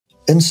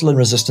Insulin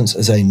resistance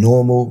is a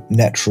normal,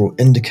 natural,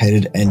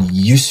 indicated, and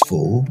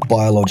useful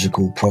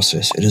biological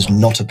process. It is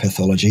not a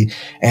pathology,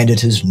 and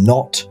it is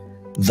not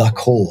the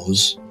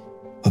cause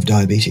of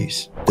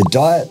diabetes. The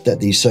diet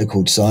that these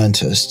so-called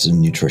scientists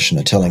in nutrition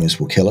are telling us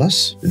will kill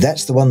us,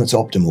 that's the one that's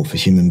optimal for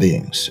human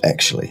beings,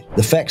 actually.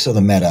 The facts of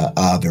the matter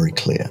are very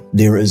clear.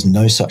 There is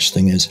no such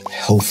thing as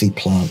healthy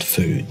plant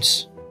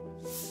foods.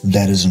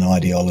 That is an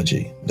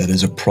ideology. That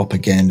is a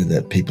propaganda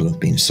that people have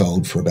been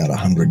sold for about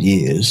 100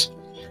 years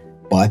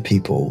by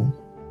people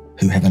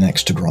who have an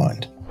axe to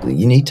grind.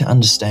 You need to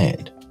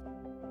understand,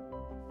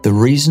 the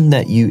reason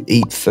that you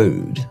eat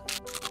food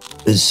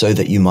is so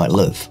that you might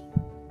live.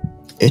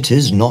 It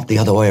is not the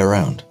other way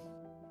around.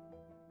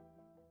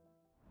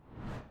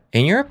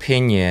 In your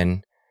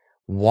opinion,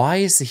 why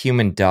is the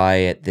human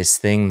diet this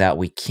thing that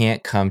we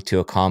can't come to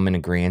a common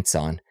agreement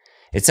on?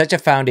 It's such a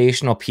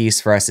foundational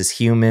piece for us as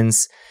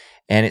humans,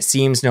 and it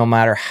seems no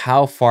matter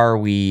how far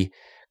we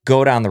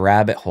go down the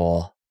rabbit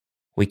hole,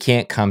 we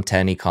can't come to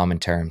any common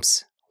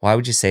terms. Why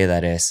would you say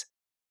that is?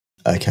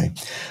 Okay.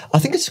 I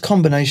think it's a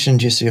combination,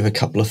 Jesse, of a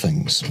couple of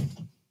things.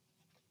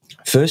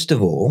 First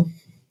of all,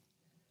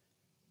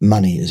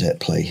 money is at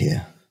play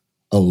here.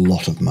 A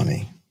lot of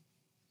money.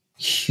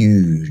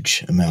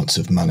 Huge amounts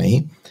of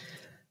money.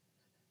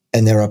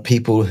 And there are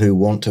people who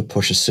want to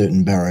push a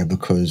certain barrow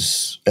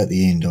because at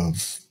the end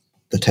of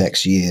the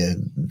tax year,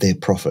 their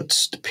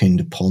profits depend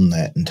upon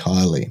that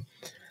entirely.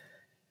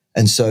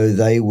 And so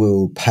they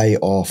will pay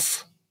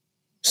off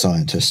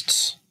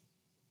scientists,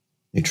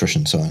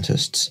 nutrition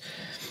scientists.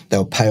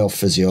 They'll pay off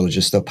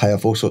physiologists. They'll pay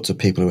off all sorts of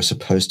people who are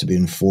supposed to be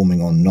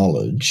informing on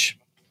knowledge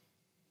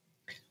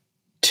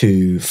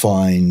to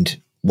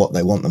find what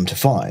they want them to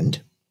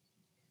find.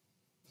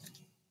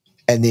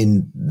 And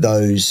then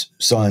those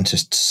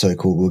scientists,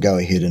 so-called, will go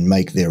ahead and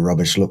make their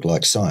rubbish look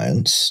like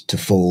science to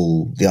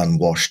fool the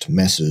unwashed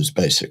masses,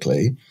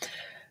 basically.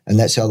 And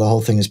that's how the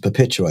whole thing is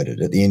perpetuated.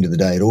 At the end of the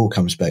day, it all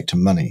comes back to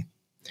money.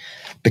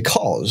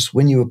 Because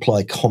when you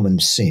apply common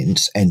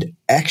sense and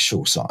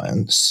actual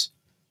science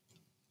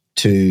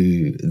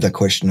to the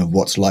question of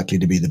what's likely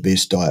to be the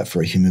best diet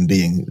for a human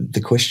being, the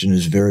question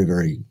is very,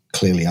 very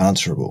clearly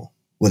answerable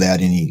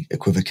without any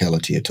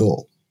equivocality at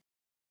all.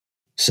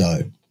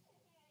 So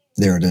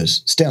there it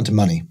is. It's down to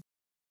money.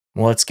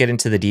 Well, let's get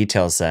into the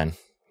details then.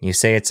 You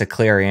say it's a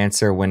clear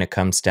answer when it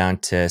comes down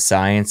to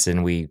science,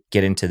 and we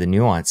get into the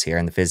nuance here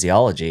and the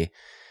physiology.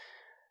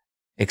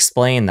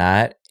 Explain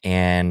that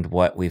and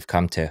what we've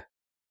come to.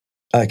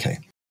 Okay.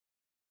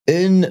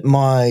 In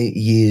my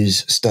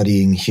years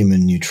studying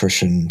human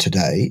nutrition to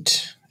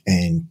date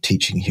and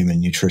teaching human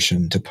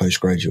nutrition to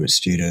postgraduate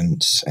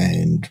students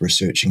and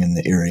researching in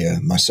the area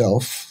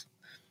myself,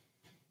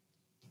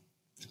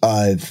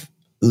 I've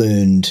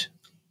learned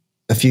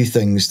a few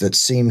things that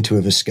seem to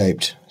have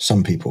escaped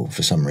some people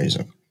for some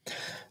reason.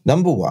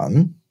 Number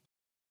one,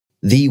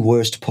 the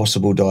worst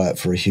possible diet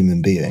for a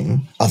human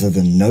being, other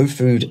than no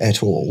food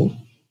at all,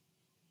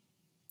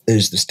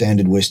 is the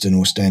standard Western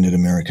or standard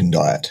American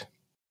diet.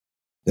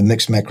 The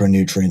mixed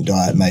macronutrient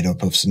diet made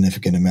up of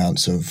significant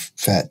amounts of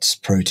fats,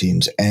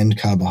 proteins, and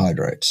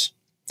carbohydrates.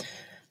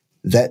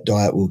 That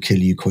diet will kill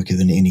you quicker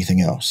than anything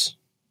else.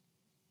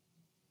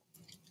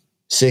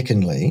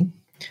 Secondly,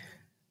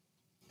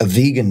 a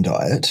vegan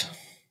diet,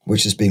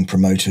 which is being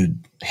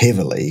promoted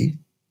heavily,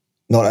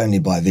 not only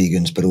by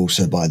vegans, but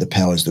also by the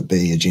powers that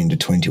be, Agenda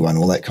 21,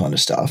 all that kind of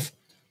stuff,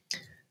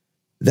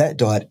 that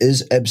diet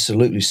is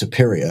absolutely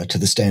superior to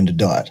the standard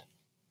diet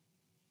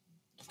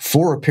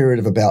for a period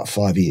of about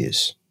 5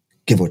 years,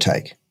 give or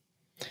take,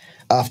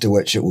 after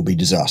which it will be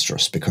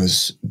disastrous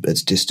because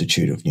it's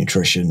destitute of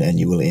nutrition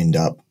and you will end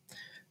up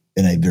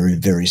in a very,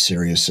 very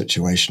serious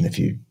situation if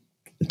you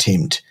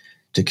attempt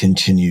to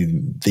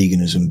continue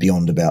veganism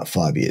beyond about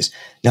 5 years.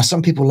 Now,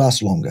 some people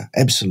last longer.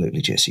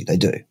 Absolutely, Jesse, they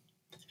do.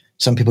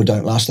 Some people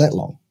don't last that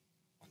long.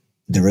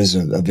 There is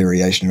a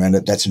variation around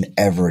it. That's an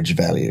average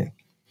value.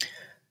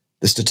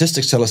 The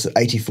statistics tell us that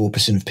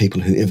 84% of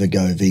people who ever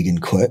go vegan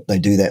quit. They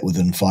do that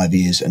within 5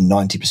 years, and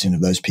 90%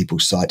 of those people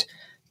cite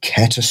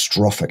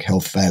catastrophic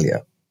health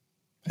failure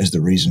as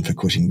the reason for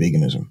quitting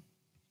veganism.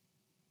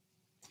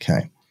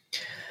 Okay.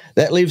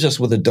 That leaves us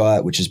with a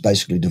diet which is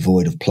basically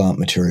devoid of plant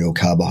material,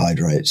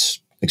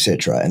 carbohydrates,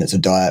 etc. And it's a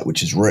diet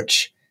which is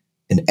rich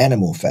in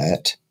animal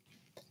fat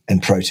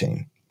and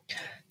protein.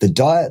 The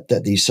diet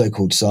that these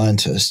so-called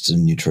scientists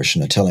in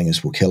nutrition are telling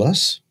us will kill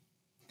us,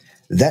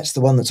 that's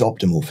the one that's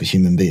optimal for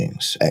human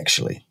beings,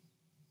 actually.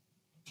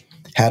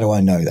 How do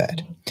I know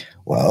that?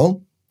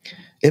 Well,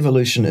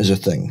 evolution is a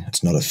thing.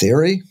 It's not a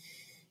theory.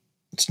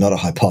 It's not a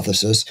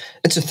hypothesis.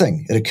 It's a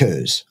thing. It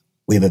occurs.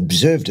 We have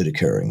observed it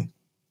occurring.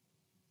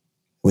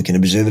 We can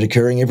observe it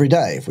occurring every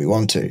day if we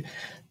want to.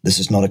 This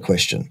is not a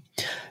question.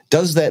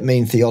 Does that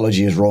mean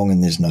theology is wrong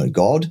and there's no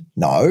God?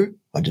 No,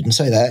 I didn't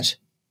say that.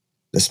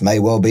 This may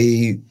well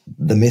be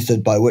the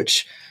method by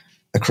which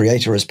a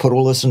creator has put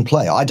all this in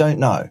play. I don't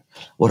know.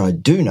 What I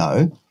do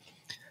know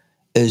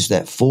is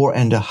that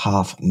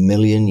 4.5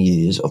 million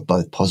years of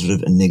both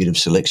positive and negative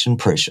selection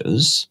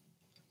pressures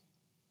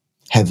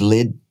have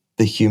led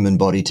the human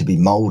body to be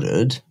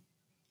molded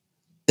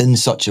in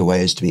such a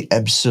way as to be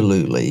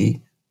absolutely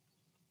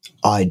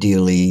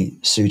ideally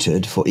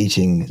suited for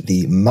eating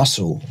the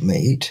muscle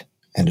meat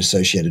and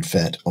associated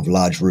fat of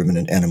large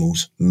ruminant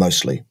animals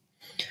mostly,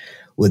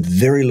 with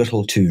very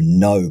little to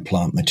no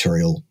plant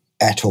material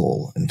at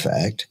all, in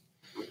fact.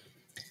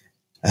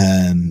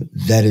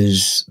 That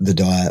is the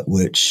diet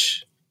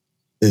which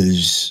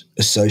is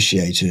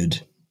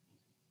associated,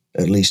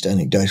 at least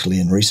anecdotally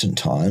in recent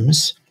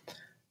times,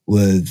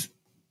 with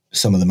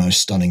some of the most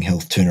stunning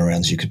health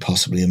turnarounds you could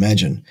possibly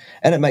imagine.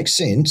 And it makes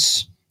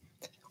sense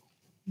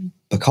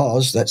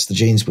because that's the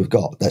genes we've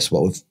got. That's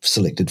what we've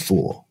selected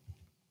for.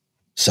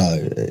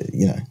 So,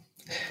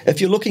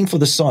 if you're looking for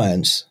the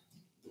science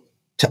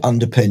to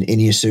underpin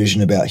any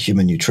assertion about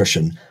human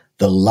nutrition,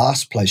 the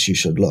last place you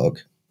should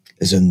look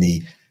is in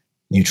the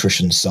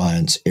nutrition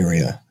science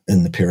area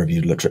in the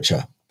peer-reviewed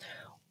literature.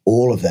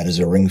 All of that is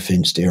a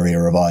ring-fenced area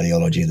of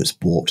ideology that's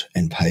bought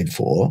and paid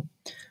for.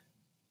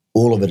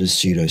 All of it is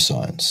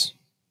pseudoscience.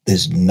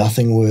 There's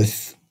nothing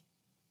worth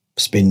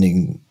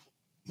spending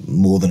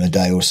more than a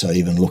day or so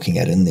even looking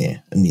at in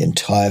there, in the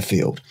entire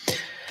field.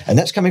 And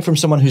that's coming from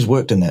someone who's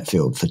worked in that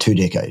field for 2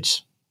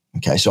 decades.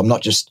 Okay, so I'm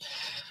not just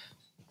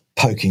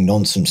poking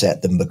nonsense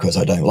at them because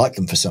I don't like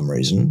them for some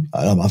reason.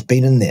 I've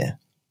been in there,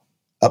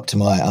 up to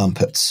my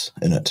armpits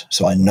in it,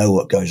 so I know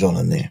what goes on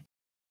in there.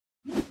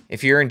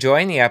 If you're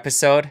enjoying the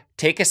episode,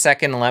 take a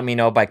second and let me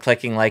know by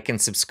clicking like and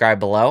subscribe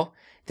below.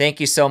 Thank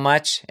you so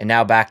much, and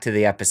now back to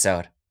the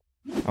episode.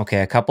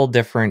 Okay, a couple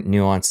different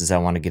nuances I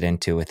want to get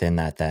into within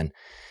that then.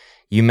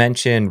 You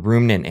mentioned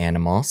ruminant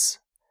animals,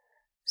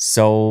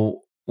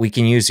 so we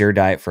can use your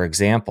diet for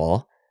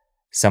example.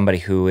 Somebody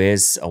who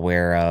is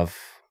aware of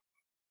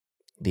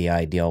the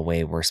ideal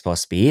way we're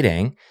supposed to be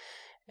eating,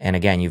 and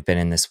again, you've been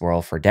in this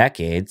world for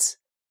decades.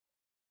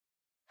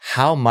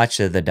 How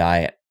much of the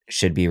diet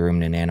should be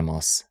ruminant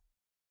animals?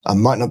 I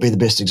might not be the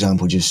best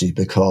example, Jesse,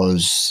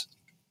 because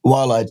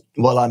while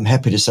I'm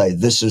happy to say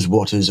this is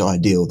what is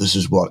ideal, this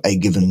is what a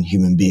given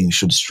human being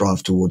should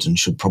strive towards and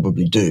should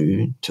probably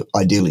do to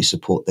ideally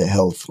support their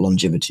health,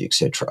 longevity,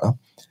 etc.,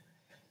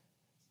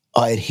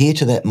 I adhere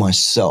to that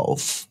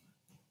myself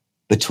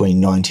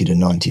between 90 to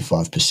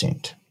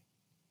 95%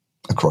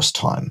 across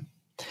time.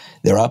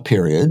 There are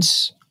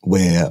periods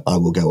where I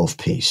will go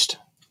off-piste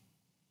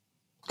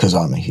because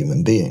I'm a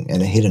human being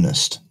and a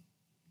hedonist.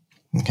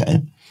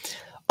 Okay?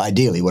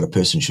 Ideally, what a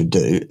person should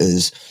do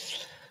is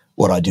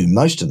what I do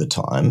most of the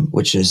time,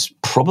 which is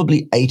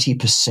probably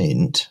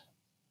 80%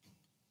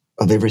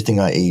 of everything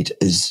I eat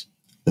is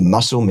the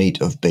muscle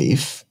meat of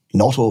beef,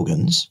 not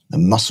organs, the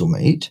muscle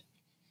meat,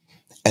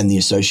 and the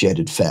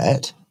associated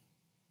fat,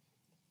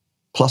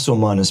 plus or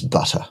minus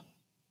butter,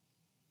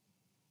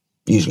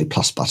 usually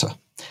plus butter,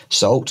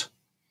 salt,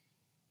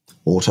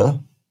 water.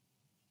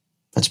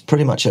 That's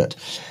pretty much it.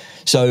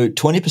 So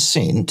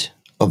 20%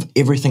 of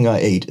everything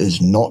I eat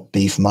is not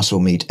beef, muscle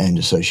meat, and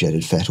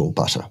associated fat or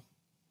butter.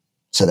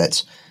 So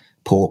that's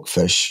pork,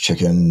 fish,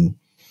 chicken,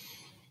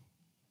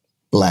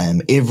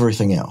 lamb,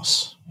 everything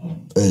else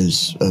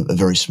is a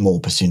very small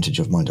percentage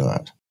of my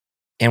diet.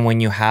 And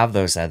when you have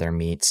those other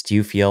meats, do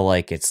you feel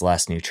like it's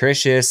less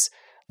nutritious,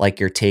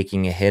 like you're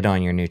taking a hit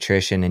on your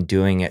nutrition and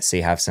doing it so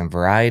you have some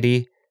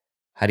variety?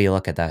 How do you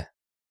look at that?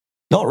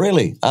 Not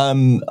really. I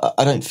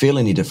don't feel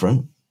any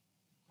different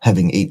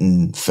having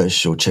eaten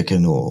fish or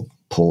chicken or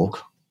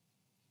pork.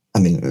 I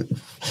mean,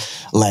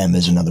 lamb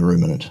is another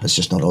ruminant. It's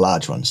just not a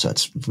large one, so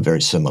it's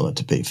very similar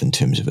to beef in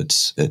terms of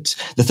its.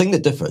 The thing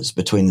that differs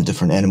between the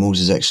different animals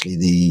is actually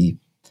the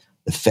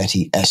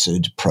fatty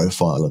acid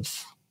profile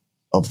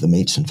of the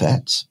meats and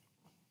fats.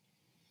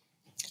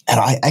 And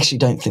I actually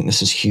don't think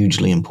this is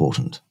hugely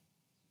important.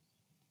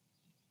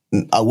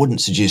 I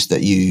wouldn't suggest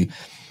that you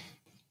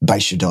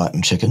base your diet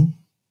on chicken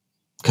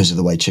because of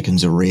the way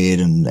chickens are reared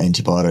and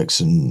antibiotics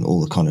and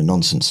all the kind of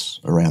nonsense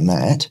around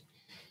that.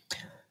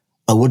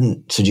 I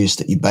wouldn't suggest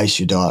that you base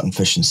your diet on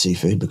fish and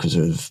seafood because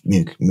of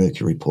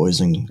mercury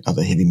poisoning,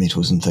 other heavy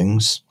metals and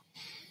things.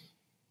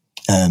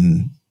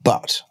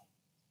 But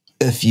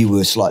if you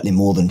were slightly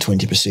more than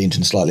 20%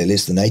 and slightly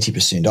less than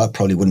 80%, I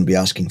probably wouldn't be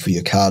asking for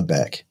your card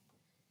back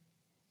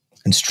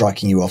and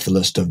striking you off the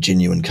list of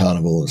genuine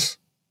carnivores.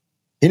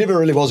 He never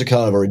really was a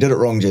carnivore. He did it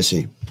wrong,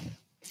 Jesse.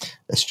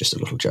 That's just a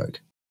little joke.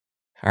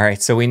 All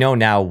right, so we know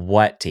now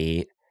what to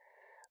eat,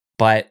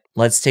 but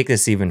let's take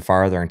this even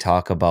farther and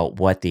talk about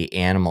what the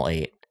animal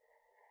ate.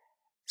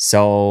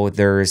 So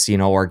there's,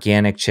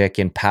 organic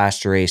chicken,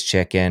 pasture-raised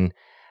chicken.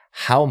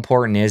 How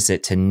important is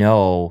it to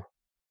know,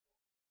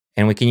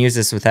 and we can use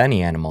this with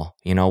any animal,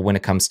 when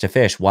it comes to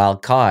fish,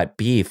 wild caught,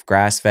 beef,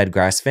 grass-fed,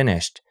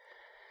 grass-finished.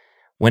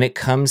 When it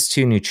comes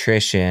to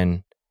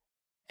nutrition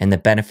and the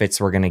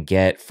benefits we're going to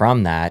get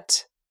from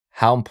that,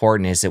 how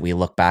important is it we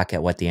look back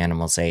at what the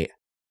animals ate?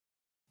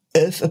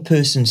 If a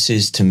person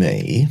says to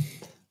me,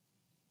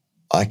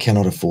 I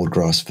cannot afford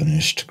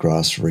grass-finished,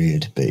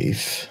 grass-reared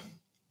beef,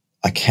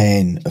 I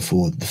can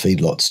afford the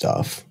feedlot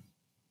stuff,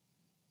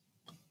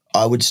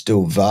 I would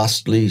still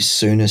vastly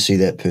sooner see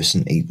that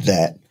person eat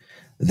that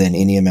than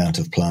any amount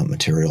of plant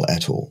material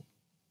at all.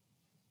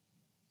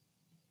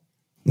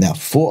 Now,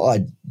 for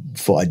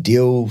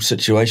ideal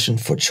situation,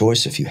 for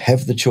choice, if you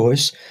have the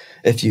choice,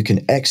 if you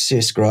can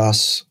access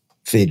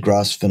grass-fed,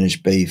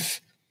 grass-finished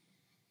beef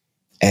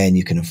and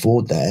you can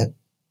afford that,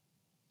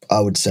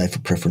 I would say for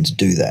preference,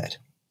 do that.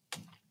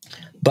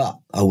 But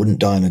I wouldn't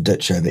die in a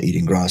ditch over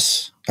eating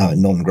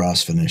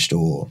non-grass finished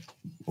or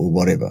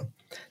whatever.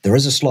 There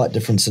is a slight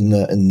difference in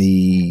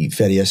the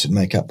fatty acid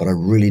makeup, but I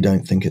really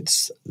don't think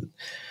it's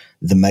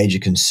the major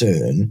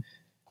concern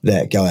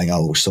that going,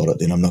 oh, well, sod it,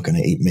 then I'm not going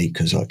to eat meat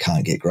because I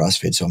can't get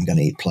grass-fed, so I'm going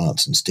to eat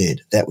plants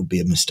instead. That would be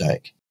a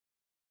mistake.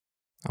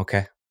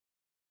 Okay.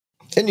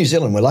 In New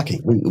Zealand, we're lucky.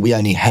 We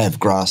only have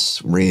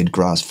grass-red,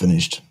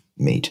 grass-finished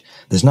meat.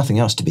 There's nothing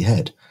else to be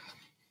had.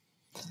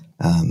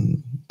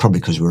 Probably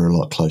because we're a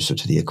lot closer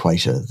to the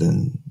equator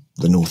than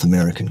the North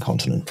American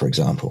continent, for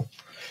example.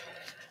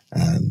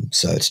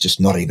 So it's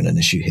just not even an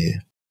issue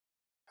here.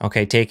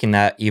 Okay, taking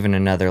that even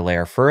another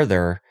layer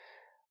further,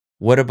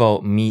 what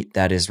about meat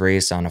that is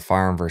raised on a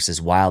farm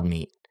versus wild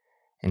meat?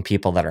 And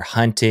people that are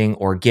hunting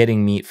or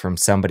getting meat from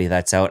somebody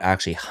that's out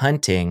actually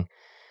hunting.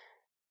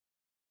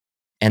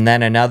 And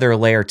then another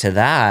layer to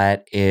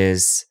that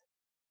is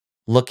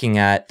looking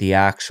at the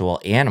actual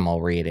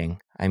animal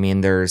rating. I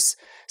mean, there's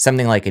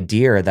something like a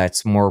deer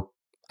that's more,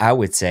 I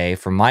would say,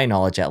 from my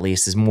knowledge at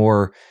least, is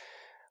more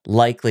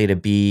likely to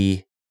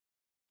be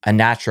a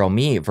natural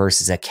meat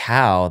versus a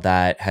cow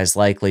that has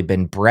likely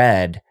been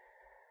bred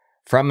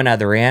from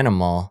another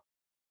animal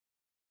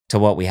to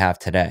what we have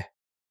today.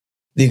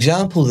 The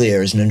example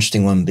there is an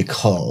interesting one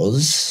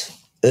because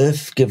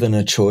if given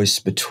a choice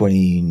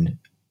between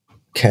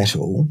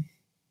cattle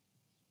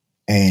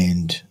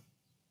and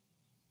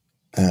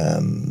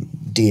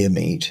deer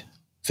meat,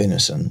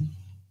 venison,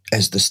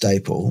 as the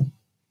staple,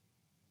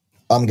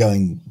 I'm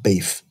going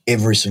beef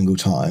every single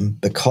time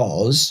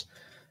because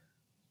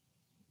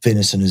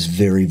venison is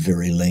very,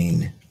 very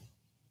lean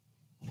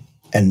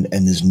and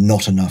there's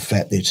not enough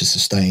fat there to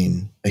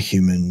sustain a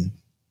human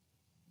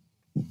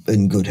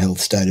in good health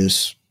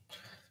status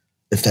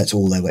if that's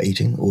all they were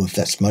eating or if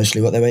that's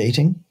mostly what they were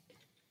eating.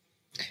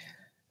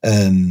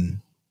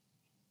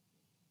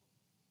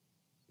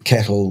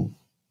 Cattle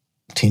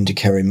tend to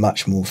carry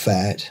much more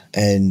fat,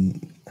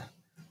 and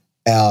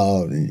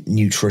our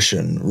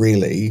nutrition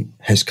really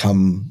has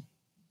come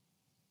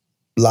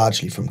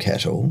largely from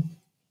cattle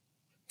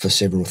for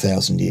several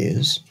thousand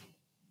years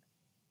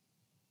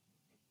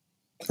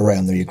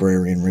around the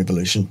agrarian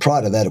revolution.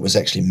 Prior to that, it was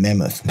actually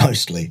mammoth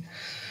mostly,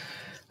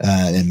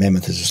 and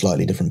mammoth is a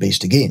slightly different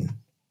beast again.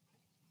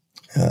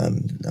 I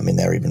mean,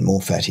 they're even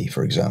more fatty,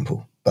 for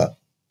example. But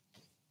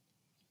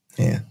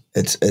yeah,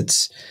 it's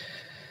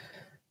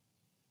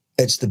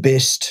the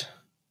best.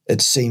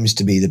 It seems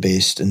to be the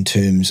best in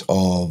terms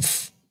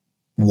of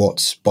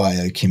what's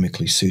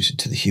biochemically suited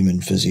to the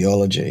human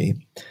physiology,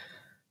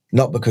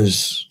 not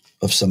because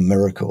of some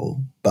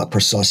miracle, but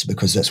precisely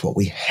because that's what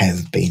we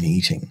have been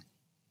eating.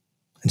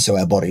 And so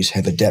our bodies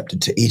have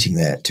adapted to eating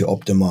that to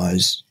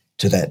optimize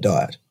to that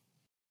diet.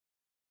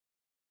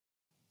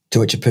 To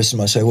which a person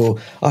might say, well,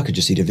 I could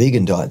just eat a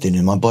vegan diet then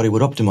and my body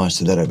would optimize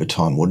to that over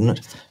time, wouldn't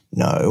it?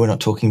 No, we're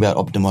not talking about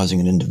optimizing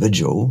an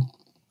individual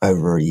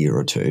over a year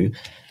or two.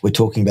 We're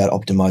talking about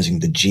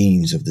optimizing the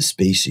genes of the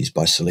species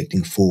by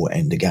selecting for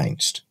and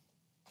against.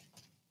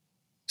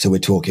 So we're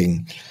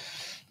talking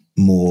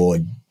more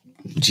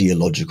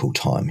geological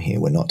time here.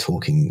 We're not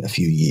talking a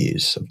few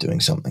years of doing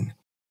something.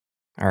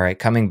 All right,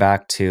 coming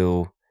back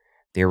to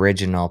the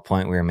original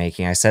point we were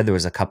making, I said there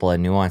was a couple of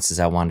nuances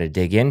I wanted to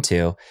dig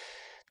into.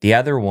 The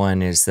other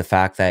one is the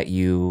fact that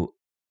you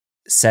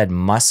said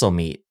muscle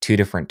meat 2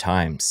 different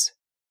times,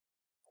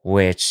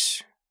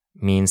 which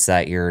means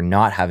that you're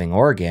not having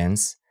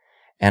organs.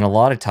 And a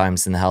lot of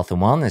times in the health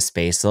and wellness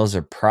space, those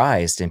are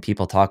prized and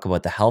people talk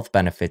about the health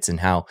benefits and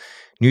how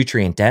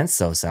nutrient dense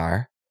those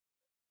are.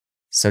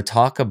 So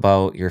talk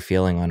about your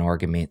feeling on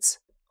organ meats.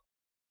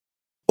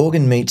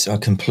 Organ meats are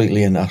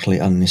completely and utterly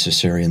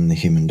unnecessary in the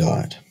human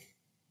diet.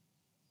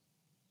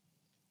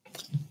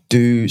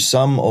 Do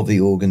some of the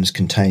organs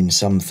contain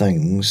some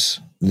things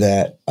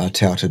that are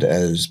touted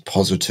as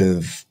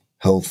positive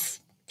health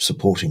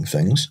supporting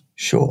things?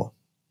 Sure.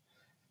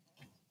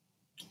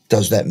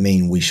 Does that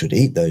mean we should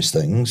eat those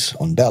things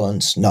on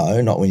balance?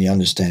 No, not when you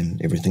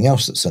understand everything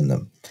else that's in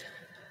them.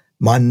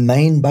 My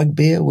main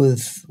bugbear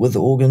with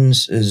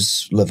organs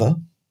is liver,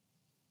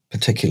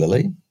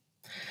 particularly.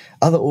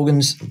 Other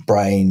organs,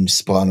 brain,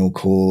 spinal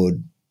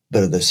cord,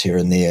 bit of this here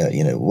and there,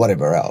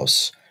 whatever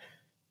else.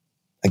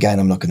 Again,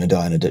 I'm not going to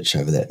die in a ditch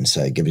over that and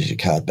say, give us your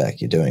card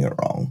back, you're doing it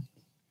wrong.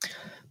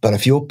 But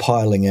if you're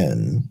piling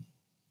in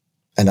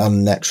an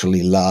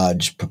unnaturally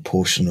large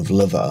proportion of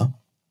liver,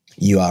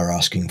 you are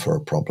asking for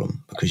a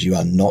problem because you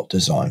are not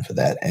designed for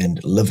that.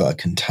 And liver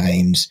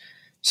contains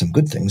some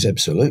good things,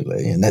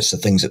 absolutely. And that's the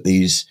things that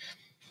these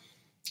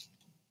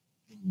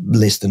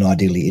less than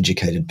ideally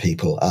educated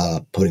people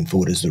are putting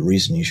forward as the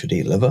reason you should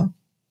eat liver,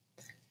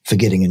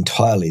 forgetting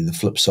entirely the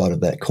flip side of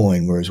that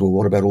coin, whereas, well,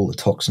 what about all the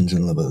toxins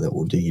in liver that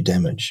will do you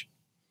damage?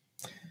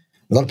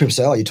 A lot of people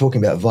say, oh, you're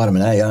talking about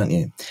vitamin A, aren't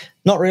you?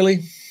 Not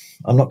really.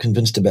 I'm not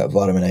convinced about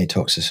vitamin A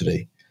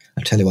toxicity.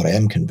 I'll tell you what I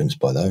am convinced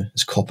by, though,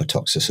 is copper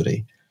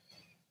toxicity.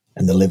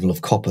 And the level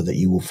of copper that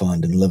you will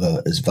find in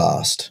liver is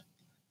vast.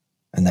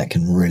 And that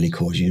can really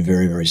cause you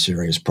very, very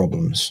serious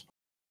problems.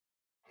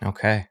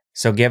 Okay.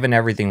 So given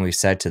everything we've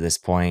said to this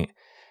point,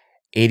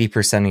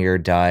 80% of your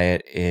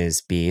diet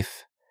is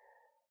beef.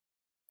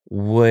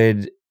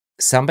 Would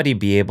somebody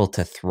be able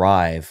to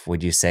thrive,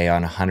 would you say,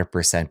 on a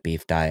 100%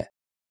 beef diet?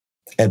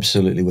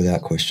 Absolutely,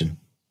 without question.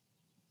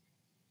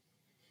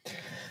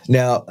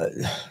 Now,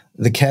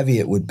 the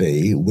caveat would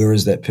be, where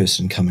is that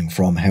person coming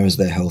from? How is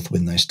their health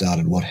when they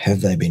started? What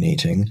have they been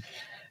eating?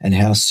 And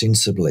how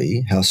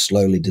sensibly, how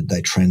slowly did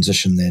they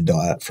transition their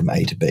diet from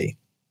A to B?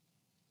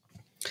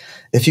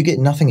 If you get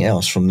nothing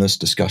else from this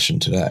discussion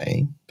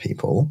today,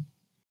 people,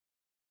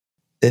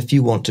 if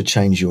you want to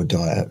change your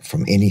diet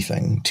from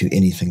anything to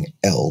anything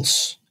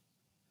else,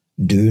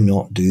 do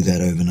not do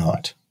that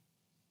overnight.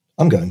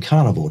 I'm going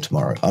carnivore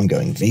tomorrow. I'm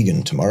going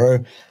vegan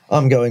tomorrow.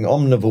 I'm going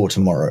omnivore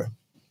tomorrow.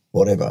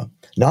 Whatever.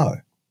 No.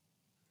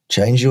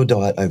 Change your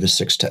diet over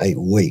 6 to 8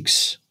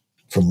 weeks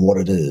from what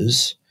it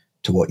is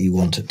to what you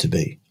want it to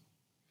be.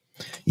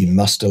 You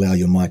must allow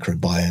your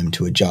microbiome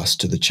to adjust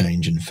to the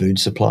change in food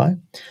supply.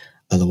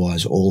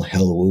 Otherwise, all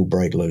hell will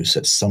break loose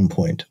at some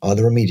point,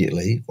 either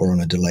immediately or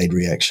on a delayed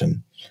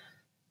reaction.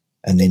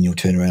 And then you'll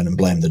turn around and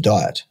blame the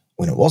diet,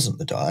 when it wasn't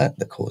the diet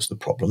that caused the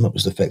problem. It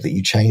was the fact that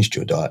you changed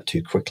your diet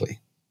too quickly,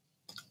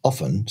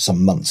 often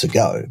some months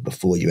ago,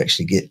 before you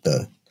actually get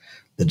the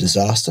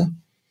disaster.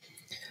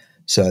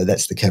 So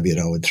that's the caveat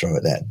I would throw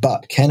at that.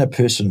 But can a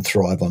person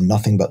thrive on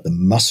nothing but the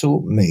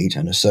muscle, meat,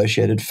 and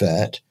associated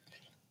fat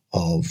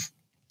of,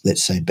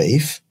 let's say,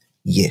 beef?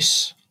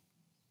 Yes,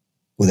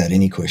 without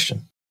any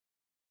question.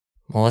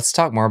 Well, let's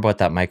talk more about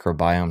that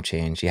microbiome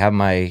change. You have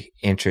my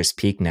interest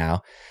peaked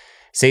now.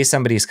 Say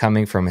somebody's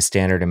coming from a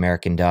standard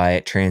American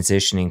diet,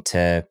 transitioning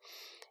to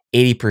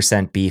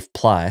 80% beef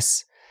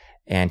plus,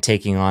 and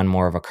taking on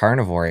more of a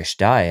carnivore-ish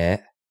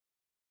diet.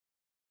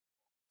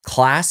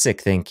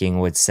 Classic thinking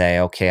would say,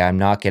 okay, I'm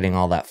not getting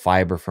all that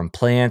fiber from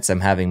plants.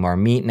 I'm having more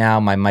meat now.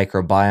 My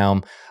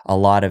microbiome, a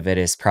lot of it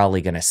is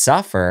probably going to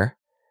suffer.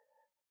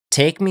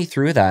 Take me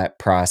through that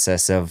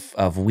process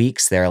of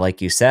weeks there,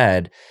 like you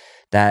said,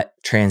 that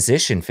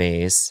transition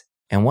phase,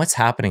 and what's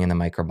happening in the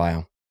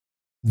microbiome.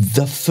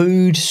 The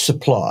food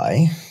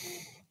supply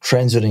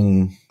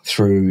transiting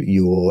through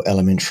your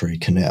alimentary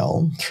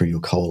canal, through your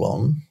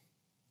colon,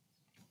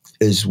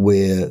 is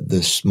where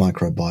this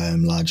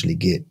microbiome largely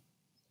get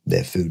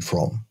their food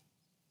from.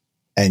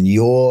 And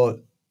your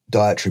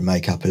dietary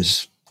makeup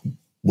is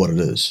what it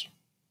is.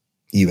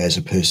 You as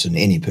a person,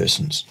 any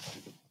person's.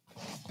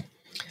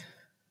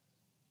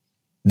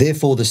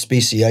 Therefore, the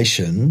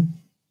speciation,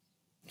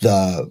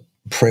 the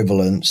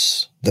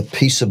prevalence, the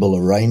peaceable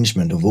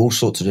arrangement of all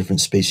sorts of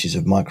different species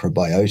of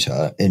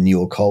microbiota in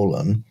your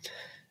colon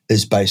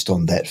is based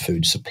on that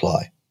food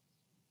supply.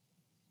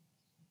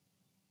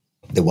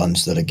 The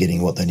ones that are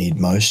getting what they need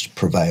most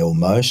prevail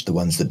most. The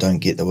ones that don't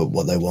get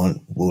what they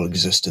want will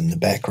exist in the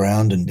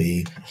background and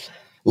be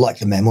like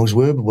the mammals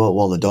were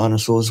while the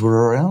dinosaurs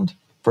were around,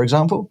 for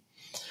example.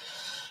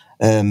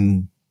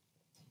 And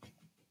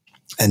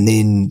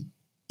then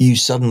you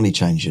suddenly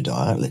change your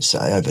diet, let's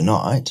say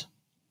overnight.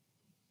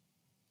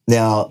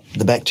 Now,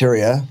 the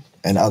bacteria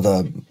and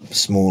other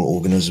small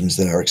organisms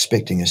that are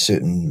expecting a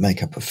certain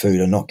makeup of food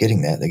are not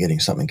getting that. They're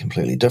getting something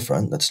completely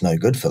different that's no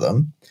good for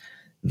them.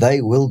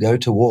 They will go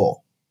to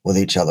war with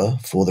each other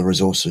for the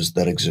resources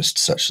that exist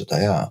such that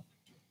they are.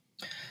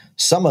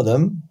 Some of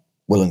them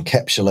will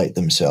encapsulate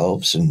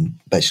themselves and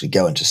basically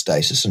go into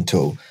stasis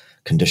until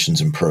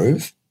conditions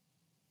improve.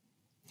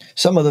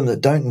 Some of them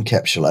that don't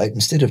encapsulate,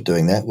 instead of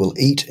doing that, will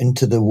eat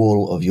into the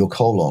wall of your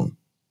colon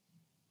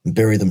and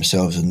bury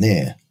themselves in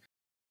there.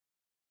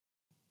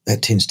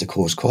 That tends to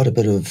cause quite a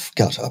bit of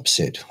gut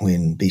upset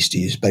when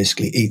beasties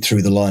basically eat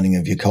through the lining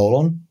of your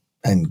colon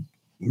and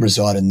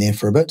reside in there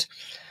for a bit.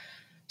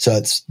 So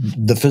it's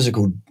the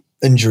physical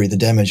injury, the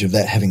damage of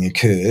that having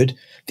occurred,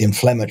 the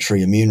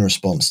inflammatory immune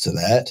response to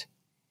that.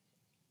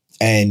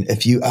 And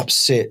if you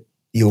upset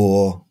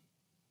your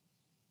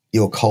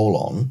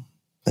colon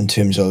in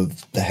terms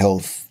of the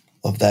health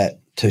of that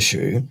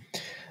tissue,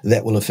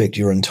 that will affect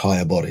your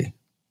entire body,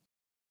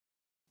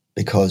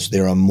 because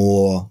there are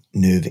more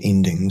nerve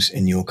endings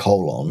in your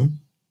colon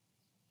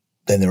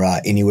than there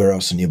are anywhere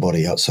else in your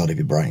body outside of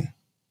your brain.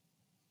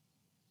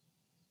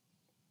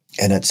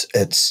 And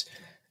it's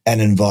an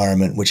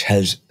environment which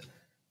has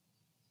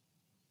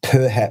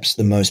perhaps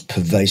the most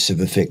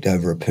pervasive effect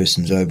over a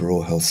person's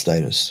overall health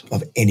status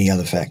of any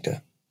other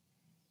factor.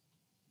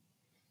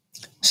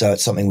 So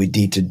it's something we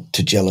need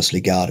to jealously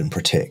guard and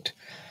protect.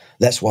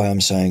 That's why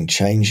I'm saying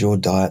change your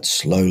diet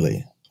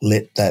slowly.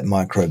 Let that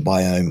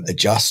microbiome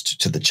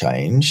adjust to the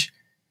change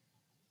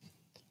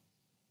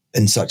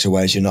in such a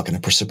way as you're not going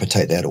to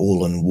precipitate that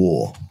all-in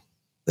war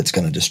that's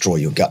going to destroy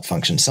your gut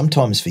function,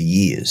 sometimes for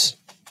years,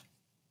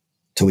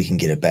 till we can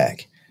get it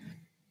back.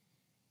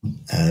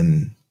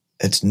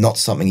 It's not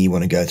something you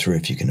want to go through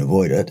if you can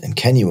avoid it. And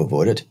can you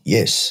avoid it?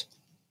 Yes,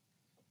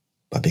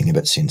 by being a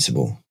bit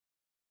sensible.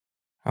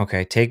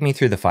 Okay, take me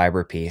through the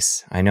fiber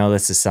piece. I know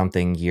this is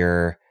something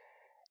you're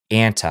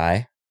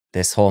anti,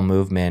 this whole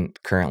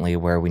movement currently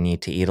where we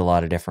need to eat a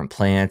lot of different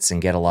plants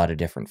and get a lot of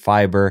different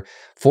fiber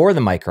for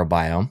the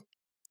microbiome.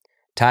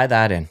 Tie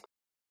that in.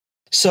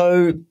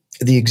 So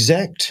the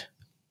exact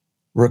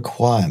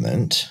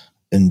requirement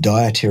in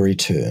dietary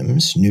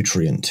terms,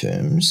 nutrient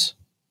terms,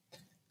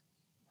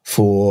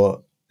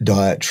 for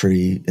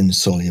dietary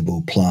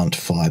insoluble plant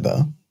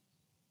fiber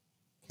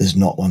is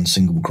not 1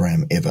 single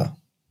gram ever.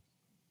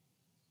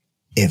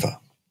 Ever.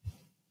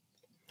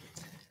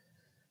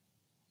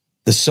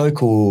 The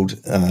so-called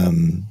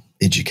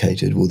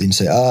educated will then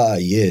say,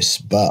 yes,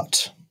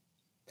 but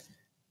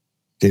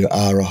there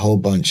are a whole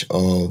bunch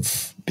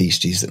of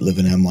beasties that live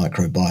in our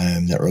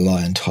microbiome that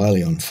rely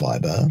entirely on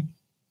fiber.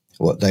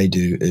 What they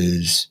do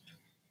is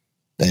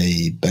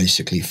they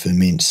basically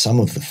ferment some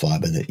of the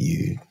fiber that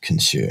you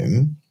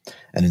consume,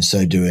 and in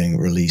so doing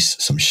release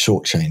some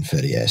short-chain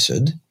fatty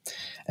acid,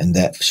 and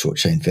that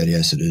short-chain fatty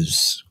acid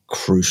is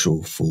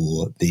crucial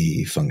for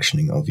the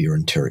functioning of your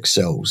enteric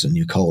cells in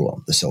your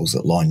colon, the cells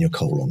that line your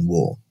colon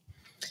wall.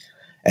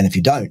 And if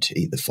you don't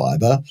eat the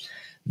fiber,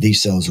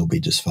 these cells will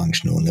be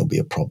dysfunctional and there'll be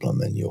a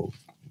problem, and you'll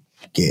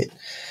get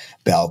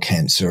bowel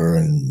cancer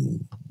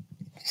and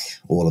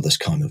all of this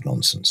kind of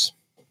nonsense.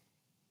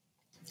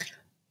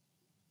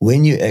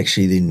 When you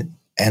actually then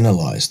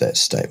analyze that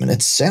statement,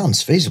 it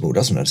sounds feasible,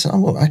 doesn't it? It's,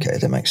 okay,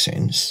 that makes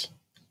sense.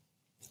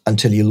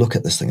 Until you look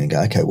at this thing and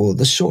go, okay, well,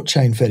 this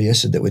short-chain fatty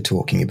acid that we're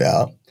talking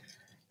about,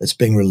 it's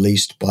being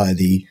released by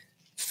the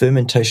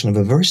fermentation of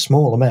a very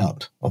small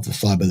amount of the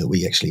fiber that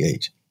we actually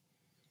eat.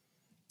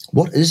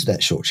 What is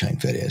that short-chain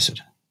fatty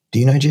acid? Do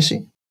you know,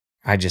 Jesse?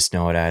 I just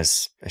know it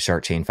as a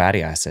short-chain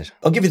fatty acid.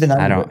 I'll give you the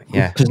name of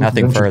it.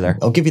 Nothing further.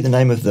 I'll give you the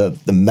name of the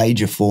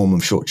major form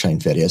of short-chain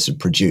fatty acid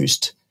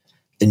produced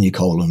in your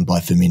colon by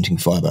fermenting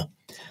fiber.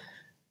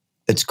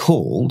 It's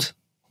called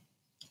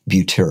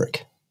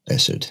butyric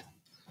acid.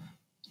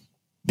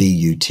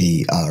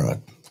 B-U-T-R, I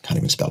can't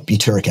even spell,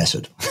 butyric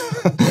acid.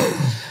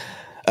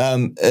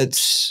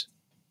 It's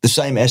the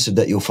same acid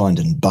that you'll find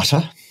in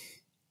butter,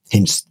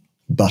 hence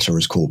butter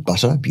is called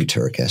butter,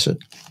 butyric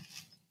acid.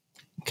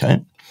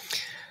 Okay.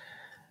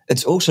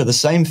 It's also the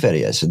same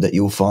fatty acid that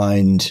you'll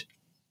find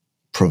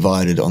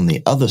provided on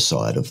the other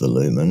side of the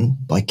lumen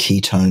by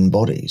ketone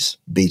bodies,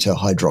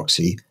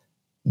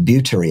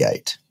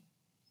 beta-hydroxybutyrate.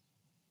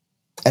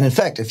 And in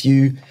fact, if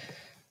you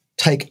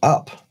take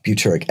up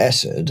butyric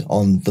acid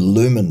on the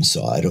lumen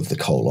side of the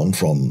colon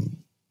from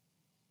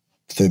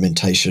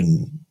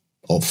fermentation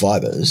of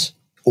fibers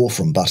or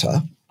from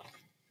butter,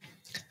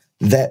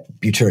 that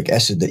butyric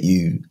acid that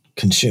you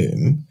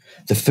consume,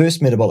 the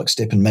first metabolic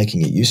step in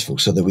making it useful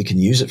so that we can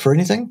use it for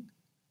anything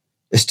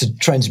is to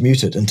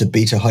transmute it into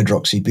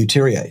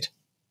beta-hydroxybutyrate,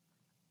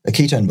 a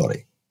ketone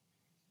body.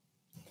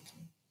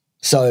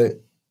 So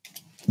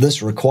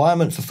this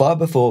requirement for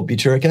fiber for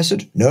butyric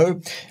acid,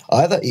 no,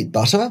 either eat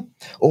butter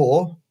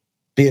or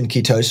be in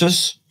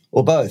ketosis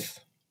or both.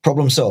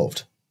 Problem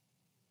solved.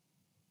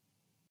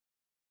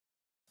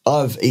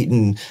 I've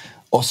eaten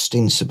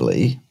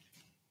ostensibly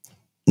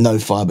no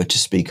fiber to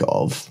speak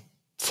of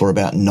for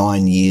about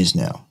 9 years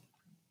now.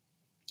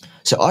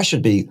 So I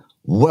should be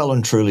well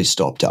and truly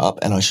stopped up,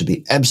 and I should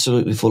be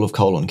absolutely full of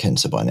colon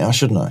cancer by now,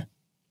 shouldn't I?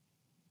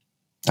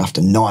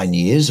 After 9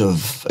 years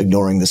of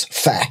ignoring this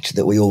fact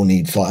that we all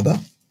need fiber.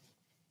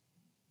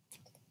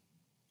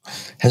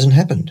 Hasn't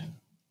happened.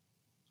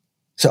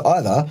 So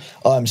either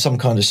I'm some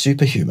kind of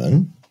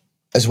superhuman,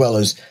 as well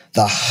as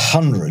the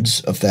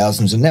hundreds of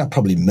thousands, and now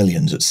probably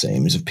millions, it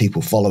seems, of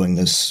people following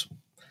this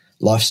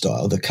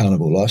lifestyle, the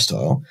carnivore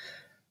lifestyle.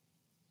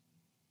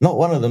 Not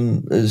one of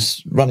them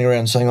is running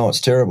around saying, oh,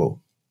 it's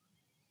terrible.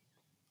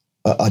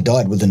 I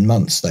died within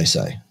months, they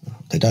say.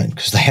 They don't,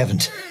 because they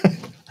haven't.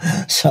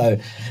 So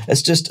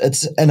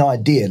it's an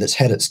idea that's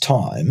had its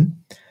time.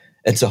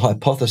 It's a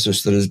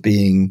hypothesis that is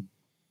being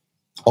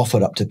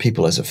offered up to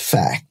people as a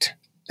fact,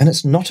 and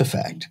it's not a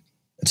fact.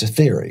 It's a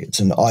theory. It's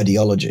an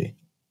ideology.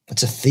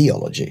 It's a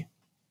theology.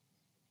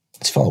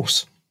 It's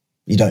false.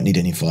 You don't need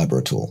any fiber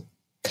at all.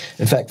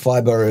 In fact,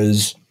 fiber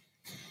is,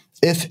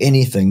 if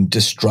anything,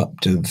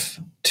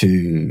 disruptive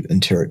to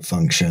enteric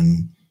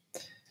function.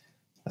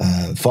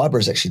 Fiber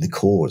is actually the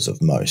cause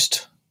of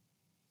most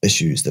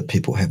issues that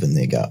people have in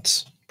their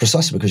guts,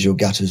 precisely because your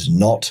gut is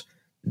not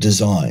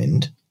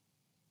designed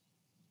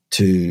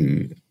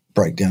to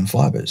break down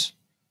fibers.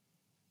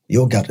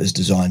 Your gut is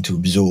designed to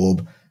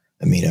absorb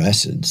amino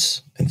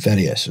acids and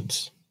fatty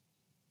acids,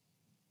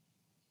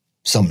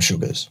 some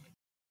sugars.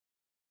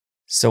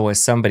 So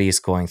as somebody is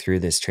going through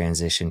this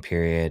transition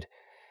period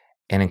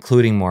and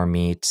including more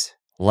meat,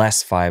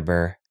 less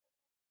fiber,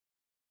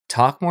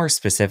 talk more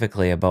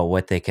specifically about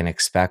what they can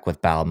expect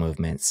with bowel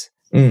movements.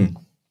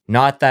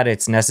 Not that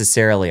it's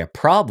necessarily a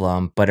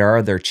problem, but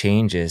are there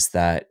changes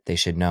that they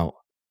should know?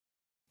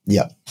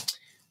 Yeah.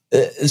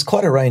 There's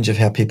quite a range of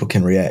how people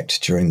can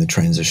react during the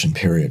transition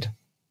period.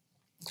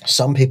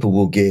 Some people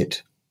will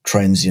get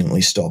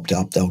transiently stopped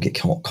up. They'll get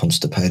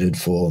constipated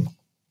for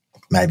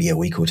maybe a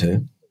week or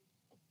two,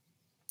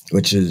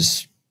 which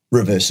is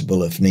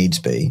reversible if needs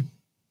be.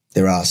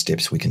 There are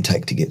steps we can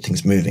take to get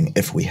things moving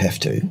if we have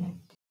to.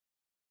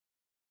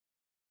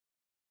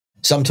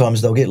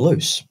 Sometimes they'll get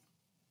loose.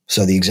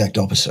 So the exact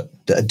opposite.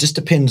 It just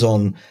depends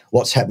on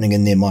what's happening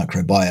in their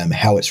microbiome,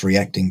 how it's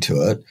reacting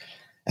to it,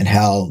 and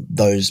how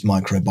those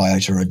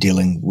microbiota are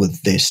dealing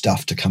with their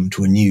stuff to come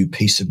to a new,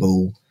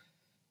 peaceable,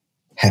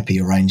 happy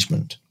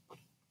arrangement.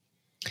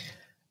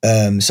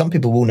 Some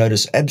people will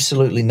notice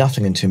absolutely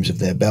nothing in terms of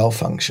their bowel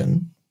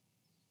function.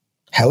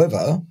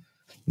 However,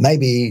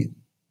 maybe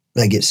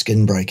they get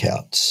skin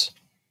breakouts.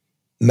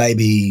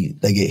 Maybe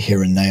they get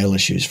hair and nail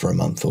issues for a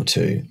month or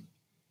two.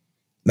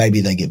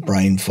 Maybe they get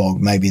brain fog.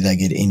 Maybe they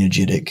get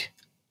energetic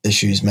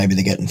issues. Maybe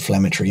they get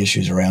inflammatory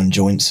issues around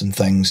joints and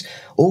things.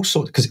 All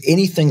sorts, because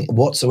anything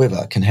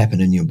whatsoever can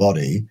happen in your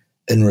body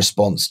in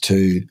response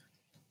to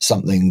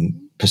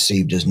something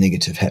perceived as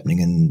negative happening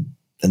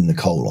in the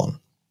colon.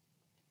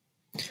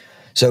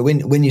 So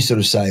when you sort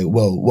of say,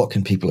 well, what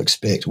can people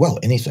expect? Well,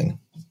 anything,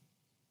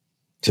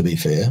 to be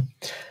fair.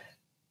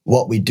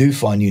 What we do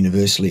find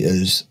universally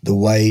is the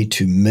way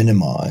to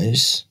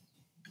minimize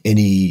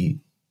any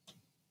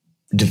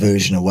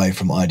diversion away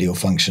from ideal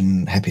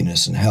function,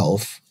 happiness, and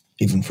health,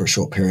 even for a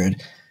short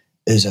period,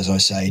 is, as I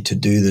say, to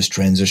do this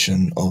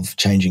transition of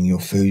changing your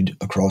food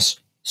across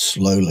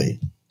slowly,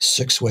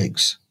 6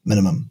 weeks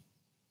minimum.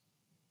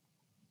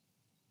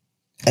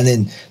 And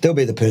then there'll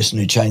be the person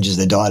who changes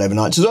their diet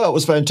overnight, says, oh, it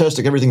was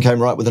fantastic, everything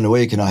came right within a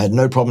week and I had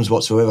no problems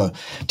whatsoever,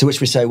 to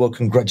which we say, well,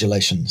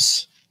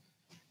 congratulations,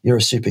 you're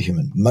a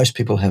superhuman. Most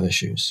people have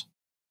issues.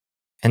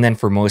 And then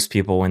for most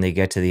people, when they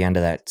get to the end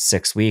of that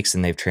 6 weeks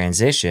and they've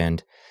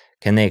transitioned,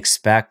 can they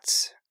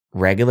expect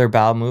regular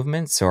bowel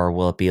movements, or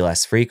will it be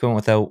less frequent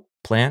without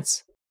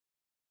plants?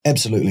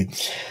 Absolutely.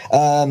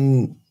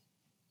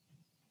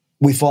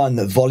 We find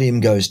that volume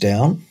goes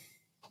down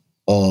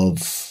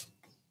of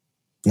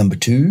number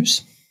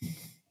twos.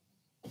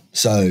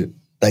 So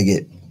they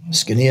get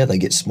skinnier, they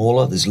get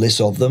smaller, there's less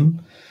of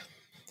them.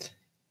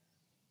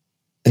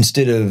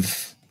 Instead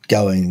of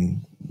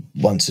going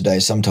once a day,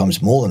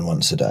 sometimes more than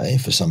once a day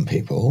for some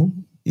people,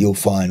 you'll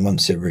find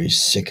once every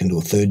second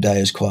or third day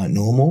is quite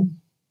normal.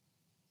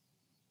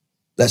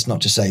 That's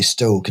not to say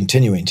still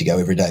continuing to go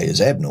every day is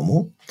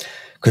abnormal,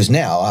 because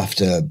now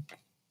after,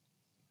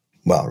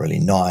 well, really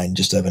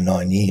just over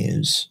 9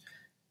 years,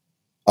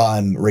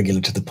 I'm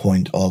regular to the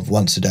point of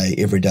once a day,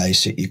 every day,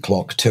 set your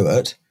clock to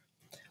it,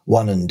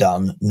 one and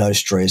done, no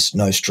stress,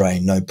 no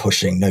strain, no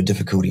pushing, no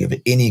difficulty of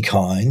any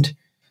kind,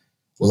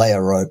 lay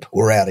a rope,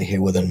 we're out of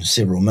here within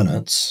several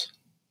minutes.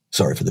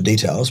 Sorry for the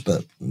details,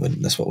 but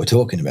that's what we're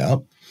talking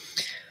about.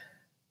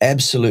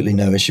 Absolutely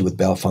no issue with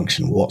bowel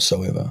function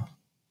whatsoever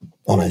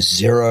on a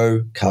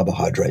zero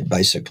carbohydrate,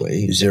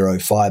 basically, zero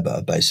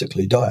fiber,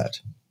 basically,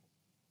 diet.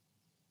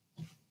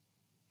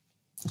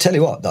 Tell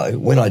you what, though,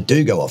 when I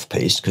do go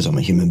off-piste, because I'm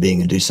a human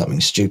being and do something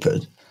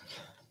stupid,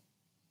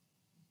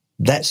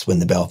 that's when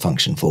the bowel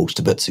function falls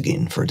to bits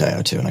again for a day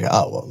or two. And I go,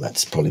 oh, well,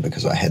 that's probably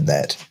because I had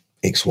that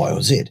X, Y,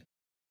 or Z.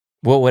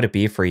 What would it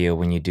be for you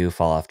when you do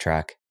fall off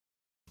track?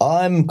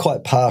 I'm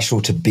quite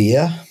partial to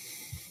beer.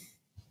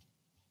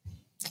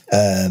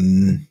 I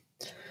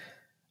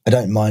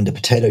don't mind a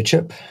potato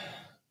chip.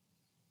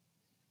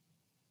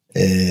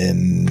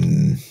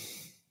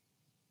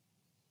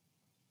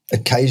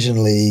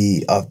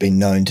 Occasionally, I've been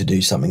known to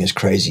do something as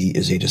crazy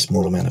as eat a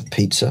small amount of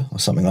pizza or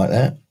something like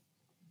that.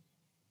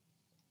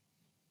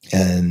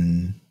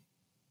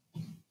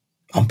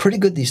 I'm pretty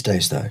good these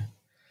days, though.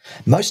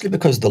 Mostly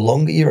because the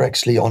longer you're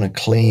actually on a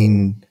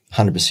clean,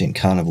 100%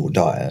 carnivore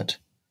diet,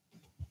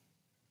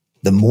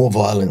 the more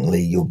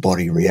violently your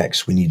body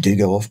reacts when you do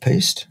go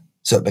off-piste.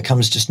 So it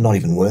becomes just not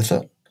even worth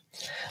it.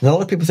 And a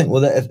lot of people think,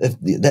 well, if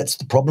that's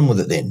the problem with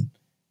it then.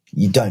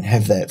 You don't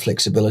have that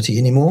flexibility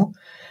anymore.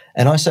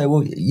 And I say,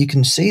 well, you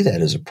can see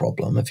that as a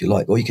problem if you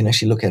like, or you can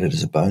actually look at it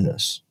as a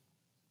bonus.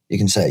 You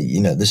can say,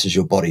 this is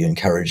your body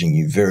encouraging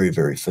you very,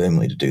 very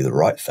firmly to do the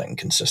right thing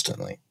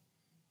consistently.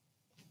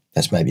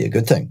 That's maybe a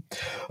good thing.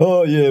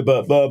 Oh, yeah,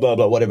 but blah, blah,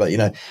 blah, whatever,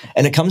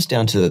 And it comes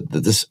down to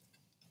this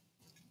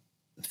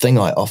thing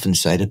I often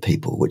say to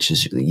people, which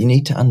is you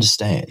need to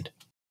understand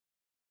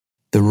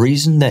the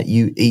reason that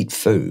you eat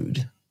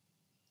food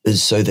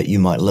is so that you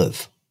might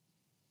live.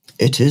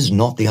 It is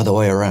not the other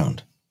way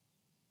around.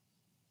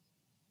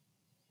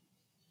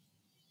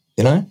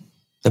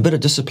 A bit of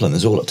discipline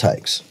is all it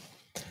takes.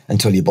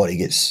 Until your body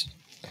gets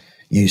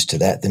used to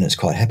that, then it's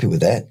quite happy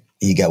with that.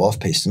 You go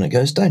off-piste and it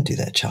goes, don't do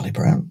that, Charlie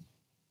Brown.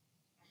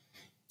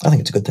 I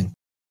think it's a good thing.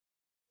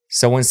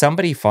 So when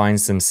somebody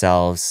finds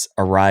themselves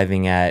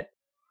arriving at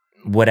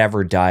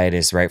whatever diet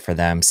is right for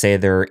them, say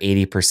they're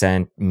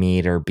 80%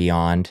 meat or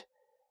beyond,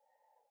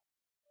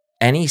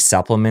 any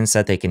supplements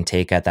that they can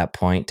take at that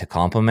point to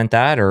complement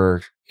that?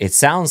 Or it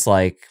sounds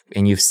like,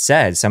 and you've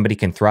said, somebody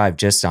can thrive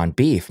just on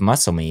beef,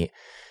 muscle meat.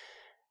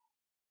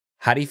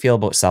 How do you feel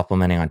about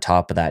supplementing on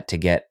top of that to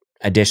get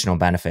additional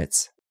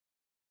benefits?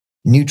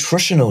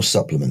 Nutritional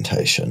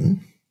supplementation,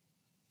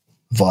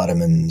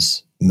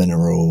 vitamins,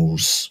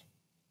 minerals,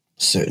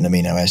 certain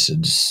amino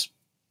acids,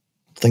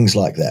 things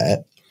like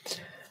that,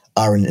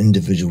 are an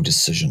individual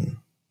decision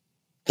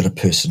that a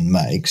person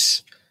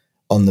makes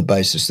on the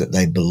basis that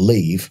they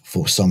believe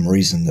for some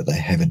reason that they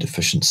have a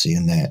deficiency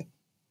in that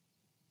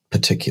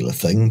particular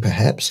thing,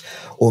 perhaps,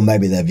 or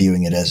maybe they're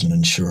viewing it as an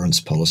insurance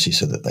policy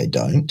so that they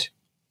don't,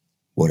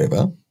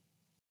 whatever.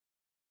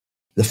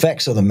 The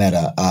facts of the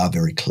matter are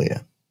very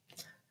clear.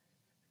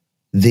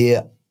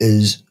 There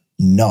is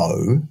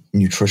no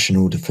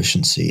nutritional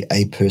deficiency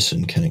a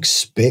person can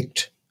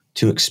expect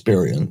to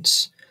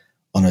experience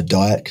on a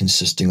diet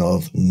consisting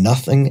of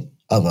nothing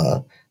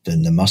other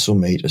than the muscle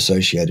meat,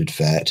 associated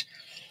fat,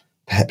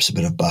 perhaps a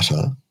bit of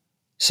butter,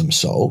 some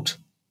salt.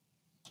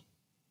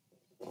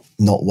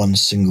 Not one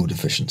single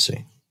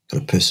deficiency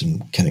that a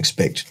person can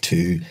expect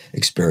to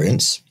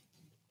experience.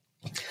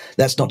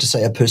 That's not to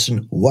say a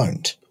person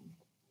won't.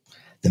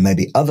 There may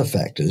be other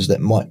factors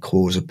that might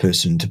cause a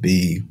person to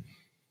be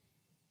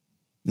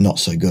not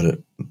so good at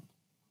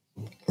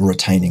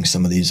retaining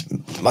some of these,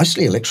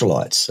 mostly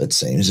electrolytes, it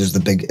seems, is the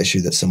big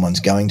issue that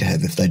someone's going to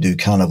have if they do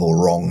carnivore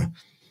wrong.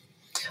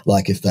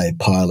 Like if they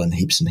pile in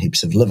heaps and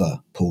heaps of liver,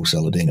 Paul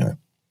Saladino,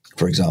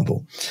 for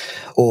example,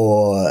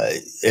 or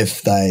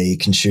if they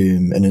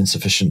consume an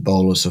insufficient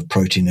bolus of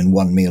protein in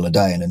one meal a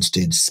day and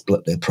instead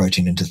split their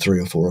protein into 3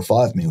 or 4 or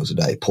 5 meals a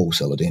day, Paul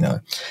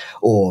Saladino,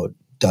 or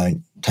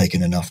don't take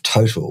in enough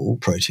total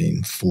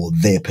protein for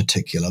their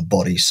particular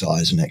body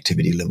size and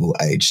activity level,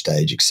 age,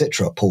 stage,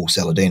 etc., Paul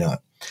Saladino.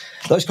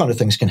 Those kind of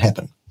things can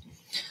happen.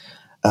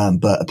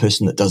 But a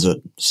person that does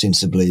it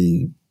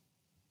sensibly,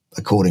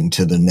 according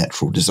to the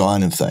natural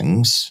design of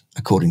things,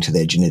 according to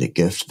their genetic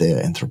gift,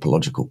 their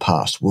anthropological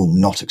past, will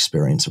not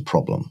experience a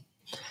problem.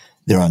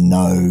 There are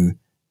no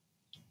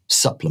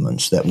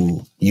supplements that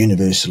will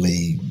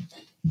universally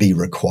be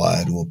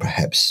required or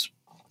perhaps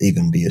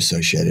even be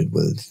associated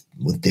with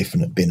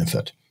definite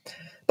benefit.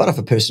 But if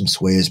a person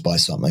swears by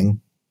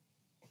something,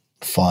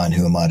 fine,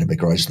 who am I to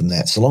begrudge them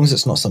that? So long as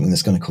it's not something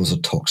that's going to cause a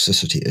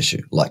toxicity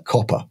issue, like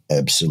copper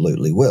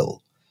absolutely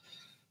will,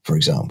 for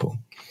example.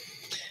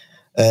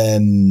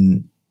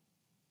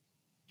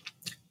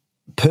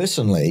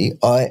 Personally,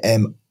 I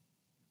am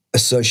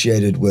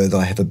associated with,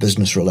 I have a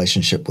business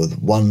relationship with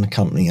one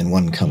company and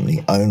one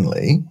company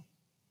only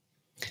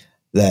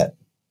that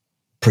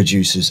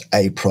produces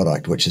a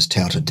product which is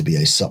touted to be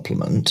a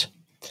supplement.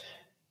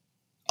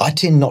 I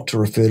tend not to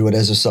refer to it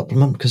as a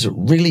supplement because it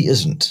really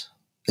isn't.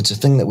 It's a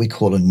thing that we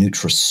call a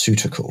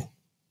nutraceutical.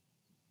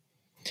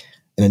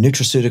 And a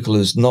nutraceutical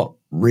is not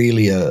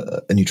really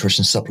a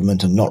nutrition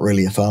supplement and not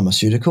really a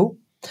pharmaceutical.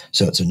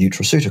 So it's a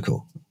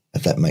nutraceutical,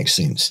 if that makes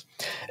sense.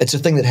 It's a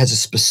thing that has a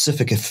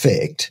specific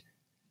effect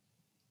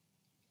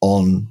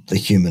on the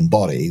human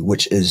body,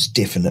 which is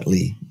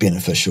definitely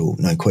beneficial,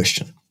 no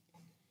question.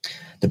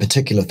 The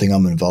particular thing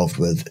I'm involved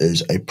with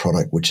is a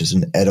product which is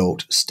an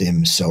adult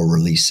stem cell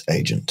release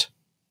agent.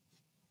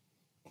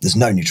 There's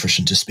no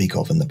nutrition to speak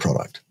of in the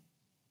product.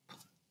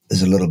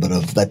 There's a little bit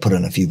of, they put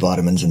in a few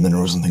vitamins and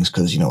minerals and things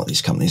because you know what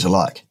these companies are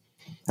like.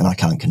 And I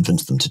can't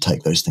convince them to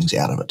take those things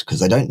out of it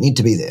because they don't need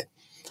to be there.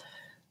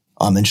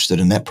 I'm interested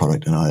in that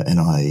product and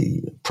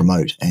I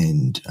promote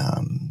and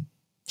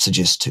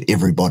suggest to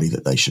everybody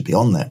that they should be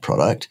on that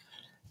product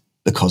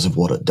because of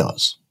what it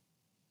does.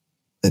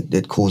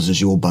 It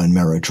causes your bone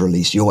marrow to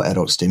release your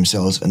adult stem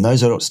cells, and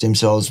those adult stem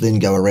cells then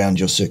go around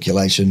your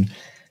circulation,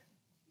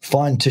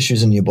 find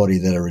tissues in your body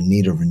that are in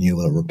need of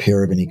renewal or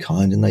repair of any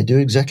kind, and they do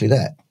exactly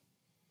that.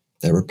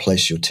 They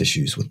replace your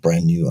tissues with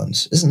brand new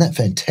ones. Isn't that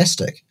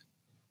fantastic?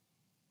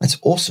 That's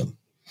awesome.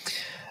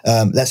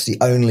 That's the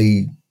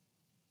only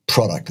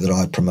product that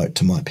I promote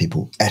to my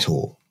people at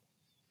all.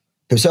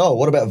 People say, oh,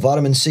 what about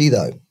vitamin C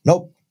though?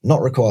 Nope,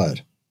 not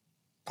required.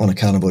 On a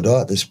carnivore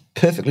diet, there's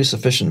perfectly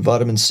sufficient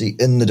vitamin C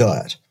in the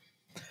diet.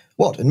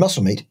 What, in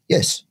muscle meat?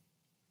 Yes.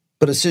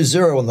 But it says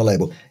 0 on the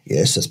label.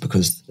 Yes, that's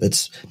because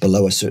it's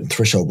below a certain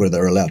threshold where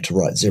they're allowed to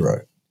write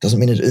 0. Doesn't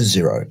mean it is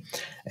 0.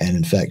 And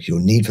in fact, your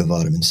need for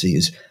vitamin C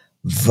is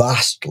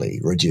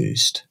vastly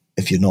reduced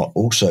if you're not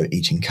also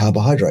eating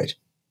carbohydrate.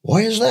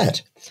 Why is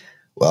that?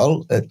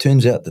 Well, it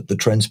turns out that the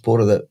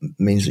transporter that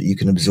means that you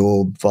can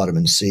absorb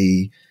vitamin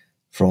C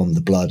from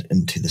the blood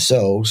into the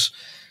cells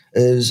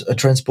is a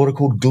transporter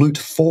called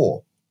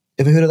GLUT4.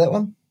 Ever heard of that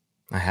one?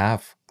 I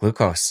have.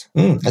 Glucose.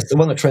 That's the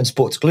one that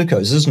transports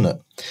glucose, isn't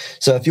it?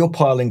 So if you're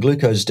piling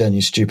glucose down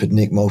your stupid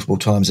neck multiple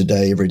times a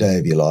day, every day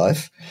of your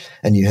life,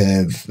 and you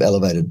have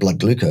elevated blood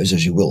glucose,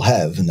 as you will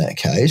have in that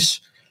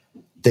case,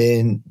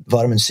 then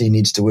vitamin C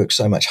needs to work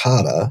so much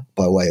harder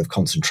by way of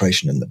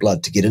concentration in the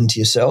blood to get into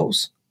your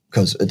cells,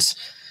 because it's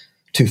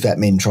two fat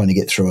men trying to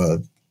get through a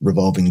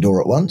revolving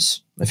door at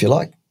once, if you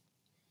like.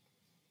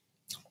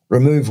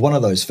 Remove one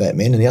of those fat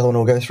men and the other one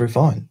will go through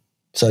fine.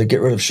 So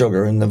get rid of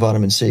sugar and the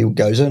vitamin C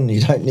goes in.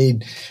 You don't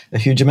need a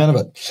huge amount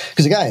of it.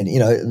 Because again, you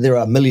know, there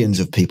are millions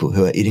of people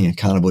who are eating a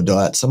carnivore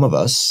diet. Some of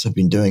us have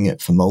been doing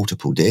it for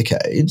multiple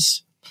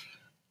decades.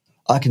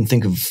 I can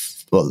think of,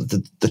 well,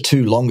 the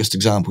two longest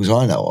examples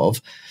I know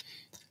of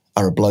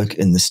are a bloke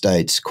in the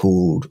States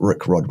called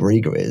Rick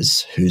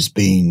Rodriguez, who's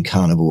been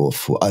carnivore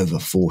for over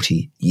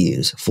 40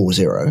 years,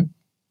 40.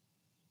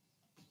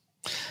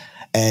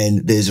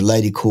 And there's a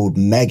lady called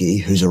Maggie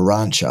who's a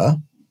rancher,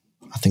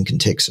 I think in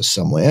Texas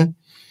somewhere,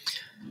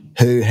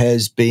 who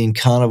has been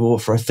carnivore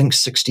for, I think,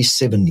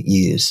 67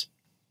 years.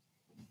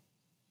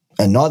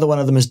 And neither one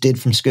of them is dead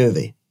from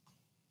scurvy.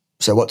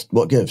 So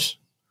what gives?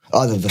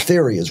 Either the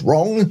theory is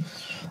wrong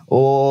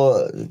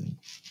or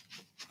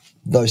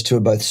those two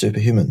are both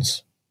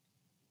superhumans.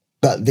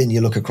 But then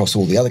you look across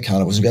all the other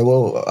carnivores and go,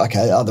 well,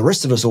 okay, are the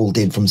rest of us all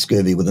dead from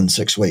scurvy within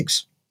 6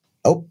 weeks?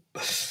 Oh,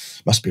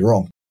 must be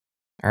wrong.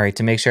 All right,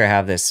 to make sure I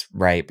have this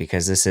right,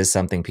 because this is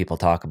something people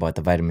talk about,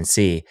 the vitamin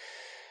C.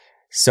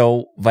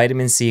 So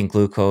vitamin C and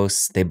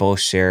glucose, they both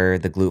share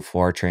the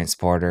GLUT4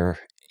 transporter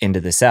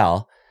into the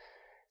cell.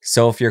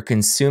 So if you're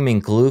consuming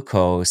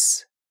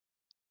glucose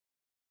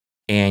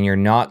and you're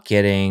not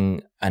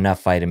getting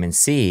enough vitamin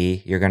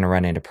C, you're going to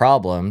run into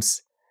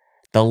problems.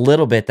 The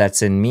little bit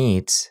that's in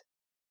meat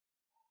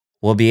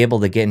will be able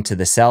to get into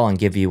the cell and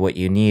give you what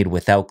you need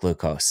without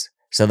glucose.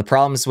 So the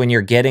problem is when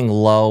you're getting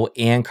low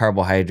in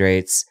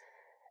carbohydrates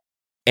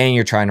and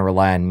you're trying to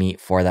rely on meat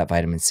for that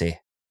vitamin C.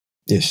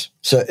 Yes.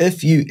 So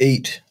if you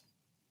eat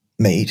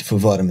meat for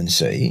vitamin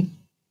C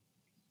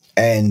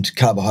and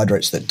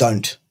carbohydrates that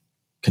don't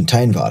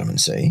contain vitamin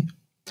C,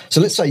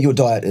 so let's say your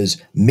diet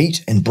is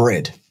meat and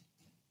bread,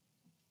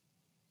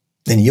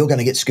 then you're going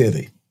to get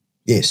scurvy.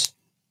 Yes.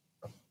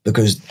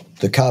 Because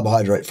the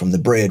carbohydrate from the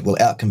bread will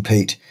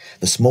outcompete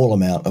the small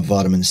amount of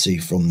vitamin C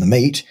from the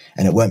meat,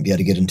 and it won't be able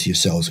to get into your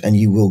cells, and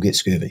you will get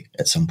scurvy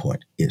at some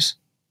point. Yes.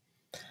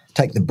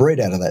 Take the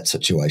bread out of that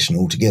situation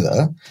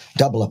altogether,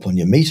 double up on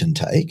your meat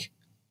intake.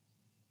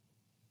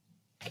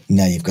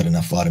 Now you've got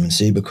enough vitamin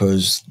C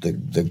because the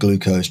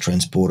glucose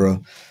transporter,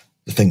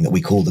 the thing that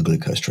we call the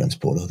glucose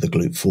transporter, the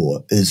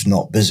GLUT4, is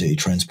not busy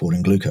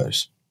transporting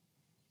glucose.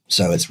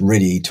 So it's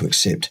ready to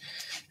accept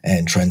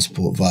and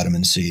transport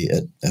vitamin C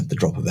at the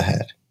drop of a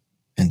hat,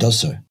 and does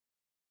so.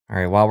 All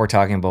right, while we're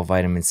talking about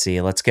vitamin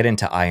C, let's get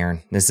into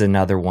iron. This is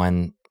another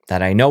one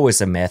that I know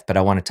is a myth, but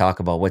I want to talk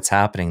about what's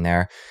happening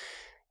there.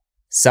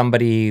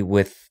 Somebody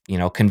with,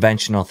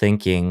 conventional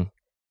thinking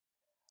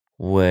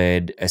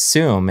would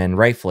assume, and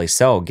rightfully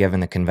so,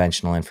 given the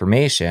conventional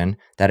information,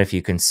 that if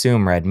you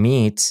consume red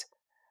meat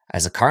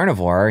as a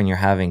carnivore and you're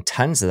having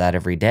tons of that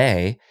every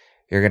day,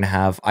 you're going to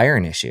have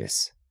iron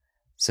issues.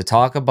 So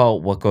talk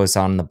about what goes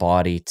on in the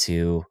body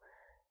to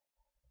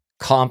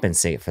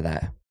compensate for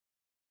that.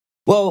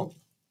 Well,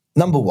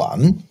 number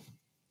one,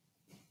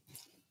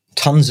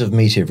 tons of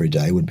meat every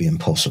day would be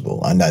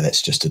impossible. I know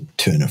that's just a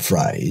turn of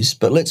phrase,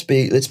 but let's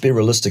be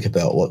realistic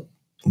about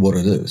what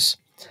it is.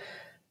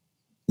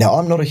 Now,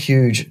 I'm not a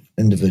huge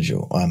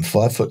individual. I'm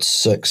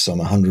 5'6". I'm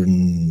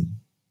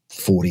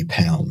 140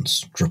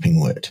 pounds dripping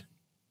wet.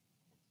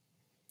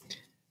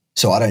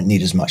 So I don't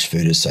need as much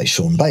food as, say,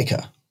 Sean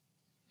Baker.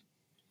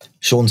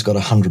 Sean's got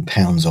 100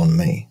 pounds on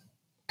me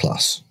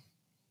plus.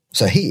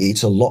 So he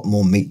eats a lot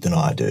more meat than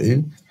I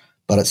do,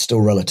 but it's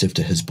still relative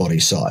to his body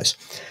size.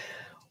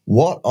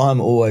 What I'm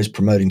always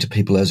promoting to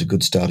people as a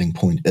good starting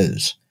point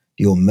is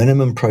your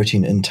minimum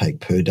protein intake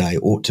per day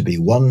ought to be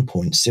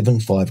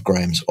 1.75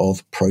 grams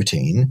of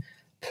protein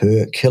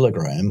per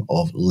kilogram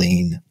of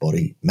lean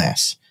body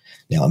mass.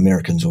 Now,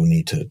 Americans will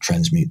need to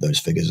transmute those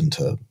figures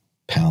into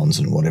pounds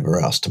and whatever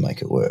else to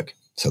make it work.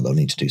 So they'll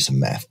need to do some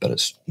math, but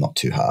it's not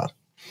too hard.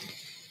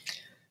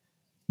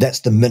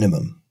 That's the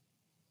minimum.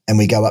 And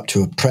we go up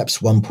to perhaps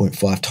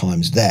 1.5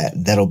 times that.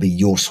 That'll be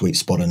your sweet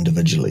spot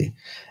individually.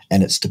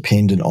 And it's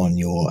dependent on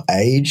your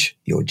age,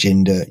 your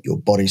gender, your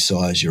body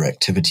size, your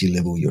activity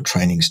level, your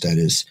training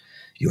status,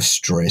 your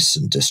stress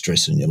and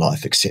distress in your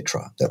life,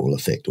 etc. That will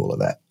affect all of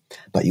that.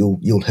 But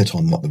you'll hit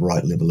on what the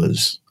right level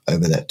is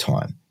over that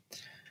time.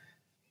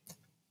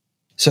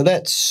 So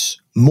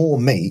that's more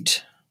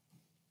meat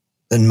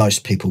than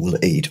most people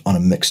will eat on a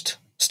mixed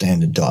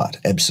standard diet,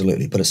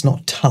 absolutely. But it's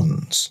not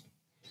tons.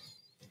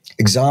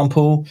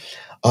 Example,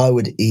 I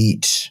would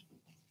eat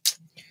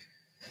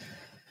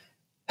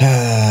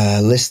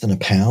less than a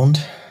pound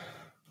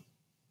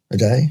a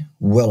day,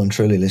 well and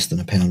truly less than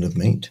a pound of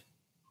meat.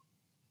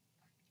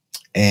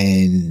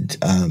 And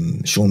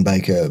Sean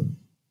Baker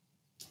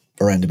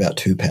around about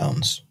 2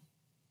 pounds,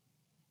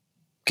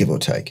 give or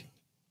take,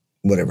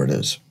 whatever it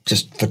is.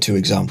 Just for two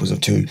examples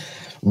of two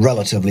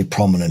relatively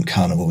prominent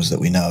carnivores that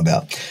we know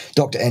about.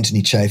 Dr.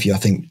 Anthony Chaffee, I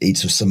think,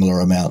 eats a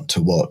similar amount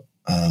to what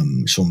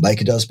Sean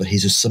Baker does, but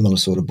he's a similar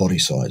sort of body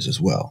size as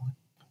well.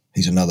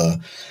 He's another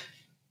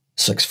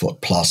 6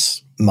 foot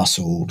plus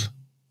muscled,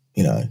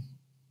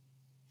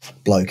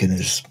 bloke in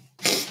his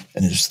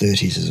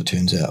 30s, as it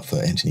turns out, for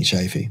Anthony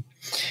Chaffee.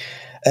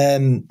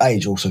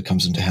 Age also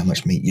comes into how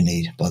much meat you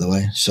need, by the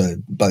way. So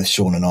both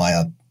Sean and I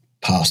are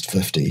past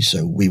 50,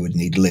 so we would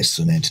need less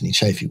than Anthony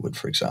Chaffee would,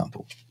 for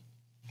example.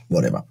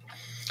 Whatever.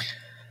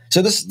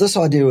 So this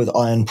idea with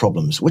iron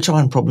problems, which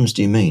iron problems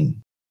do you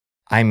mean?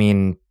 I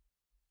mean,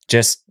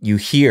 just you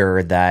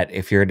hear that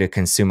if you're to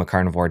consume a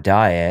carnivore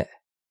diet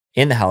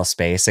in the health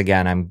space,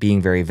 again, I'm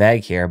being very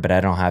vague here, but I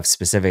don't have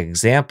specific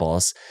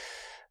examples,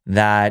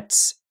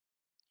 that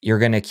you're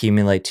going to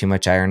accumulate too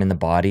much iron in the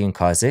body and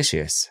cause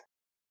issues.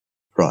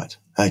 Right.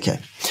 Okay.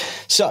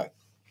 So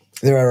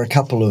there are a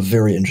couple of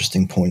very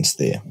interesting points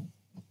there.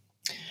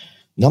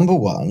 Number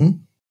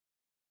one,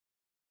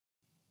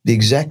 the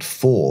exact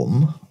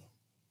form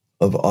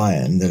of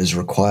iron that is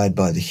required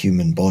by the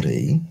human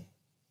body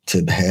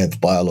to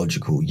have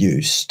biological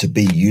use, to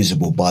be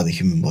usable by the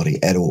human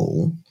body at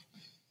all,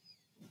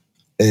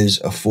 is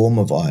a form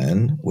of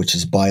iron which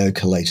is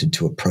biochelated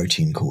to a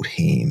protein called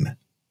heme,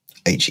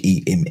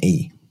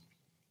 H-E-M-E.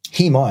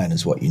 Heme iron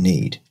is what you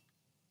need.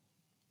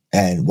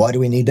 And why do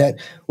we need that?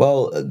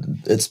 Well,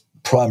 its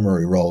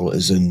primary role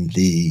is in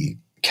the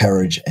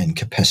carriage and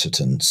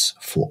capacitance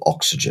for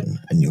oxygen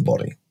in your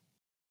body.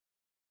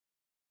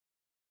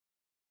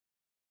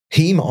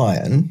 Heme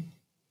iron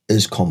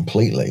is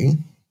completely,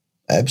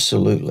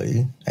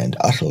 absolutely, and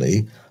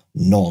utterly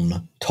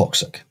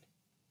non-toxic,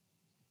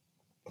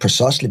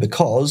 precisely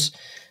because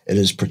it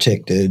is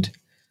protected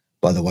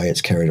by the way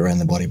it's carried around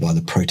the body by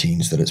the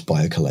proteins that it's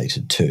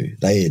biochelated to.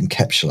 They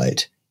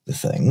encapsulate the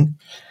thing.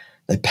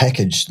 They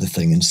package the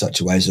thing in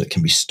such a way that it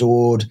can be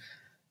stored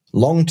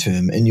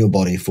long-term in your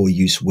body for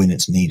use when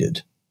it's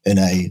needed in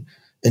a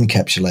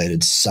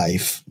encapsulated,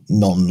 safe,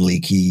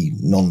 non-leaky,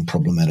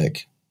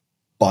 non-problematic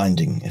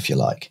binding, if you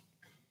like.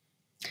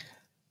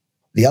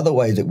 The other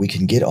way that we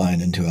can get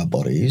iron into our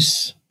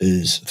bodies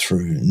is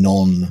through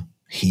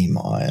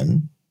non-heme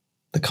iron,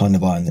 the kind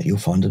of iron that you'll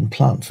find in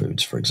plant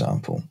foods, for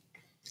example.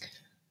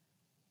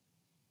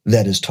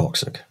 That is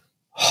toxic,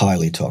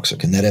 highly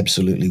toxic, and that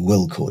absolutely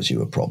will cause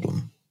you a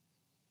problem.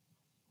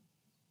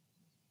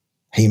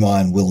 Heme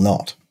iron will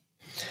not.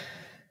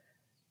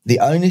 The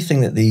only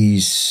thing that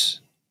these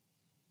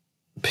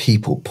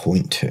people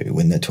point to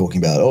when they're talking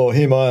about, oh,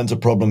 heme iron's a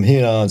problem,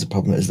 heme iron's a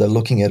problem, is they're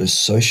looking at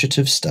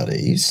associative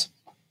studies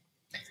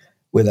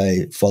where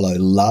they follow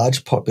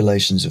large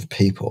populations of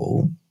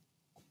people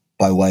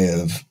by way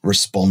of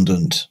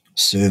respondent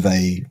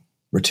survey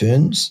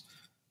returns.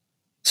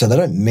 So they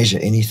don't measure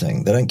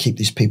anything. They don't keep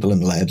these people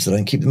in labs. They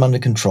don't keep them under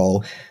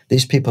control.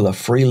 These people are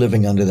free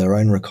living under their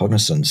own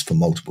recognizance for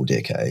multiple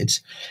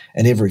decades.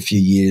 And every few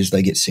years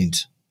they get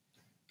sent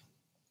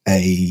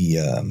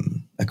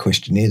a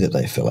questionnaire that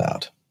they fill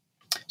out.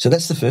 So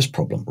that's the first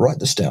problem. Write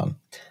this down.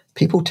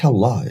 People tell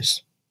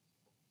lies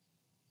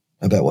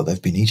about what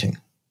they've been eating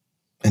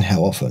and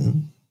how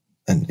often,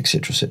 and et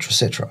cetera, et cetera, et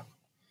cetera.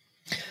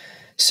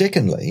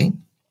 Secondly,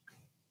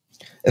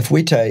 if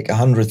we take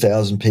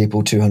 100,000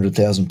 people,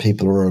 200,000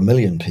 people, or 1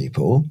 million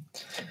people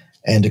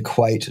and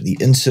equate the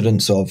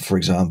incidence of, for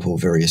example,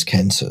 various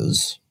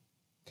cancers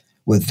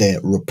with their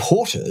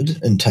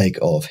reported intake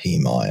of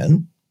heme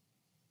iron,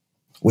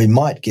 we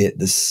might get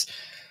this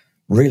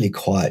really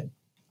quite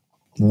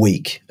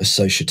weak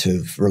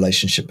associative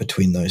relationship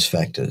between those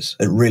factors.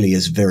 It really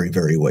is very,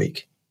 very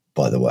weak,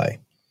 by the way.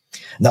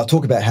 Now, I'll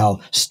talk about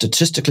how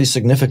statistically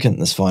significant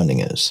this finding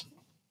is.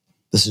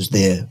 This is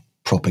their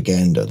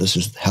propaganda. This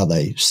is how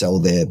they sell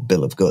their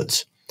bill of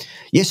goods.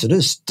 Yes, it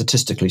is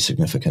statistically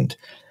significant.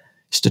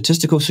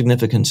 Statistical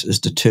significance is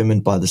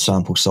determined by the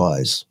sample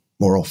size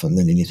more often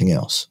than anything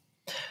else.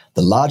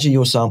 The larger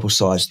your sample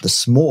size, the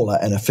smaller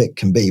an effect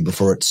can be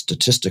before it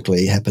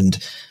statistically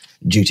happened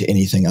due to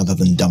anything other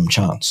than dumb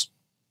chance,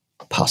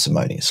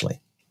 parsimoniously.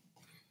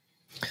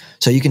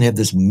 So you can have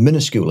this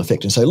minuscule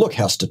effect and say, look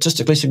how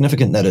statistically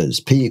significant that is.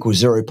 P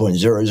equals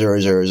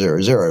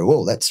 0.00000.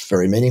 Well, that's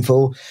very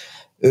meaningful.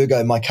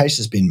 Ergo, my case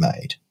has been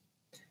made.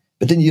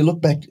 But then you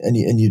look back and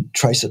you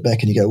trace it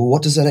back and you go, well,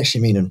 what does that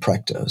actually mean in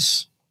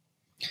practice?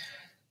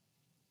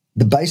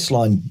 The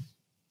baseline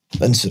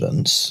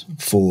incidence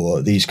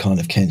for these kind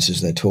of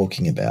cancers they're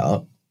talking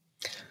about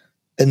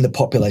in the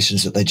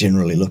populations that they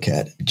generally look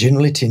at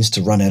generally tends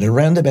to run at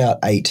around about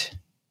 8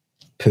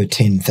 per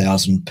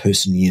 10,000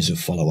 person years of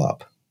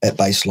follow-up at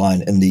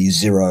baseline in the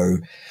zero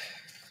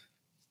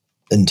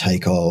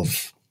intake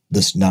of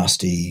this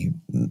nasty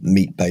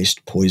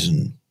meat-based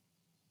poison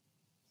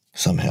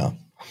somehow.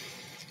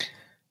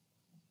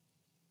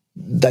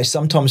 They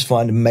sometimes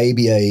find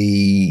maybe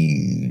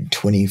a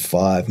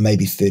 25,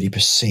 maybe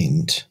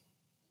 30%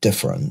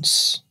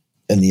 difference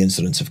in the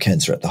incidence of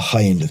cancer at the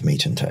high end of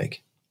meat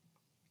intake.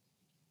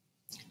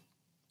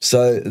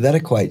 So that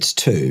equates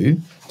to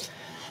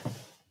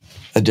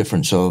a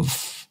difference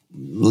of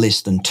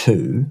less than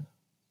 2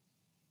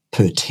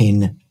 per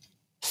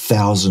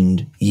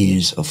 10,000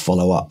 years of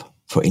follow-up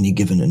for any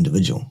given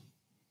individual.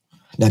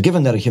 Now,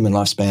 given that a human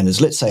lifespan is,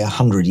 let's say,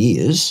 100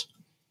 years,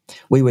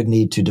 we would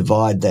need to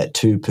divide that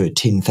 2 per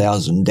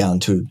 10,000 down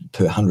to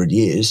per 100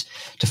 years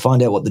to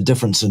find out what the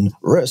difference in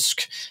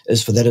risk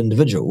is for that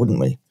individual, wouldn't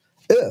we?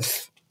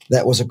 If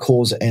that was a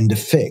cause and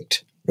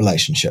effect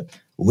relationship,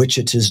 which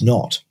it is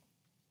not,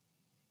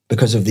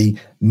 because of the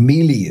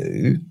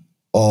milieu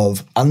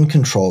of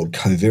uncontrolled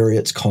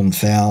covariates,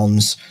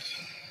 confounds,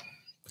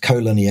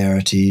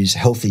 collinearities,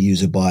 healthy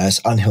user bias,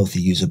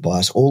 unhealthy user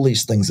bias, all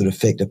these things that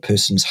affect a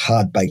person's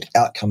hard-baked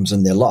outcomes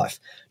in their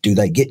life. Do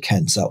they get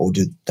cancer or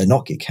do they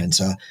not get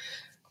cancer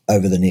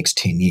over the next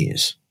 10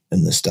 years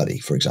in this study,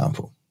 for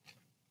example?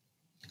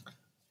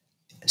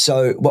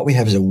 So what we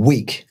have is a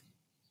weak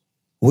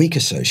weak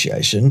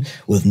association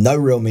with no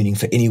real meaning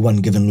for any one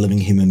given living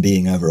human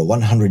being over a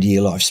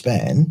 100-year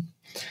lifespan,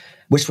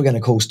 which we're going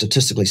to call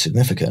statistically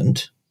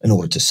significant in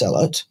order to sell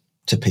it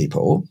to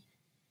people.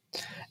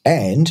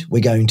 And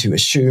we're going to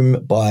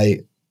assume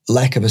by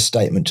lack of a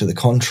statement to the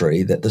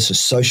contrary that this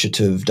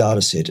associative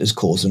data set is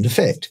cause and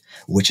effect,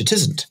 which it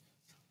isn't.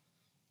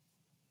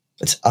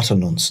 It's utter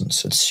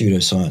nonsense. It's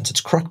pseudoscience.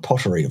 It's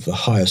crackpottery of the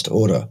highest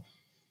order.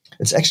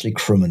 It's actually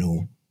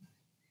criminal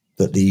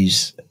that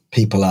these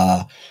people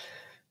are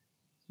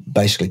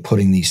basically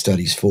putting these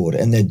studies forward,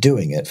 and they're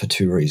doing it for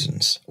two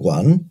reasons.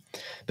 One,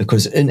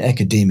 because in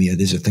academia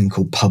there's a thing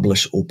called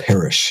publish or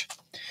perish,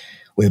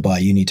 whereby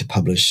you need to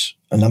publish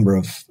a number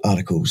of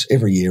articles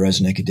every year as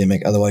an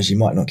academic, otherwise you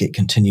might not get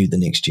continued the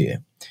next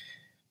year.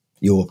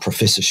 Your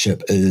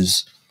professorship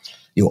is,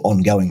 your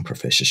ongoing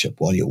professorship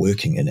while you're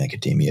working in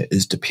academia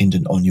is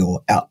dependent on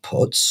your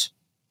outputs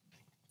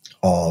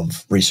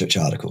of research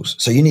articles.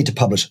 So you need to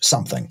publish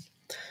something.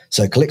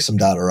 So collect some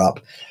data up,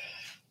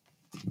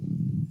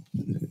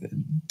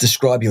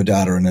 describe your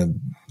data in a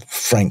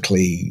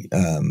frankly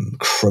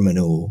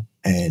criminal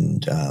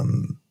and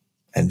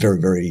very,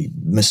 very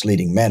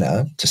misleading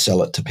manner to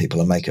sell it to people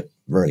and make it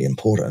really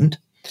important.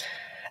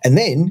 And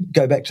then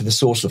go back to the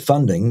source of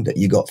funding that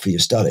you got for your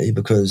study,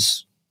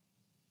 because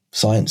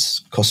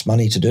science costs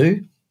money to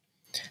do.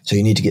 So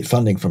you need to get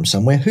funding from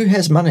somewhere. Who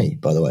has money,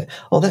 by the way?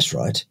 Oh, that's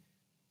right.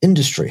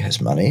 Industry has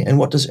money. And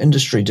what does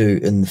industry do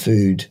in the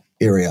food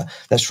area?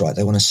 That's right.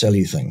 They want to sell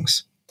you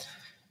things.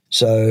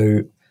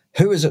 So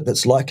who is it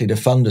that's likely to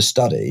fund a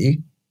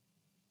study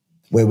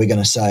where we're going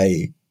to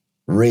say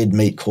red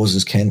meat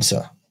causes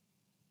cancer?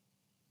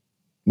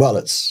 Well,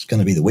 it's going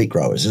to be the wheat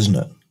growers, isn't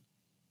it?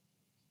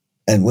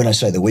 And when I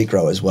say the wheat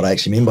growers, what I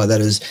actually mean by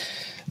that is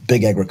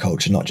big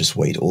agriculture, not just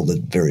wheat, all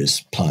the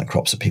various plant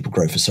crops that people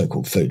grow for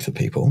so-called food for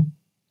people.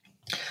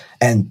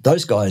 And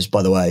those guys,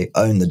 by the way,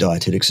 own the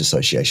dietetics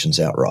associations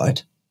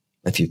outright,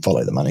 if you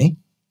follow the money.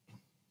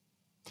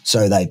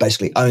 So they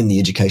basically own the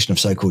education of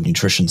so-called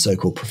nutrition,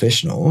 so-called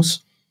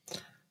professionals.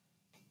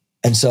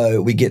 And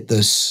so we get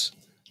this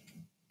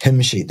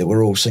hymn sheet that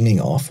we're all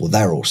singing off, or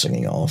they're all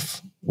singing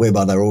off,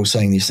 whereby they're all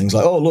saying these things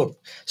like, oh, look,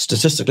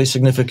 statistically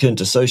significant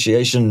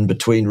association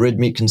between red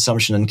meat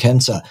consumption and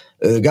cancer.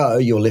 Ergo,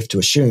 you're left to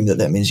assume that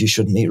that means you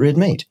shouldn't eat red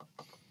meat.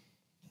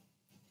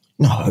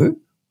 No,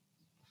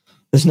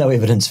 there's no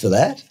evidence for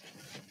that.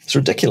 It's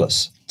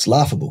ridiculous. It's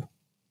laughable.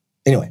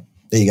 Anyway,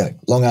 there you go.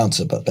 Long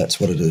answer, but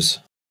that's what it is.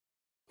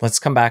 Let's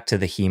come back to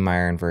the heme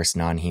iron versus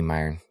non-heme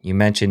iron. You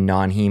mentioned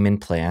non-heme in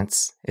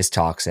plants is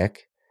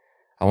toxic.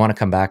 I want to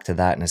come back to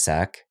that in a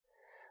sec.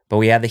 But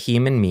we have the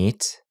heme in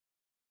meat.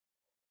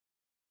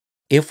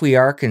 If we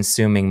are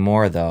consuming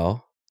more,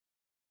 though,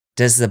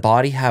 does the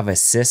body have a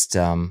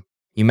system?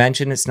 You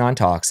mentioned it's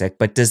non-toxic,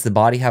 but does the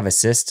body have a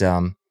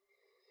system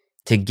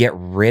to get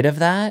rid of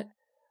that?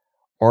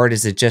 Or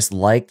does it just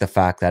like the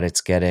fact that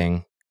it's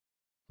getting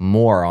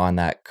more on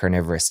that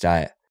carnivorous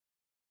diet?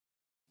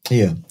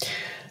 Yeah.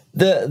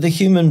 The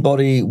human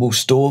body will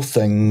store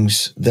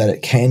things that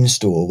it can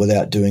store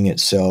without doing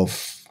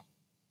itself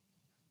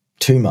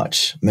too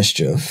much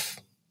mischief,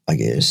 I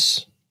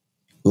guess,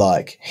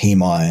 like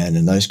heme iron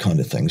and those kind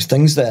of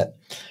things that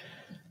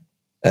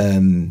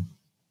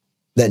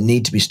that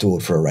need to be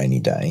stored for a rainy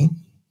day.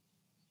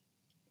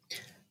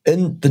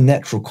 In the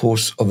natural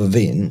course of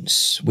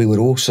events, we would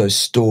also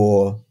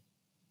store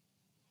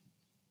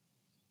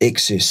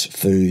excess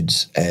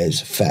foods as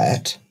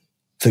fat,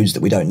 foods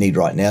that we don't need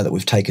right now that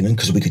we've taken in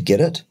because we could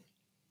get it.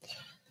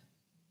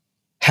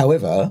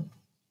 However,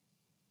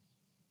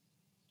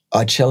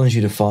 I challenge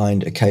you to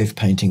find a cave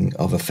painting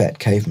of a fat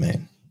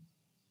caveman.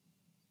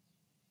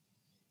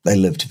 They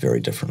lived very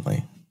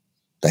differently.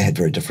 They had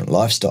very different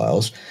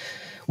lifestyles.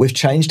 We've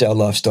changed our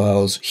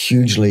lifestyles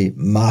hugely,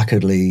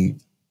 markedly,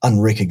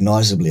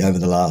 unrecognizably over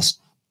the last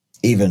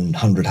even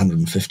 100,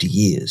 150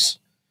 years,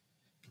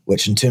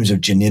 which in terms of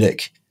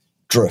genetic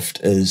drift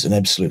is an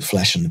absolute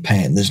flash in the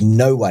pan. There's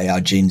no way our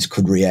genes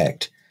could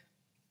react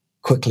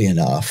quickly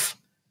enough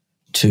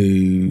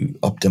to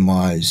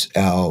optimize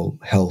our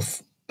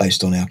health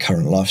based on our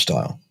current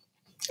lifestyle.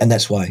 And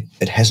that's why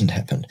it hasn't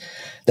happened.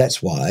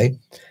 That's why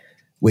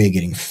we're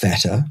getting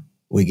fatter,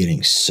 we're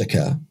getting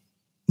sicker,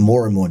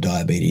 more and more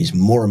diabetes,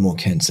 more and more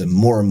cancer,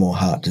 more and more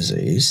heart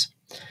disease.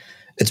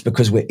 It's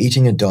because we're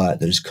eating a diet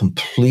that is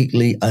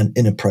completely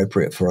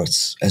inappropriate for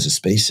us as a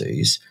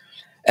species.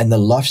 And the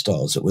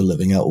lifestyles that we're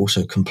living are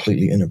also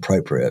completely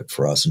inappropriate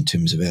for us in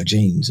terms of our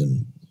genes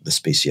and the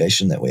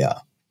speciation that we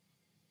are.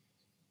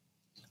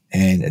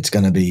 And it's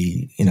going to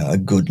be, a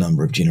good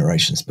number of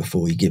generations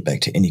before we get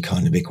back to any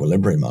kind of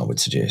equilibrium, I would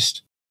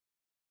suggest.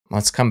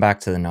 Let's come back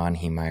to the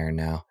non-heme iron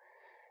now.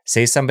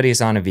 Say somebody's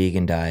on a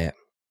vegan diet.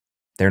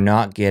 They're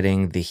not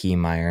getting the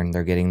heme iron.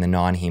 They're getting the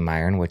non-heme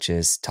iron, which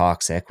is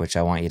toxic, which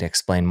I want you to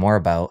explain more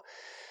about.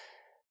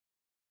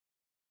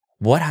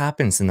 What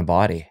happens in the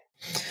body?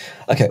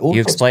 Okay.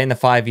 You explained the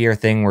 5-year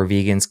thing where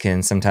vegans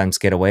can sometimes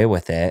get away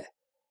with it.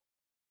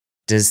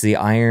 Does the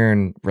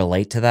iron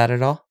relate to that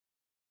at all?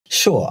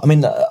 Sure. I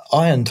mean, the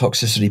iron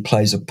toxicity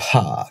plays a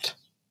part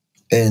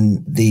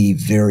in the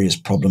various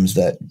problems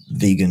that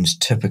vegans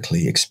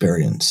typically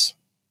experience.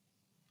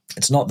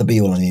 It's not the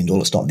be-all and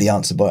end-all. It's not the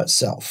answer by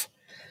itself.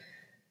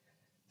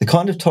 The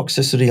kind of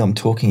toxicity I'm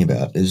talking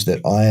about is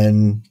that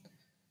iron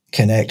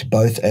can act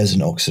both as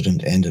an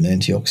oxidant and an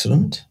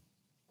antioxidant,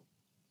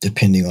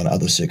 depending on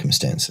other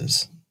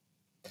circumstances.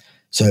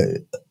 So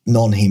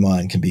non-heme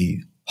iron can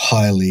be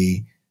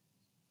highly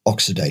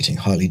oxidating,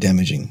 highly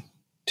damaging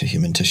to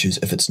human tissues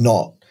if it's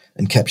not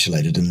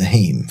encapsulated in the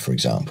heme, for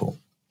example.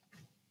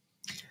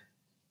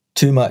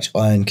 Too much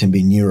iron can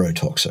be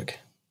neurotoxic.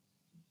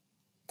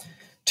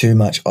 Too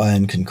much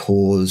iron can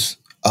cause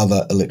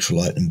other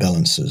electrolyte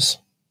imbalances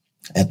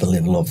at the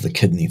level of the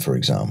kidney, for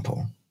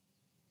example.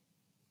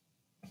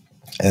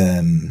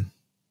 In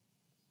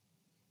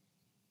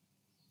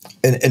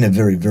a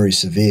very, very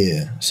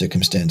severe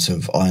circumstance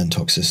of iron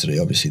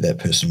toxicity, obviously that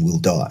person will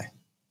die.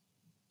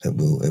 It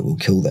will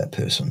kill that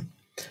person.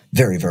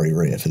 Very, very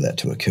rare for that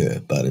to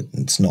occur, but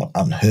it's not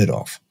unheard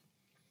of.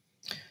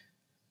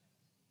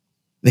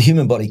 The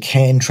human body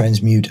can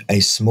transmute a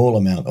small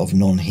amount of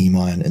non-heme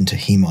iron into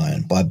heme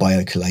iron by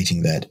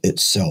biochelating that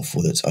itself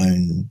with its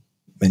own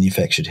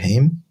manufactured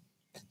heme,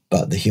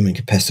 but the human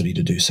capacity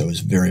to do so is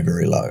very,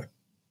 very low.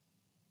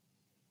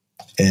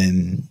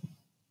 And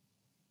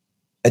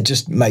it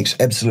just makes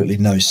absolutely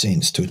no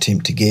sense to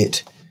attempt to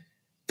get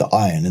the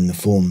iron in the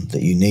form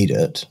that you need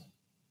it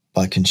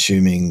by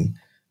consuming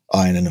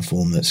iron in a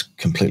form that's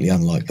completely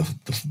unlike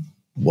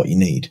what you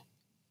need,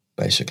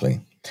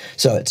 basically.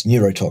 So it's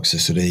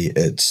neurotoxicity,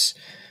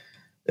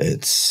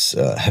 it's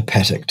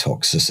hepatic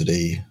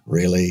toxicity,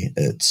 really.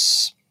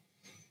 It's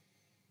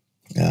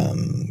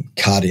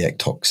cardiac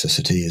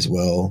toxicity as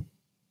well.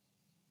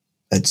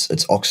 It's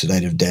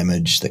oxidative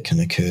damage that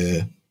can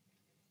occur.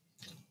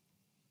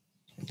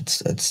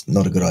 It's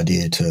not a good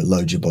idea to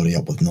load your body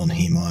up with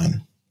non-heme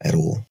iron at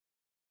all.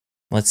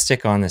 Let's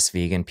stick on this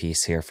vegan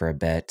piece here for a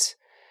bit.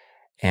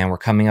 And we're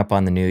coming up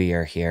on the new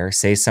year here.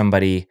 Say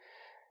somebody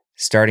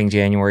starting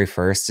January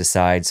 1st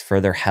decides for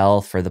their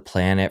health, for the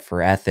planet,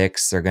 for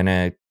ethics, they're going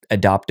to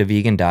adopt a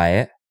vegan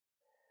diet.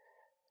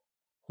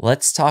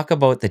 Let's talk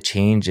about the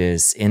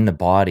changes in the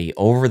body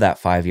over that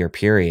 5-year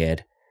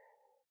period.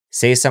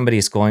 Say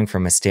somebody's going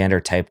from a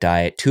standard type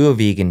diet to a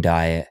vegan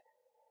diet,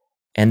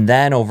 and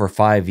then over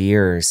 5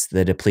 years,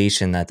 the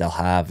depletion that they'll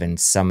have and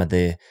some of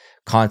the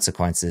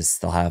consequences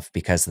they'll have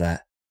because of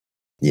that.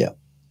 Yeah.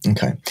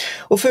 Okay.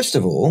 Well, first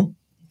of all,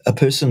 a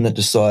person that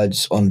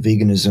decides on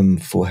veganism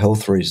for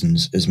health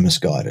reasons is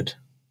misguided.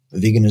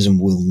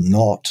 Veganism will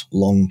not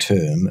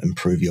long-term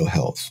improve your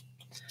health.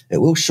 It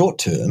will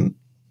short-term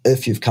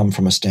if you've come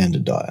from a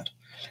standard diet.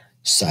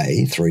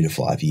 Say 3 to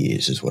 5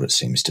 years is what it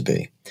seems to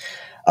be.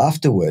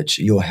 After which,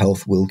 your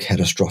health will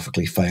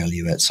catastrophically fail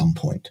you at some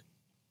point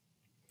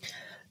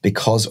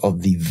because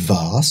of the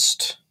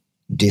vast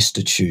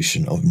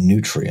destitution of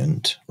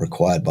nutrient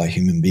required by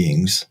human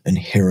beings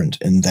inherent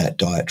in that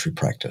dietary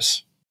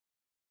practice.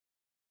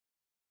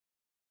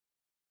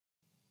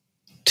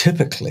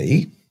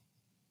 Typically,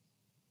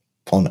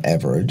 on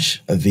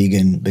average, a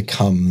vegan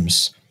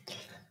becomes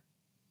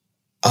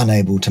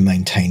unable to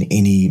maintain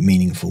any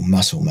meaningful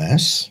muscle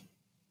mass.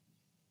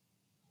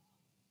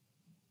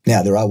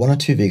 Now, there are 1 or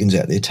 2 vegans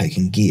out there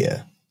taking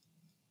gear,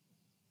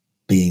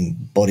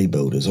 being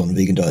bodybuilders on a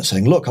vegan diet,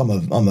 saying, look, I'm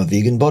a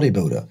vegan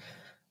bodybuilder.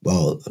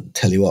 Well,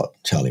 tell you what,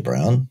 Charlie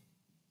Brown,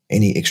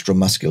 any extra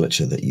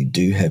musculature that you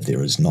do have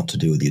there is not to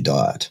do with your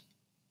diet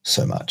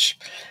so much.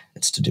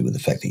 It's to do with the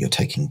fact that you're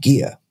taking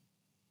gear.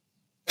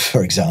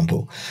 For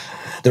example,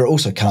 there are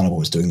also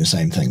carnivores doing the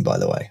same thing, by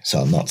the way. So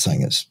I'm not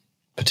saying it's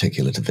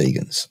particular to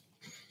vegans.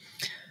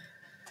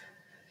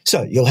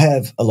 So you'll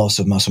have a loss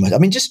of muscle mass. I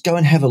mean, just go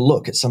and have a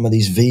look at some of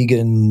these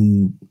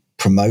vegan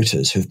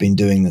promoters who've been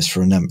doing this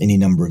for any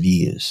number of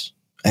years.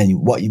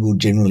 And what you will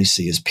generally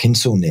see is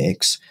pencil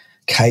necks,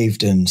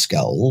 caved-in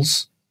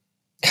skulls,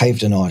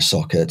 caved-in eye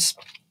sockets,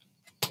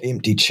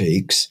 empty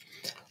cheeks,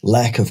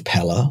 lack of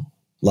pallor,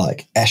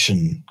 like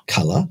ashen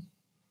colour,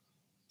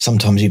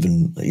 sometimes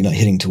even,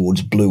 heading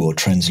towards blue or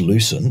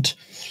translucent.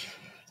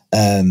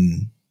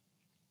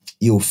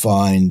 You'll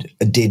find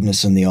a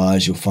deadness in the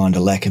eyes. You'll find a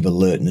lack of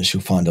alertness.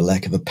 You'll find a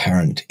lack of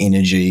apparent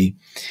energy.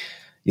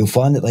 You'll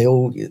find that they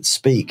all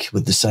speak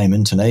with the same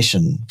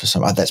intonation. For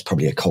some, that's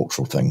probably a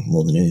cultural thing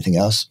more than anything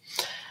else.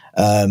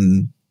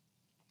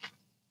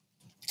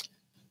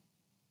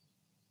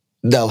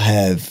 They'll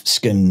have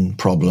skin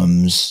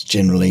problems,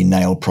 generally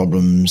nail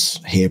problems,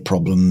 hair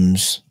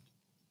problems,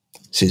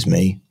 says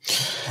me.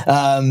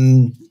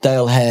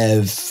 They'll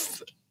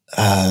have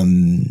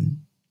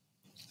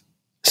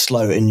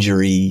slow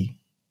injury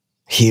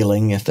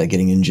healing if they're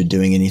getting injured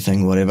doing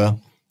anything, whatever,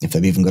 if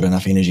they've even got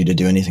enough energy to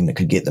do anything that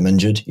could get them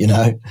injured,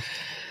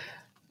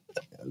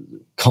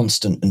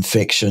 constant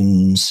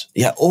infections,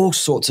 all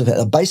sorts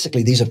of,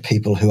 basically these are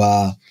people who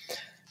are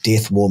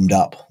death warmed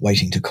up,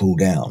 waiting to cool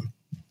down,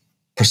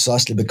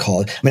 precisely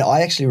because,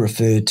 I actually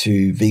refer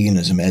to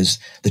veganism as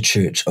the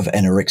church of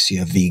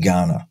anorexia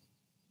vegana,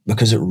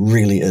 because it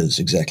really is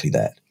exactly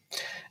that.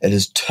 It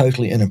is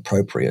totally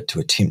inappropriate to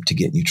attempt to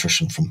get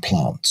nutrition from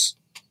plants.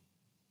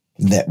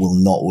 that will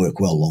not work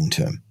well long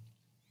term.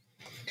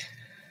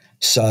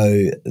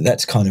 So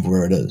that's kind of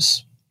where it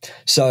is.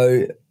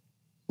 So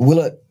will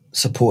it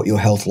support your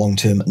health long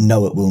term?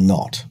 No, it will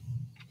not.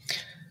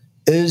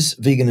 Is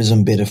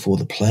veganism better for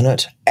the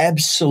planet?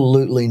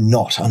 Absolutely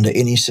not under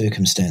any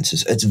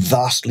circumstances. It's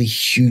vastly,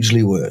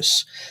 hugely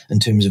worse in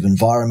terms of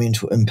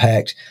environmental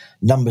impact,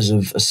 numbers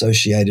of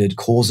associated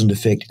cause and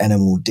effect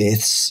animal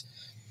deaths,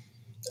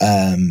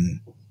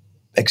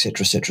 et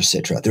cetera, et cetera, et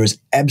cetera. There is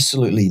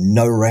absolutely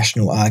no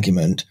rational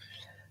argument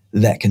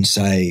that can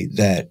say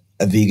that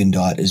a vegan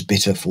diet is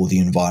better for the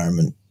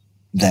environment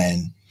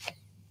than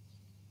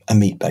a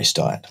meat-based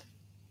diet.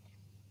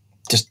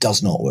 Just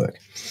does not work.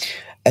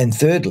 And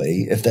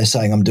thirdly, if they're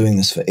saying I'm doing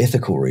this for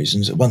ethical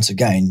reasons, once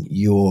again,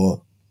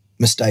 you're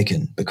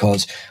mistaken,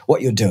 because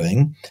what you're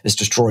doing is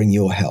destroying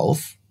your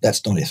health.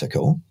 That's not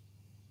ethical.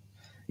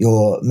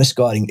 You're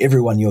misguiding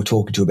everyone you're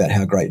talking to about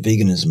how great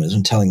veganism is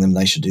and telling them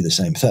they should do the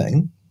same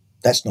thing.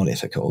 That's not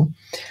ethical.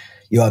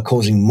 You are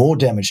causing more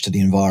damage to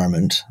the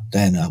environment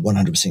than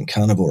 100%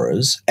 carnivore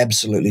is,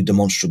 absolutely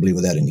demonstrably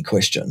without any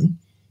question.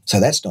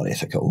 So that's not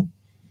ethical.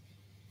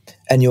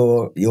 And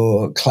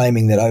you're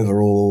claiming that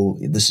overall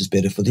this is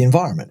better for the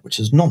environment, which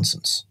is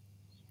nonsense.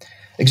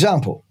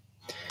 Example,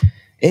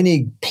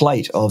 any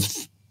plate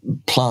of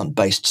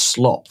plant-based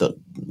slop that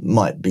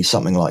might be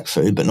something like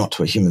food, but not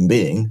to a human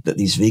being, that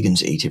these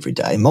vegans eat every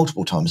day,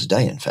 multiple times a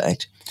day in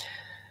fact,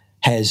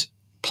 has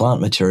plant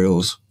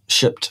materials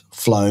shipped,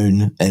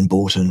 flown, and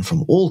bought in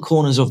from all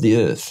corners of the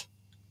earth,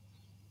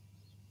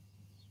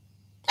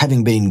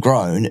 having been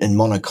grown in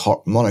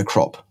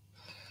monocrop,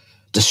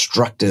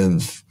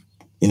 destructive,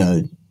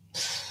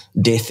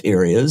 death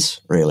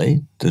areas,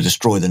 really, to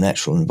destroy the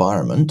natural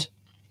environment.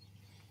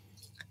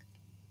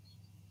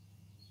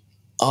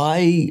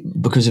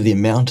 Because of the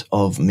amount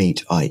of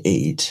meat I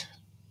eat,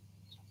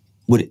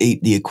 would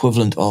eat the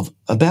equivalent of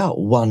about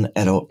one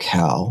adult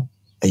cow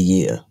a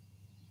year.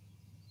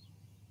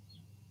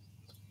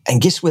 And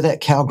guess where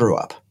that cow grew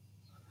up?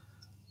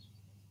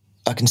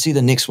 I can see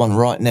the next one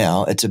right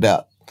now. It's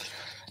about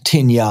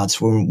 10 yards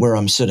from where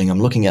I'm sitting. I'm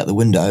looking out the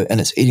window and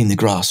it's eating the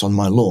grass on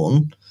my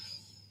lawn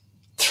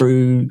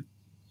through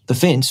the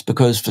fence,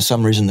 because for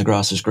some reason the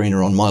grass is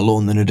greener on my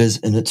lawn than it is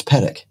in its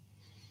paddock.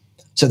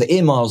 So the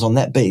air miles on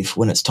that beef,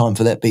 when it's time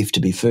for that beef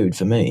to be food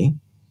for me,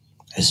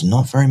 is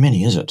not very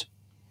many, is it?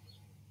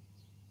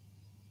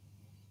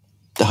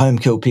 The home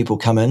kill people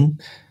come in,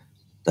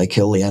 they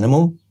kill the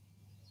animal,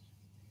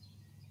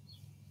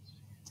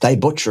 they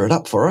butcher it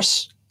up for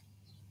us.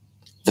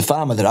 The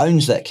farmer that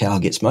owns that cow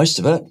gets most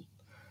of it,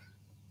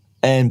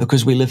 and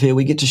because we live here,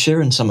 we get to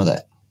share in some of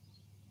that.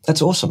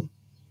 That's awesome.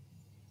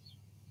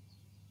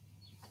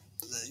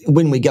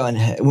 When we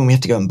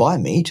have to go and buy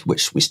meat,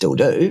 which we still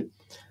do,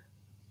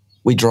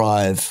 we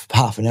drive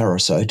half an hour or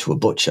so to a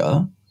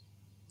butcher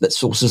that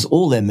sources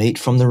all their meat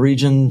from the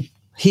region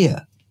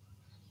here.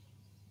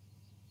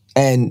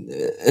 And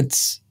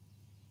it's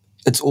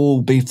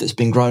all beef that's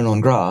been grown on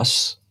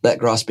grass, that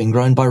grass being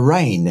grown by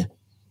rain.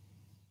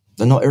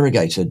 They're not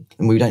irrigated,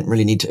 and we don't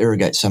really need to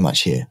irrigate so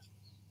much here.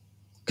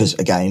 Because,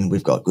 again,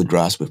 we've got good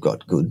grass, we've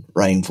got good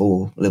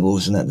rainfall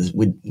levels, and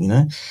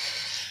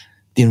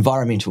the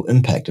environmental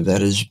impact of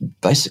that is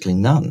basically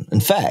none. In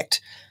fact,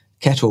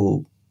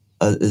 cattle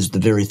is the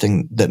very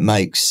thing that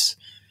makes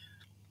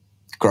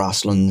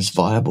grasslands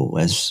viable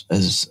as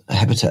a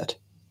habitat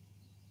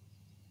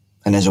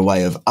and as a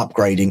way of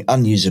upgrading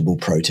unusable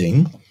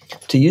protein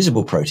to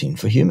usable protein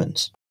for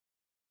humans.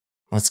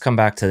 Let's come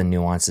back to the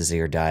nuances of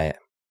your diet.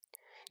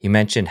 You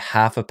mentioned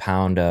half a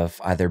pound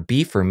of either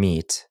beef or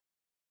meat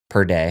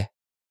per day.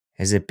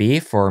 Is it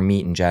beef or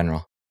meat in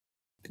general?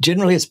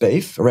 Generally, it's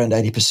beef, around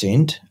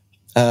 80%.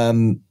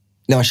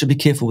 Now, I should be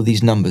careful with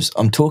these numbers.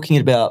 I'm talking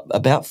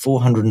about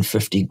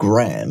 450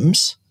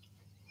 grams,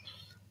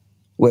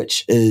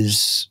 which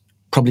is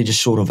probably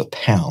just short of a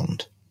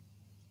pound,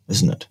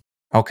 isn't it?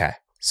 Okay,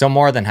 so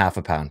more than half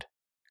a pound,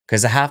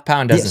 because a half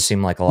pound doesn't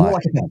seem like a lot. More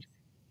like a pound.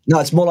 No,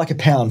 it's more like a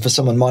pound for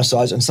someone my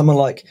size, and someone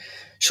like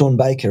Sean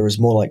Baker is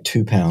more like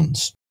 2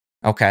 pounds.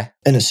 Okay.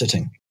 In a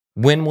sitting.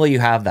 When will you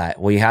have that?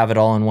 Will you have it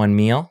all in one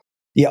meal?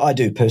 Yeah, I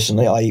do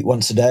personally. I eat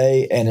once a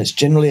day, and it's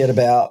generally at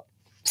about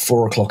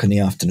 4 o'clock in the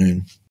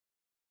afternoon.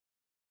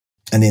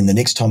 And then the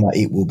next time I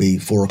eat will be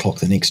 4 o'clock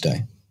the next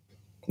day.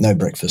 No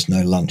breakfast,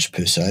 no lunch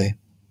per se,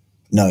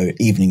 no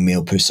evening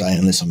meal per se,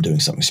 unless I'm doing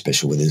something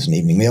special where there's an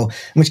evening meal,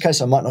 in which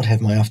case I might not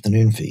have my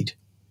afternoon feed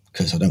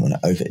because I don't want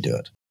to overdo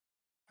it.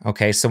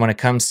 Okay, so when it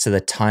comes to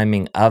the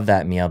timing of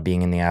that meal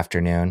being in the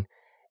afternoon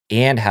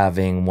and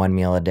having one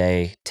meal a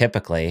day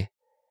typically,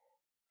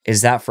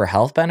 is that for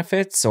health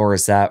benefits or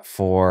is that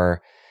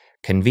for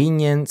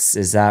convenience?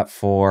 Is that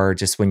for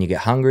just when you get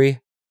hungry?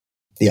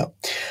 Yeah.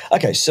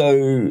 Okay,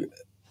 so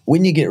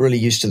when you get really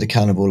used to the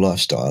carnivore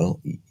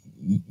lifestyle,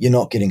 you're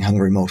not getting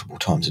hungry multiple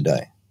times a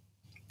day.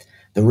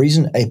 The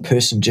reason a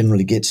person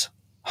generally gets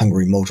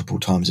hungry multiple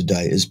times a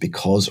day is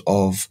because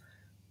of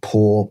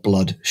poor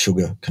blood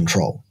sugar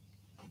control.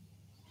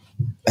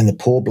 And the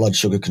poor blood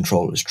sugar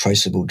control is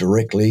traceable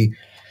directly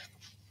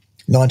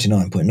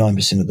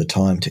 99.9% of the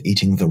time to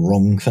eating the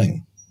wrong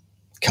thing,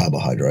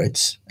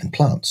 carbohydrates and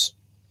plants,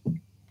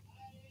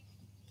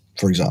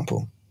 for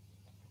example.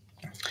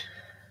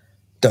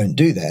 Don't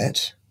do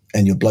that,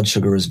 and your blood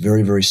sugar is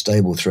very, very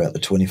stable throughout the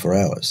 24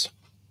 hours.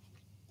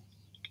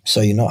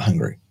 So you're not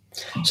hungry.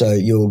 So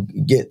you'll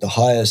get the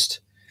highest,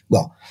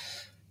 well,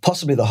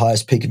 possibly the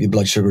highest peak of your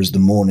blood sugar is the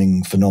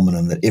morning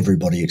phenomenon that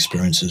everybody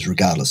experiences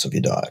regardless of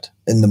your diet.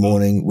 In the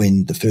morning,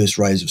 when the first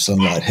rays of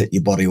sunlight hit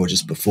your body or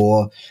just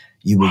before,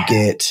 you will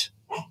get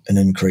an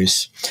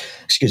increase.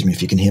 Excuse me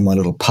if you can hear my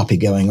little puppy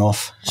going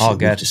off. Oh,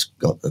 good. We've just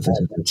got a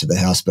visitor to the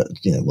house, but,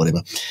 whatever.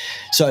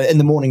 So in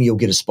the morning, you'll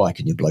get a spike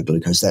in your blood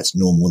glucose. That's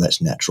normal.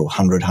 That's natural.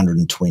 100,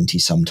 120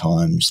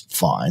 sometimes,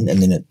 fine.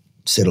 And then it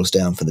settles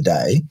down for the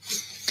day.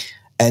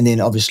 And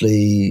then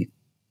obviously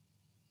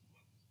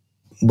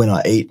when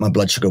I eat, my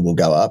blood sugar will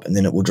go up and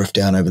then it will drift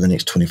down over the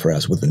next 24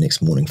 hours with the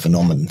next morning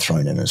phenomenon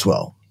thrown in as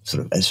well,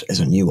 sort of as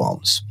a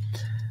nuance.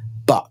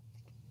 But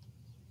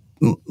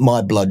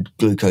my blood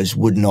glucose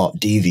would not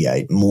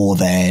deviate more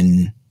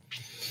than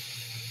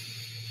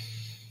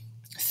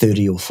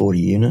 30 or 40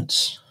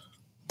 units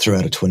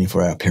throughout a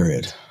 24-hour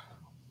period.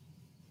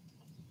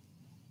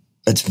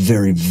 It's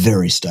very,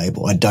 very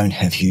stable. I don't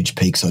have huge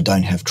peaks. I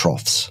don't have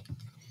troughs.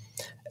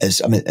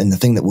 And the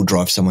thing that will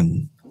drive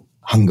someone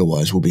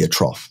hunger-wise will be a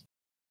trough.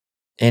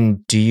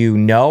 And do you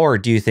know or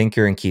do you think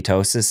you're in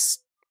ketosis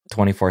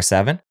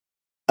 24/7?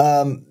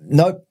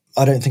 Nope.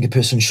 I don't think a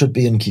person should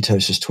be in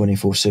ketosis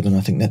 24/7.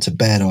 I think that's a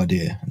bad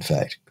idea, in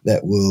fact.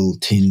 That will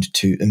tend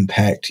to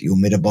impact your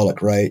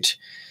metabolic rate,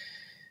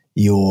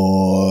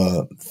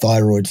 your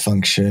thyroid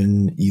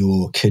function,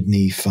 your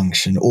kidney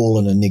function, all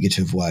in a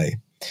negative way.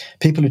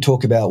 People who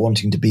talk about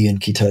wanting to be in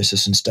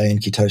ketosis and stay in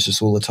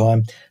ketosis all the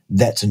time,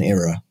 that's an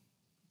error.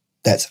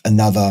 That's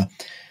another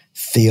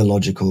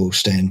theological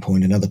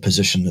standpoint, another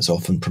position that's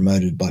often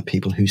promoted by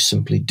people who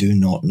simply do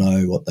not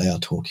know what they are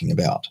talking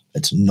about.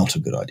 It's not a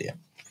good idea.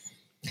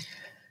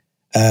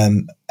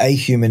 A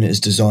human is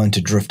designed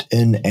to drift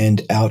in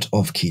and out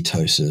of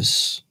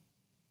ketosis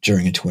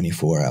during a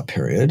 24-hour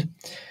period,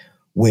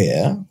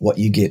 where what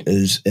you get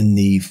is in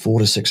the 4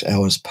 to 6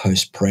 hours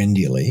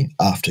postprandially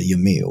after your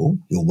meal,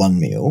 your one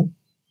meal,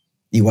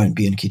 you won't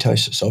be in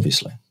ketosis,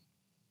 obviously.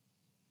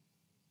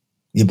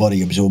 Your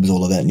body absorbs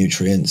all of that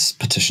nutrients,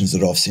 partitions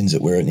it off, sends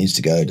it where it needs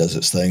to go, does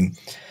its thing.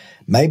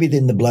 Maybe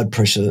then the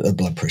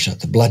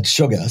the blood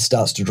sugar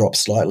starts to drop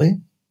slightly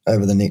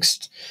over the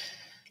next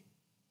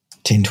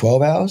 10,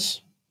 12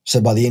 hours. So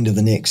by the end of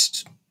the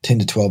next 10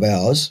 to 12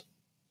 hours,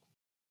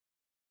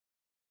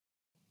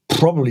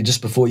 probably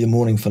just before your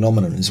morning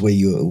phenomenon is where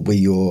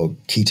your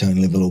ketone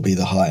level will be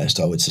the highest,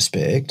 I would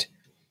suspect.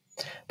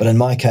 But in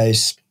my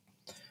case,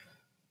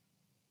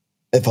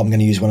 if I'm going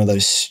to use one of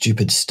those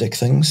stupid stick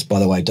things, by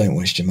the way, don't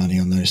waste your money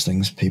on those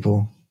things,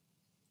 people.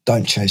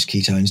 Don't chase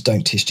ketones.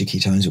 Don't test your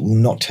ketones. It will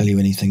not tell you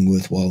anything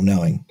worthwhile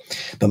knowing.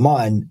 But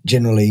mine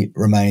generally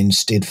remains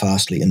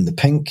steadfastly in the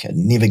pink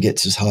and never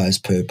gets as high as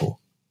purple,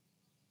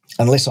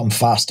 unless I'm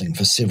fasting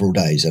for several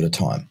days at a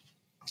time.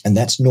 And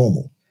that's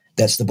normal.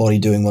 That's the body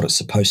doing what it's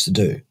supposed to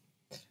do.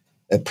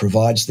 It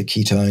provides the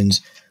ketones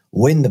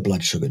when the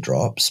blood sugar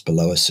drops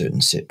below a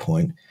certain set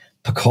point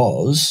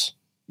because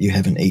you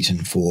haven't eaten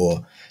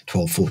for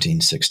 12,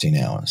 14, 16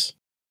 hours.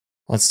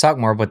 Let's talk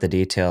more about the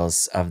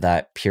details of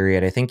that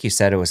period. I think you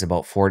said it was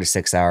about 4 to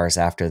 6 hours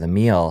after the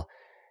meal,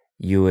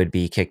 you would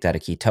be kicked out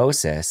of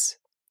ketosis.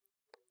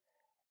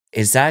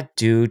 Is that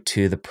due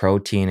to the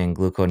protein and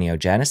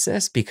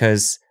gluconeogenesis?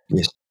 Because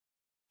Yes.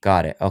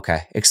 Got it.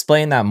 Okay.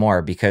 Explain that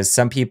more, because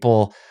some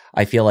people,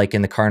 I feel like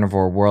in the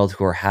carnivore world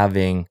who are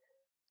having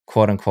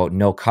quote unquote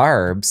no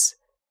carbs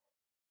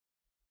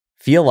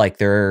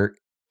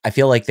I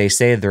feel like they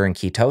say they're in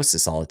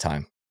ketosis all the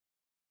time.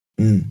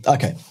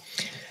 Okay.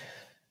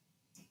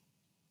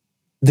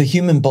 The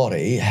human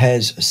body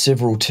has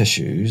several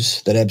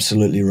tissues that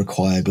absolutely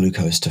require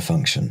glucose to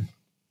function.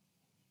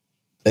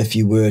 If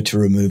you were to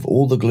remove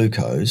all the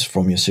glucose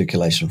from your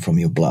circulation, from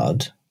your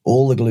blood,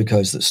 all the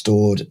glucose that's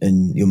stored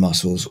in your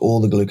muscles, all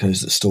the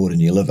glucose that's stored in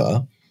your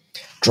liver,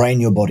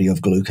 drain your body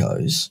of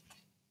glucose,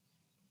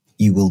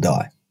 you will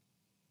die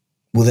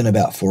within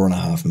about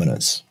 4.5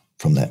 minutes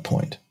from that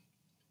point.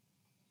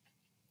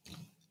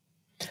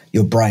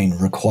 Your brain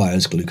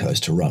requires glucose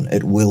to run.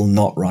 It will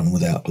not run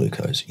without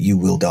glucose. You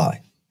will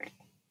die.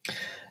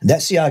 And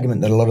that's the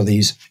argument that a lot of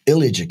these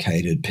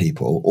ill-educated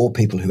people, or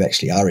people who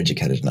actually are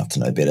educated enough to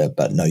know better,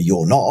 but no,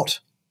 you're not,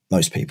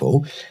 most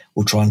people,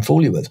 will try and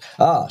fool you with.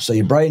 So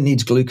your brain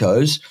needs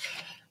glucose.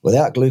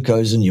 Without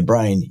glucose in your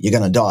brain, you're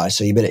going to die,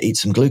 so you better eat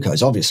some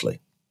glucose,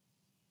 obviously,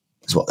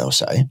 is what they'll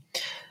say.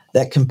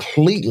 That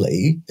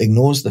completely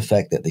ignores the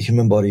fact that the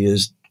human body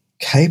is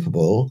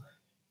capable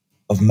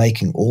of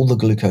making all the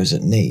glucose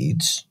it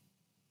needs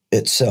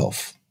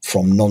itself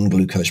from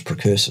non-glucose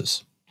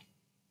precursors.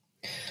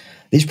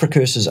 These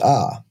precursors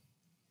are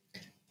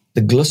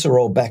the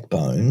glycerol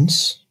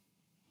backbones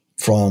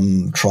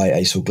from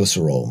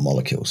triacylglycerol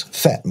molecules,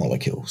 fat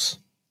molecules.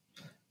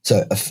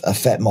 So a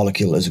fat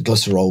molecule is a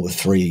glycerol with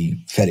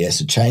 3 fatty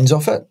acid chains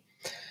off it.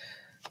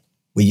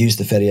 We use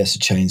the fatty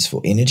acid chains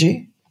for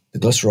energy. The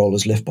glycerol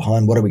is left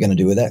behind. What are we going to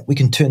do with that? We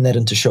can turn that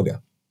into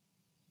sugar.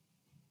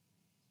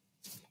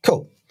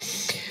 Cool.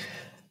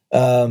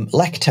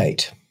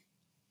 Lactate,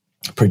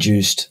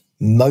 produced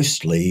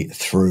mostly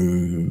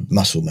through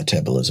muscle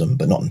metabolism,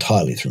 but not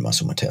entirely through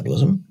muscle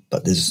metabolism.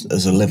 But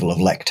there's a level of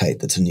lactate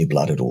that's in your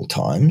blood at all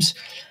times.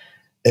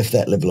 If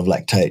that level of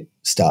lactate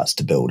starts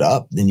to build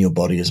up, then your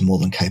body is more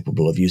than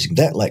capable of using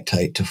that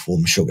lactate to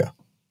form sugar,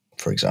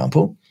 for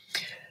example.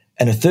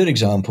 And a third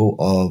example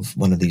of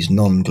one of these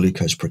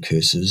non-glucose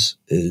precursors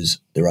is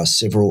there are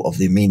several of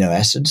the amino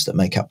acids that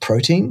make up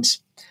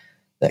proteins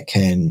that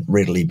can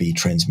readily be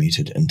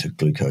transmuted into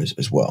glucose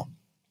as well.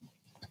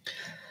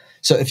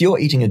 So if you're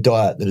eating a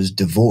diet that is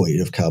devoid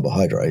of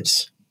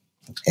carbohydrates,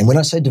 and when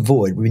I say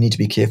devoid, we need to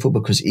be careful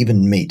because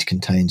even meat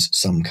contains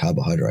some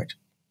carbohydrate.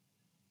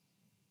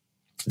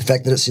 The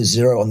fact that it says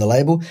 0 on the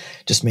label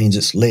just means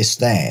it's less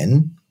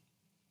than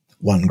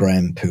 1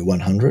 gram per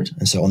 100.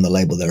 And so on the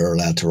label, they're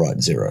allowed to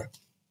write 0,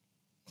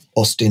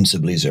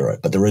 ostensibly 0,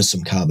 but there is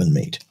some carb in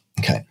meat.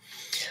 Okay.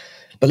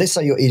 But let's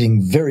say you're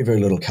eating very,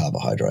 very little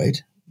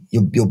carbohydrate.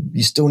 You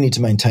still need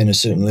to maintain a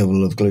certain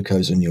level of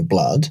glucose in your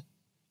blood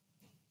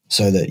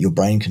so that your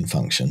brain can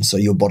function. So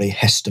your body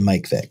has to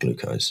make that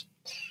glucose.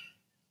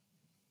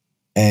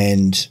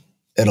 And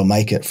it'll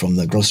make it from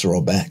the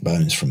glycerol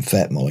backbones from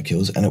fat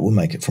molecules, and it will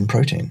make it from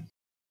protein.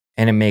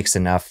 And it makes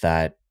enough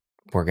that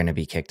we're going to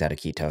be kicked out of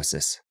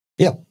ketosis.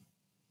 Yeah.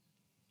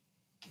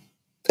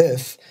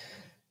 If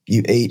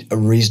you eat a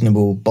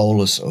reasonable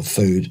bolus of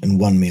food in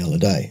one meal a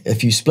day.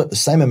 If you split the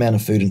same amount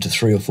of food into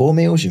 3 or 4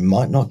 meals, you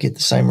might not get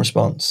the same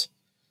response.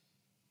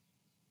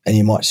 And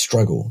you might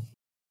struggle.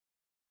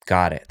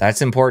 Got it.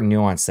 That's important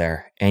nuance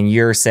there. And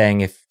you're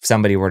saying if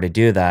somebody were to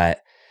do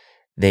that,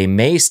 they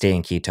may stay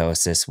in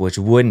ketosis, which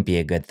wouldn't be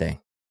a good thing.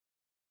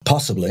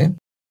 Possibly.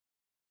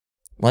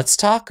 Let's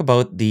talk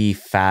about the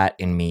fat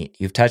in meat.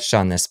 You've touched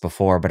on this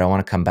before, but I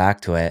want to come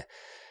back to it.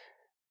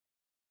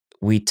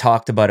 We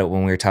talked about it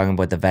when we were talking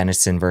about the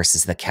venison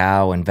versus the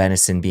cow and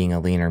venison being a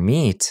leaner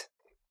meat.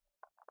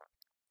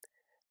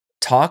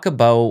 Talk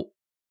about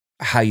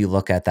how you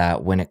look at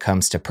that when it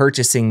comes to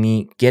purchasing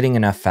meat, getting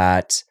enough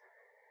fat.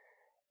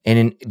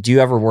 And do you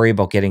ever worry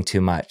about getting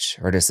too much,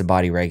 or does the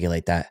body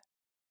regulate that?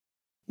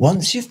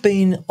 Once you've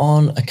been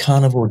on a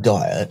carnivore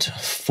diet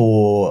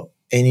for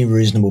any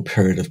reasonable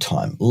period of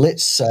time,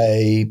 let's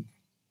say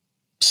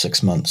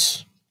 6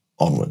 months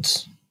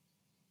onwards,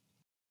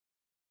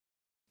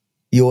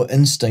 your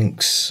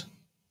instincts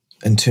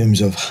in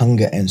terms of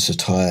hunger and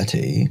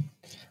satiety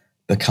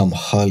become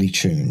highly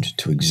tuned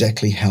to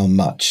exactly how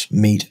much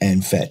meat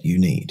and fat you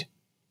need.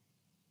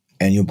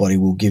 And your body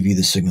will give you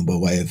the signal by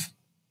way of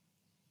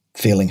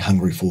feeling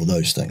hungry for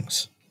those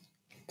things.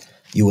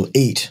 You will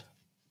eat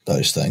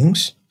those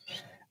things,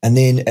 and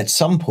then at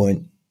some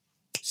point,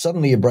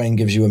 suddenly your brain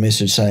gives you a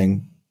message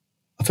saying,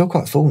 I feel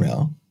quite full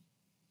now.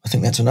 I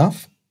think that's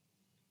enough.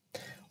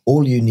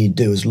 All you need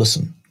to do is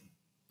listen.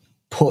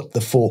 Put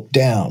the fork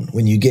down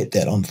when you get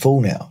that, I'm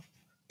full now.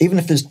 Even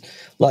if there's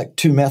like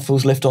 2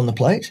 mouthfuls left on the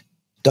plate,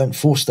 don't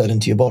force that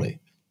into your body.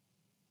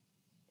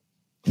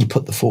 You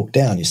put the fork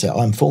down, you say,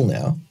 I'm full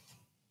now,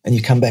 and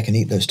you come back and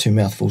eat those 2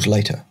 mouthfuls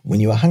later when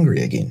you are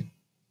hungry again.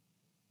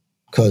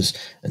 Because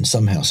in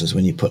some houses,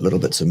 when you put little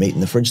bits of meat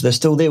in the fridge, they're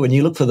still there when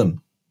you look for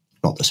them.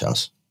 Not this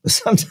house.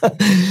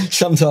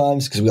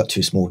 Sometimes, because we've got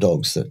 2 small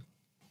dogs, that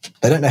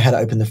they don't know how to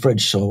open the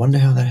fridge, so I wonder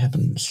how that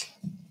happens.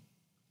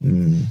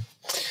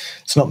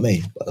 It's not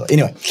me, by the way.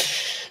 Anyway,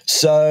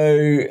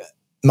 so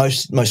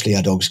mostly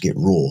our dogs get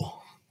raw,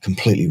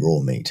 completely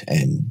raw meat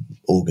and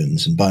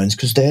organs and bones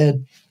because they're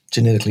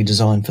genetically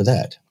designed for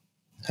that.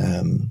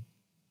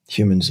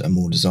 Humans are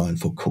more designed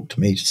for cooked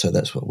meat, so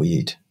that's what we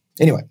eat.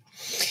 Anyway,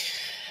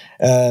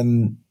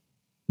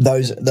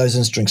 those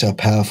instincts are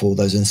powerful.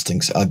 Those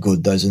instincts are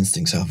good. Those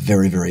instincts are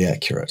very, very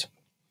accurate.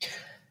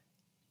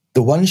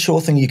 The one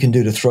sure thing you can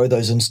do to throw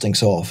those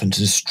instincts off and to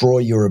destroy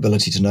your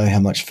ability to know how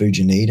much food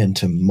you need and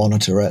to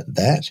monitor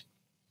that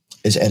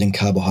is adding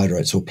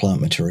carbohydrates or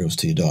plant materials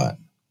to your diet.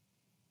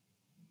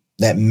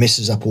 That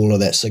messes up all of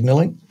that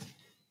signaling.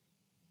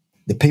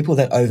 The people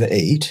that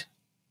overeat,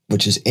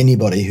 which is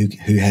anybody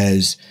who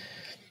has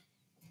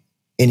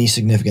any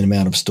significant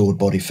amount of stored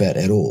body fat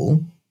at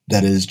all,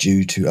 that is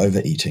due to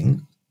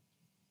overeating.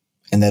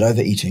 And that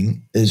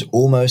overeating is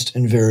almost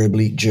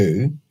invariably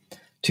due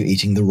to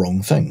eating the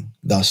wrong thing,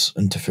 thus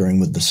interfering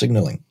with the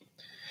signaling.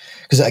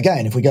 Because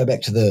again, if we go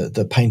back to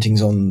the paintings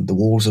on the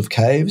walls of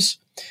caves,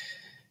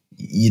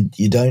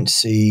 you don't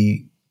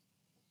see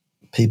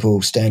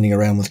people standing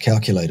around with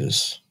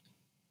calculators.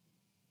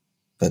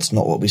 That's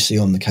not what we see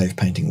on the cave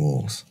painting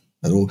walls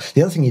at all.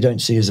 The other thing you don't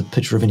see is a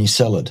picture of any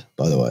salad,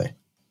 by the way.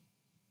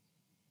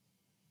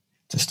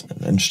 Just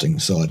an interesting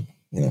side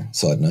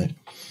note.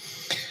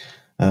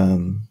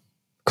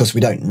 Of course,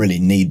 we don't really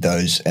need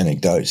those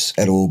anecdotes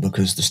at all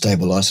because the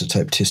stable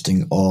isotope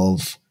testing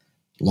of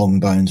long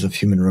bones of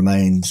human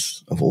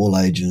remains of all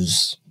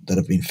ages that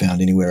have been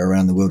found anywhere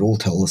around the world all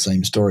tell the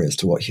same story as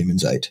to what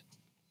humans ate.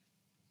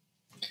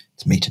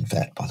 It's meat and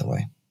fat, by the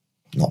way,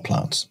 not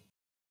plants.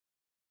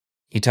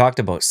 You talked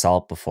about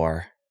salt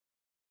before.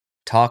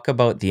 Talk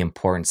about the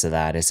importance of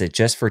that. Is it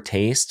just for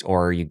taste,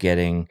 or are you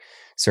getting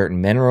certain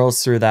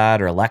minerals through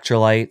that, or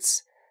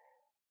electrolytes?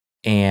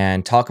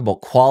 And talk about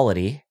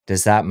quality.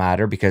 Does that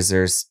matter? Because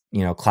there's,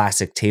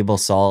 classic table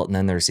salt, and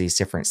then there's these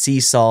different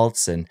sea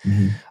salts and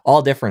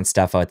all different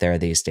stuff out there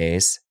these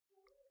days.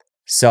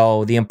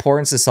 So the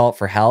importance of salt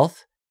for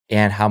health,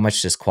 and how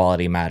much does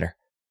quality matter?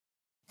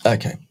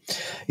 Okay.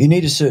 You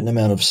need a certain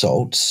amount of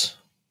salts,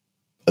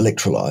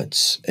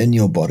 electrolytes in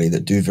your body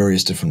that do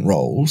various different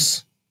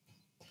roles.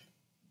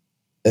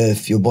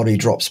 If your body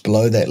drops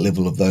below that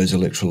level of those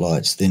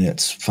electrolytes, then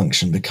its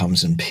function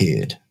becomes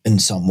impaired in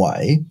some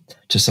way,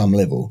 to some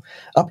level,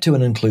 up to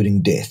and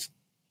including death.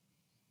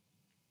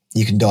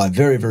 You can die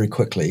very, very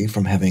quickly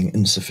from having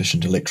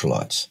insufficient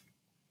electrolytes.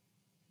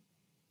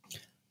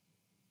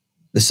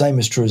 The same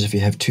is true as if you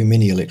have too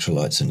many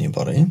electrolytes in your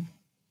body.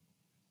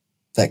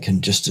 That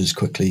can just as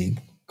quickly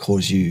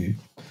cause you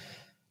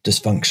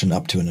dysfunction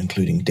up to and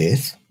including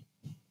death.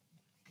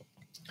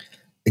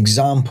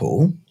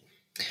 Example,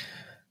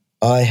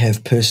 I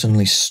have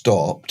personally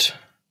stopped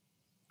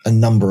a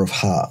number of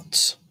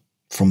hearts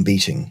from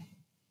beating.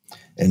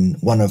 In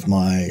one of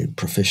my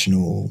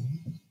professional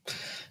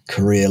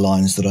career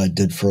lines that I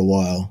did for a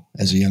while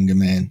as a younger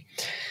man,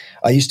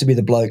 I used to be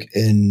the bloke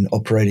in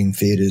operating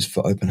theatres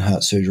for open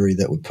heart surgery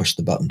that would push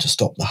the button to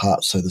stop the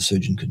heart so the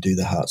surgeon could do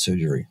the heart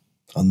surgery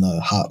on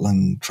the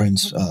heart-lung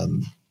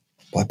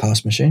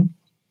bypass machine.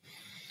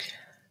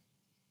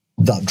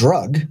 The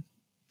drug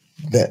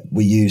that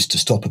we use to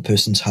stop a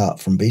person's heart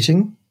from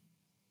beating,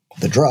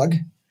 the drug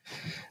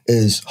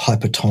is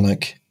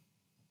hypertonic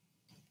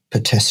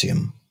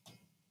potassium.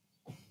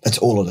 That's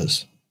all it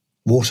is.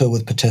 Water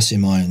with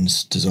potassium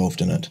ions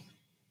dissolved in it.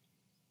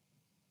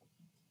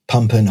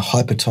 Pump in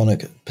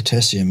hypertonic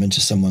potassium into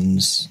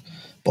someone's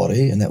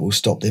body, and that will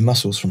stop their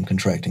muscles from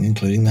contracting,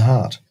 including the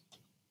heart.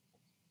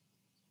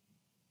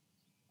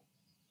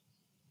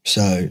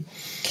 So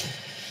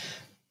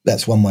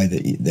that's one way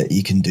that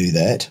you can do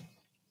that.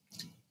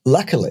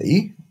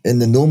 Luckily, in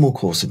the normal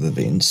course of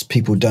events,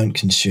 people don't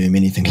consume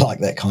anything like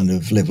that kind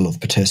of level of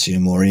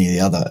potassium or any of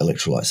the other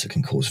electrolytes that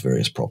can cause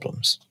various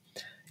problems.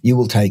 You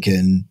will take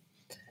in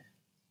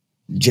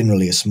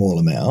generally a small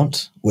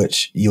amount,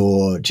 which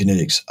your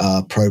genetics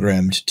are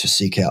programmed to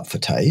seek out for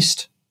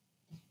taste.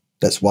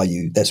 That's why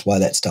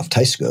that stuff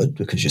tastes good,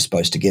 because you're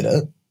supposed to get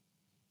it.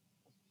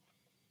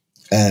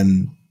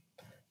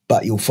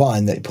 But you'll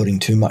find that putting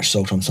too much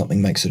salt on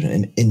something makes it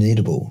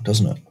inedible,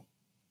 doesn't it?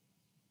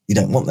 You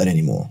don't want that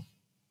anymore.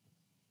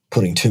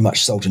 Putting too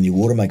much salt in your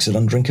water makes it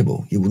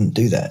undrinkable. You wouldn't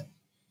do that.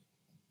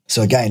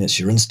 So again, it's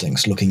your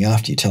instincts looking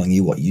after you, telling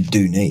you what you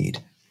do need.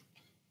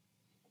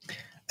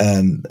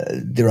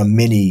 There are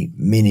many,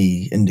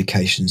 many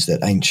indications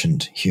that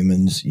ancient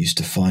humans used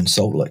to find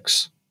salt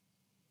licks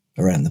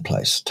around the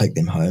place, take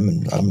them home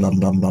and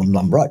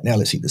right, now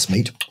let's eat this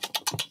meat,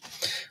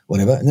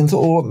 whatever. And then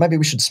thought, oh, maybe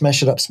we should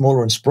smash it up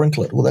smaller and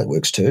sprinkle it. Well, that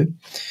works too.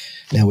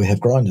 Now we have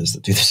grinders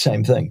that do the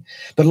same thing.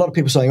 But a lot of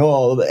people saying,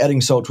 oh,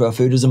 adding salt to our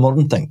food is a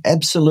modern thing.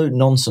 Absolute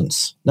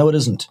nonsense. No, it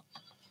isn't.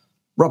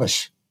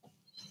 Rubbish.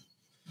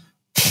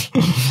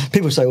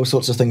 People say all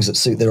sorts of things that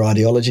suit their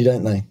ideology,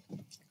 don't they?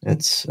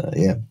 It's,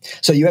 yeah.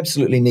 So you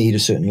absolutely need a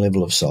certain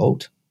level of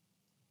salt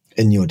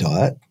in your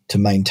diet to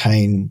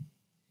maintain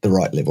the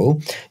right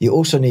level. You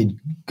also need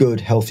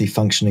good, healthy,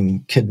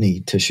 functioning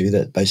kidney tissue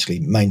that basically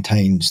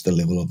maintains the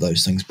level of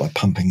those things by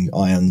pumping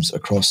ions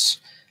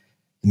across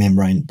the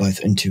membrane, both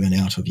into and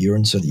out of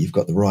urine, so that you've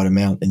got the right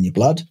amount in your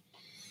blood.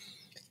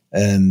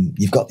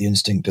 You've got the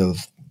instinct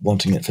of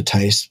wanting it for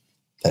taste.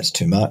 That's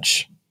too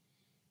much.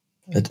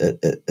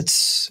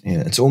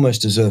 It's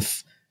almost as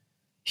if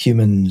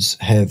humans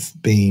have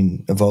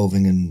been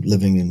evolving and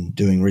living and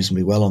doing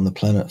reasonably well on the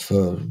planet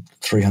for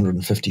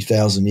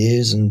 350,000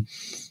 years, and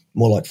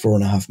more like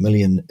 4.5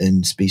 million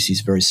in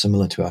species very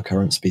similar to our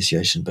current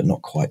speciation, but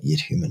not quite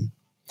yet human.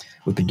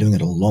 We've been doing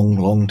it a long,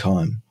 long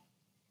time.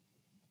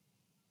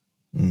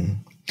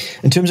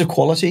 In terms of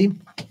quality,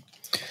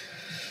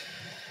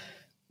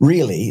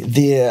 really,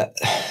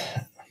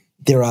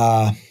 there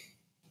are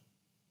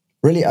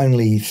really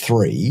only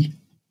 3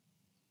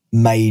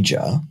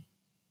 major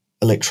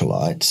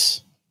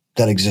electrolytes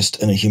that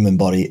exist in a human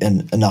body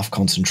in enough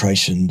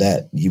concentration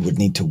that you would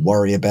need to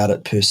worry about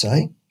it per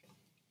se.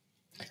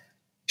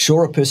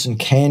 Sure, a person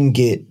can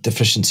get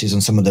deficiencies on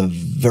some of the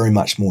very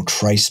much more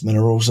trace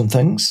minerals and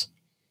things,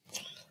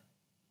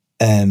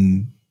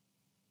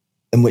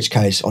 in which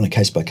case, on a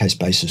case-by-case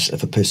basis,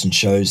 if a person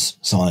shows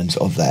signs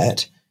of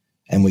that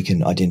and we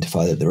can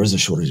identify that there is a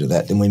shortage of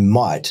that, then we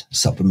might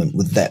supplement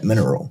with that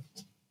mineral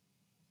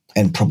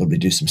and probably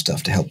do some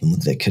stuff to help them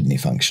with their kidney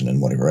function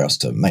and whatever else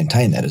to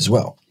maintain that as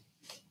well.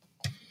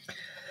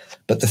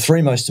 But the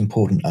 3 most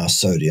important are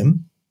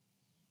sodium,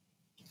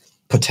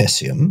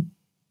 potassium,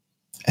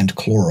 and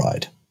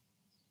chloride.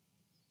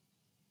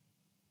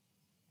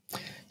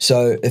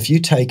 So if you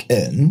take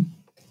in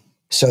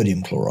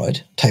sodium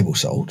chloride, table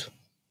salt,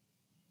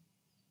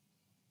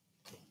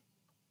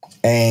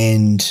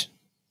 and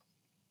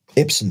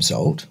Epsom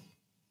salt,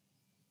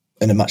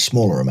 in a much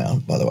smaller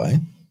amount, by the way.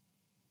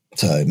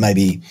 So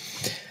maybe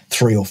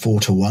 3 or 4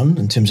 to 1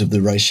 in terms of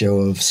the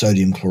ratio of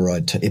sodium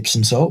chloride to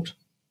Epsom salt,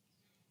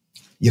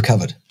 you're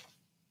covered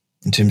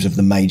in terms of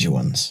the major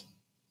ones.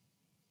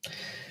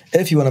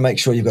 If you want to make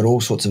sure you've got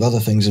all sorts of other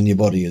things in your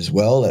body as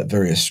well at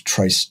various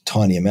trace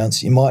tiny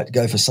amounts, you might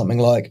go for something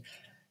like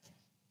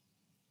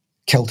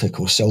Celtic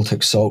or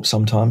Celtic salt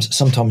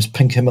sometimes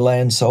pink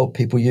Himalayan salt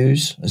people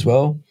use as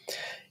well.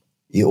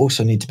 You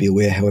also need to be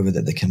aware, however,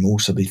 that there can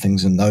also be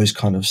things in those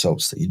kind of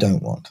salts that you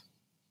don't want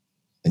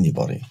in your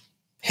body.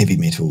 Heavy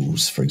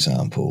metals, for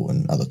example,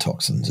 and other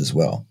toxins as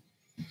well.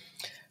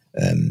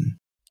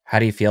 How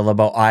do you feel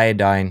about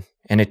iodine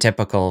in a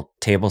typical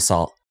table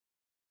salt?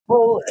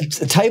 Well,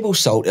 table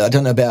salt, I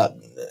don't know about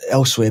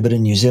elsewhere, but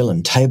in New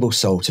Zealand, table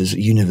salt is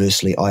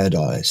universally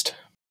iodized.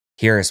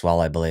 Here as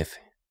well, I believe.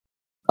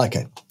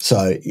 Okay,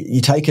 so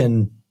you take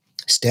in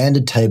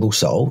standard table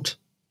salt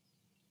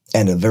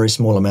and a very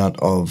small amount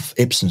of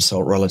Epsom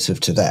salt relative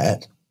to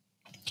that.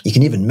 You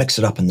can even mix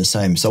it up in the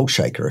same salt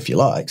shaker if you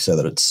like, so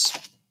that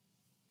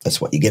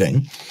that's what you're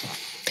getting.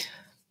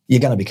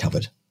 You're going to be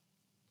covered.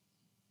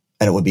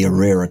 And it would be a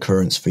rare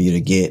occurrence for you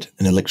to get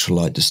an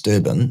electrolyte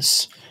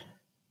disturbance,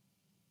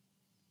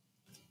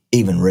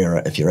 even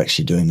rarer if you're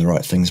actually doing the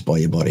right things by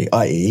your body,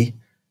 i.e.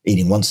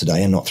 eating once a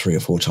day and not 3 or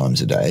 4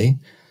 times a day,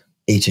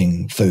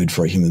 eating food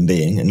for a human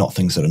being and not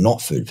things that are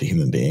not food for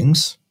human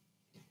beings.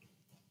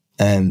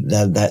 And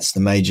that's the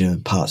major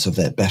parts of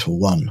that battle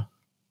won,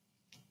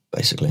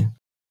 basically.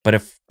 But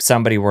if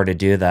somebody were to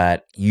do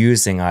that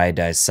using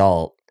iodized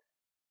salt,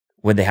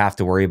 would they have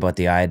to worry about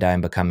the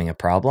iodine becoming a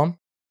problem?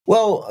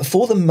 Well,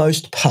 for the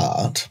most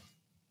part,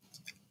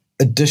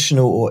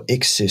 additional or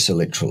excess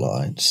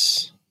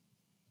electrolytes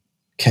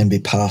can be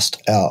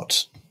passed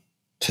out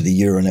to the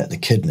urine at the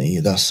kidney,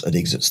 thus it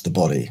exits the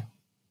body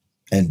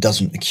and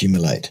doesn't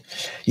accumulate.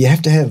 You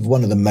have to have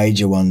one of the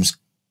major ones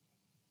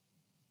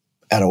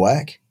out of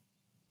whack.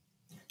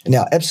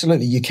 Now,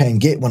 absolutely, you can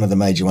get one of the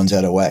major ones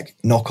out of whack,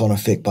 knock-on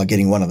effect by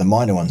getting one of the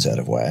minor ones out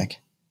of whack,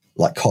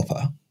 like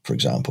copper, for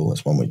example.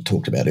 That's one we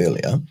talked about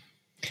earlier.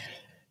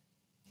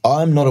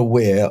 I'm not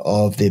aware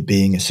of there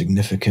being a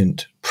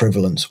significant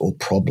prevalence or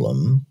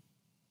problem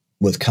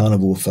with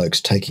carnivore folks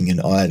taking in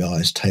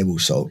iodized table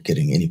salt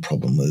getting any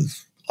problem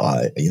with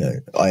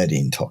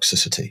iodine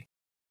toxicity.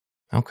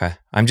 Okay.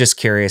 I'm just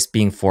curious,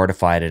 being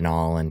fortified and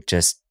all, and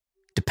just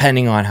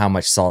depending on how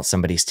much salt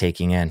somebody's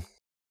taking in.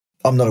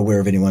 I'm not aware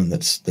of anyone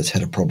that's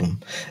had a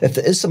problem. If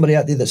there is somebody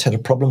out there that's had a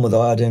problem with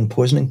iodine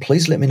poisoning,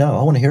 please let me know.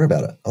 I want to hear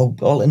about it.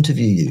 I'll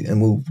interview you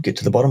and we'll get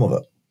to the bottom of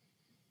it.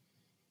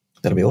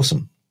 That'll be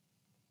awesome.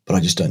 But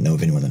I just don't know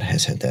of anyone that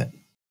has had that.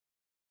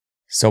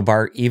 So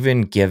Bart,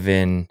 even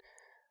given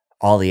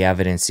all the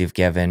evidence you've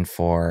given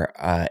for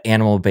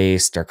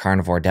animal-based or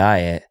carnivore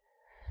diet,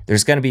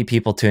 there's going to be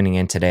people tuning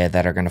in today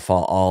that are going to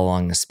fall all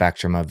along the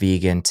spectrum of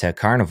vegan to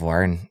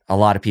carnivore, and a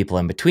lot of people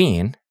in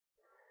between.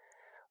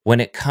 When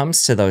it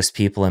comes to those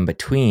people in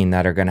between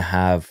that are going to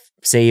have,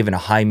 say, even a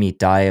high meat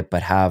diet,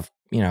 but have,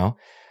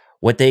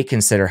 what they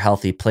consider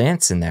healthy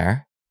plants in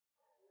there,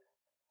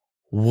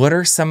 what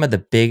are some of the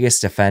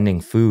biggest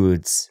offending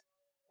foods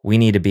we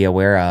need to be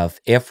aware of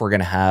if we're going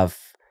to have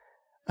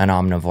an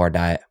omnivore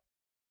diet?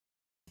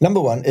 Number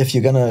one, if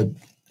you're going to,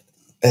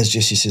 as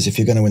Jesse says, if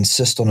you're going to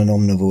insist on an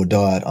omnivore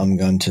diet, I'm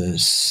going to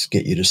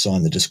get you to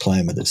sign the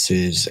disclaimer that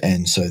says,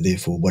 and so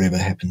therefore whatever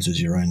happens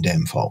is your own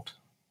damn fault,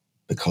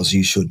 because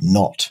you should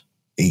not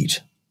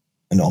eat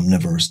an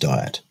omnivorous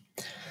diet.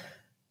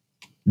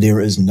 There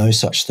is no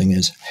such thing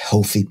as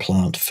healthy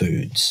plant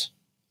foods.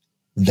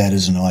 That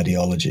is an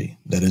ideology.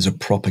 That is a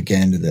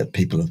propaganda that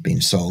people have been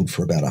sold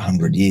for about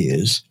 100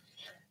 years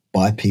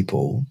by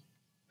people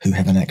who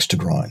have an axe to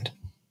grind.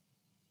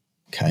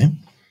 Okay?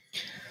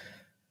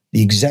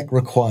 The exact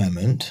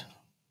requirement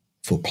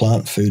for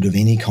plant food of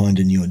any kind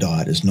in your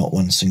diet is not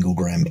 1 single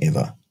gram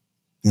ever.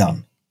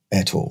 None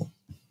at all.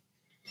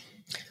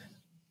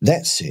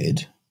 That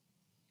said,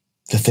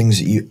 the things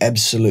that you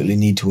absolutely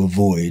need to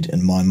avoid,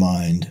 in my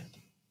mind,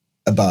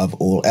 above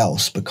all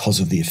else, because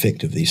of the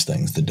effect of these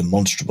things, the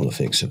demonstrable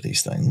effects of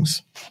these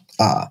things,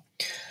 are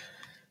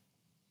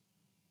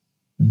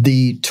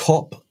the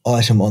top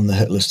item on the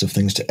hit list of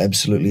things to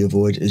absolutely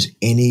avoid is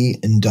any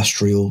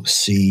industrial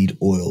seed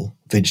oil,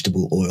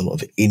 vegetable oil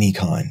of any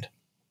kind.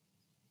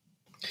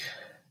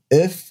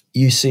 If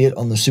you see it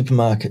on the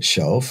supermarket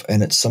shelf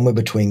and it's somewhere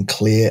between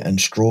clear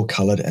and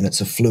straw-coloured and it's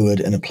a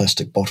fluid in a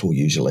plastic bottle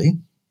usually,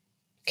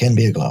 can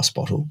be a glass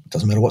bottle,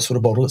 doesn't matter what sort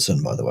of bottle it's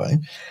in, by the way.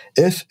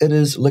 If it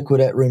is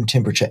liquid at room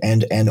temperature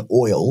and an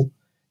oil,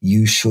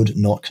 you should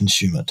not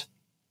consume it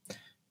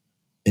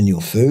in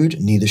your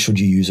food, neither should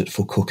you use it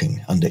for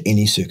cooking under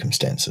any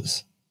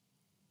circumstances.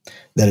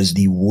 That is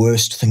the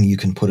worst thing you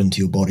can put into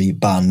your body,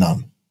 bar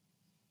none.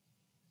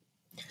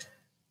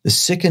 The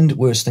second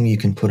worst thing you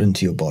can put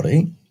into your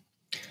body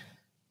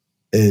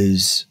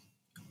is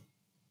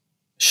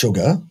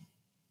sugar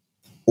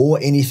or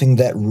anything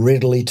that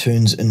readily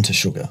turns into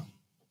sugar,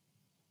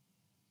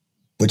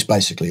 which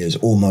basically is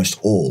almost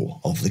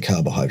all of the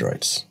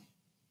carbohydrates,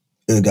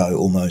 ergo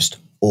almost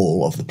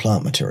all of the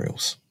plant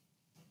materials.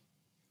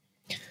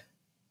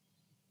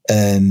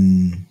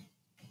 The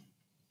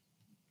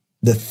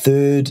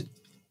third,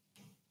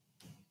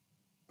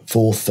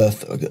 fourth,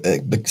 fifth,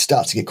 it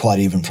starts to get quite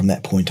even from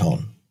that point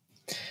on.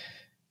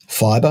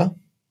 Fiber,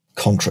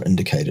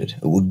 contraindicated.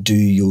 It will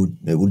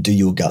do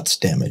your guts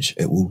damage.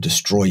 It will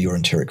destroy your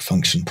enteric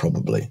function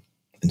probably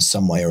in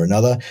some way or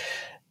another.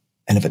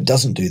 And if it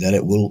doesn't do that,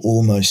 it will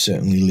almost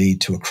certainly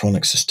lead to a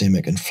chronic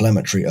systemic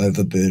inflammatory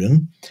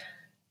overburden.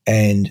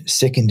 And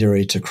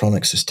secondary to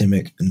chronic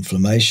systemic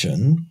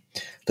inflammation,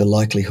 the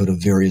likelihood of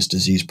various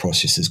disease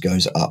processes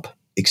goes up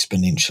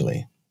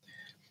exponentially.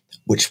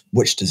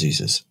 Which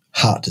diseases?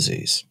 Heart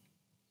disease,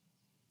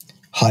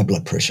 high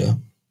blood pressure,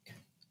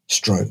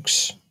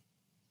 strokes,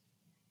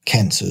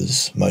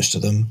 cancers, most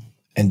of them,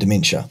 and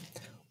dementia.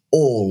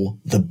 All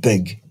the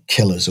big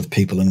killers of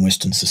people in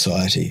Western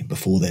society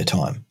before their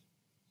time.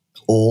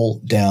 All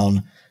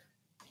down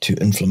to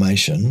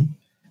inflammation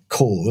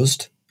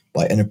caused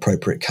by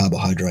inappropriate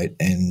carbohydrate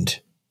and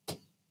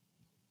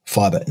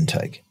fiber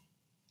intake.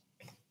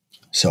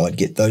 So I'd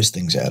get those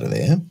things out of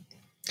there.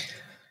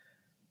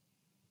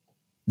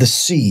 The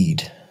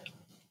seed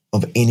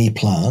of any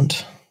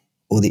plant,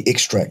 or the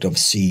extract of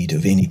seed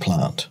of any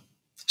plant.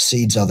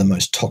 Seeds are the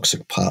most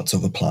toxic parts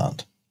of a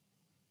plant.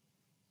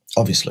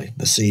 Obviously,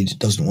 the seed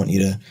doesn't want you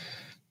to,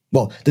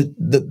 well,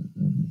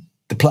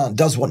 the plant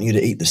does want you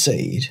to eat the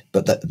seed,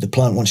 but the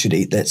plant wants you to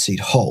eat that seed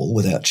whole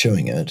without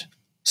chewing it,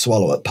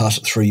 swallow it, pass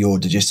it through your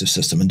digestive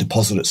system and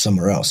deposit it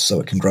somewhere else so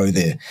it can grow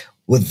there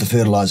with the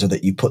fertilizer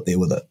that you put there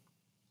with it.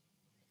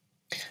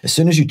 As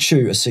soon as you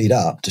chew a seed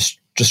up,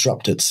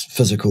 disrupt its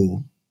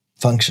physical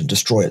function,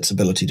 destroy its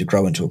ability to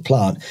grow into a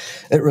plant,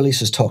 it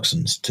releases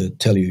toxins to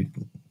tell you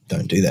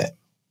don't do that.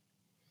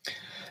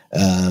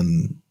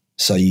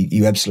 So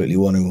you absolutely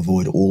want to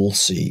avoid all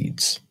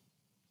seeds,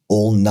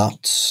 all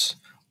nuts,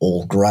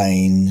 all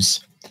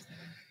grains,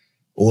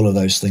 all of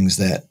those things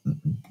that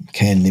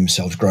can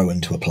themselves grow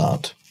into a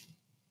plant.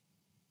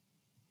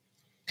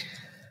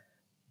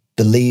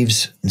 The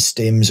leaves and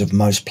stems of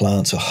most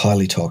plants are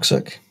highly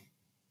toxic.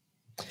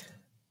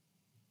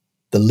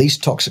 The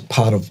least toxic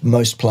part of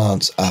most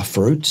plants are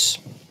fruits.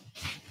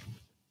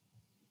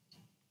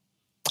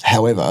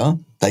 However,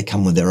 they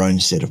come with their own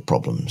set of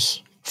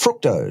problems.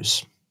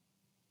 Fructose,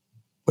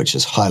 which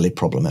is highly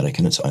problematic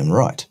in its own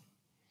right.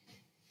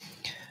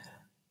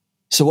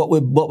 So what we're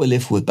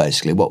left with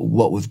basically,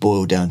 what we've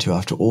boiled down to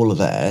after all of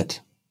that,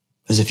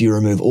 is if you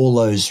remove all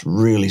those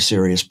really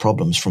serious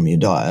problems from your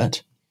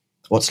diet,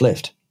 what's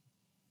left?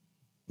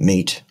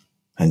 Meat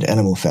and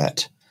animal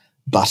fat,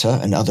 butter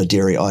and other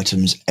dairy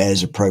items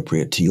as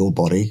appropriate to your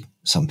body.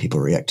 Some people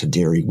react to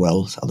dairy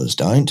well, others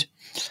don't.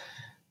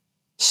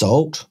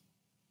 Salt.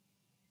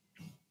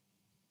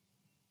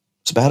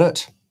 That's about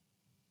it.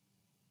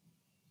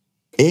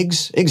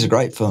 Eggs. Eggs are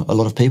great for a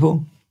lot of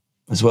people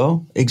as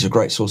well. Eggs are a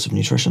great source of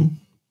nutrition,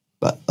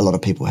 but a lot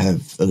of people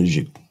have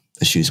allergic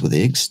issues with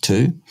eggs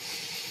too.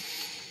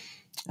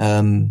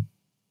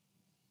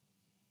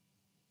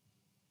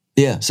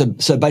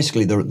 So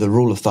basically the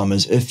rule of thumb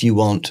is if you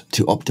want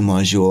to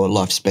optimize your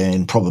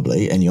lifespan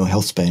probably and your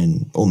health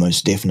span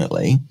almost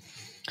definitely,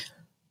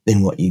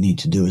 then what you need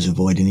to do is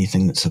avoid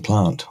anything that's a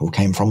plant or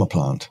came from a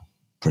plant,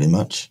 pretty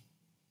much.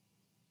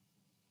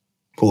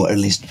 Or at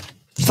least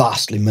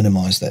vastly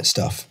minimize that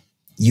stuff.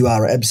 You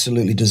are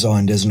absolutely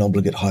designed as an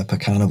obligate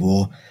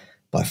hypercarnivore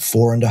by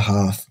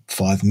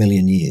 4.5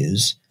 million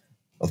years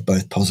of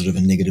both positive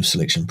and negative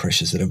selection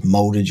pressures that have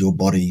molded your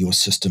body, your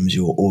systems,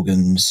 your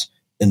organs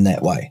in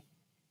that way.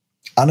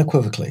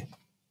 Unequivocally,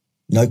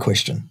 no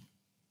question.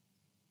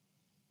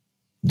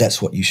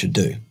 That's what you should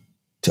do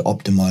to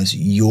optimize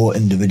your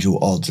individual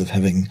odds of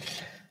having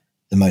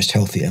the most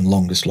healthy and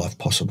longest life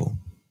possible.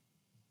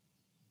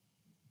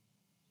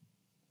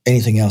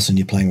 Anything else and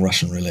you're playing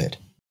Russian roulette.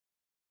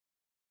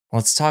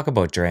 Let's talk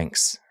about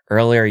drinks.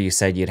 Earlier you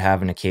said you'd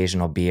have an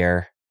occasional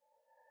beer.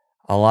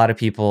 A lot of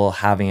people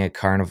having a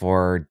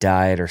carnivore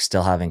diet are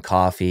still having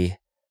coffee.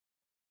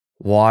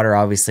 Water,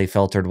 obviously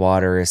filtered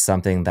water, is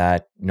something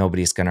that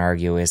nobody's going to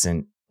argue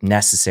isn't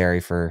necessary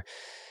for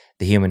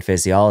the human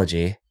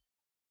physiology.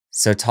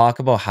 So talk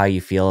about how you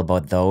feel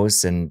about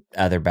those and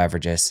other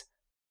beverages.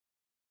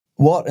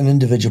 What an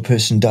individual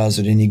person does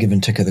at any given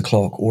tick of the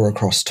clock or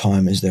across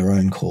time is their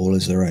own call,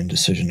 is their own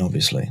decision,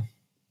 obviously.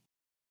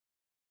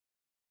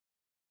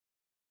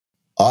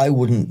 I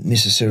wouldn't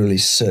necessarily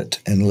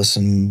sit and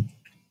listen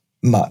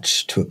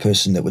much to a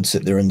person that would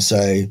sit there and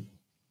say,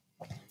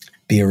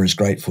 beer is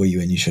great for you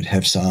and you should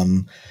have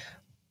some.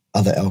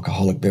 Other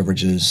alcoholic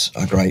beverages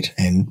are great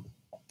and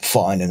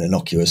fine and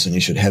innocuous and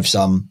you should have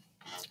some.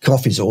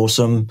 Coffee's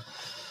awesome.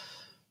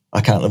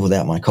 I can't live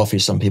without my coffee,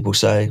 some people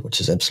say, which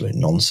is absolute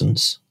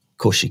nonsense. Of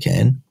course you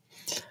can.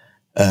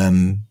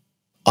 I'm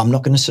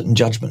not going to sit in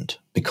judgment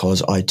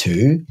because I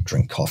too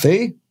drink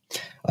coffee.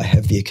 I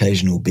have the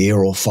occasional beer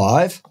or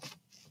 5.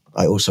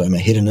 I also am a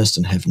hedonist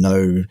and have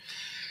no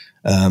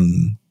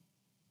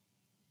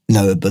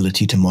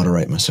ability to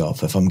moderate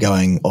myself. If I'm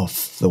going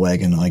off the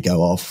wagon, I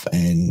go off,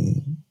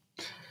 and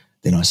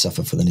then I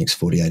suffer for the next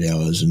 48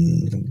 hours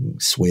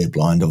and swear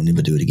blind I'll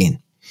never do it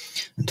again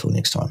until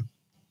next time.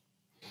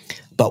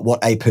 But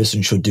what a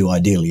person should do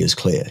ideally is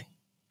clear.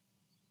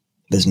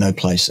 There's no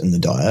place in the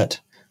diet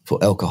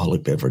for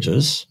alcoholic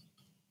beverages,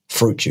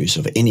 fruit juice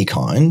of any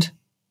kind,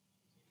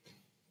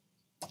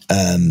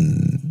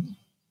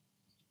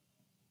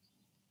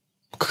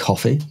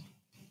 coffee.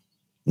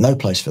 No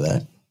place for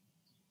that.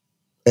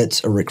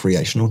 It's a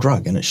recreational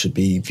drug and it should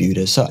be viewed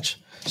as such.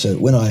 So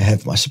when I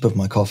have my sip of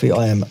my coffee,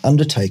 I am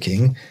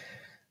undertaking,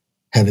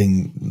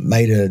 having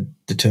made a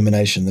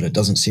determination that it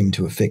doesn't seem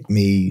to affect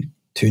me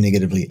too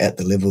negatively at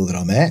the level that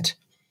I'm at,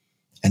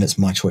 and it's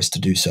my choice to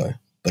do so.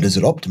 But is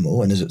it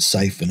optimal and is it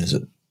safe and is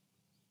it...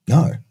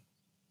 No.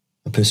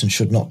 A person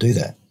should not do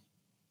that.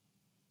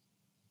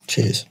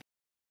 Cheers.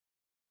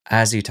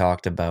 As you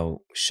talked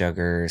about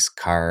sugars,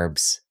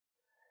 carbs,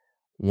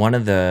 one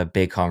of the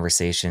big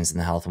conversations in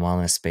the health and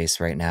wellness space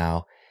right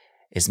now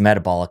is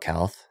metabolic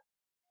health,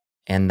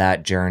 and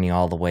that journey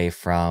all the way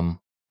from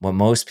what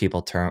most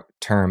people term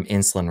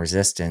insulin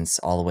resistance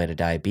all the way to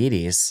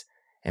diabetes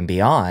and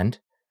beyond.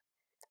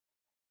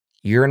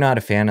 You're not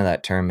a fan of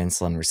that term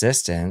insulin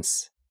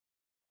resistance.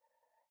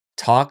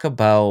 Talk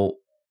about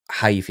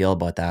how you feel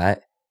about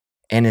that.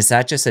 And is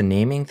that just a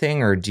naming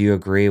thing, or do you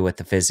agree with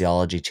the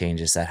physiology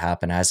changes that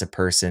happen as a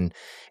person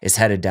is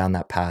headed down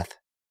that path?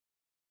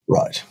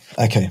 Right.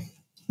 Okay.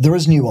 There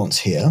is nuance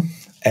here,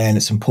 and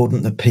it's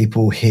important that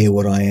people hear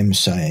what I am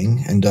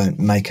saying and don't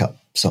make up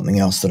something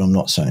else that I'm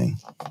not saying.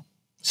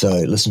 So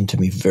listen to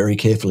me very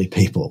carefully,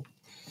 people.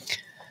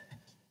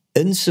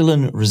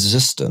 Insulin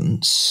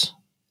resistance,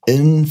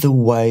 in the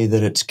way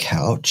that it's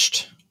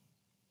couched,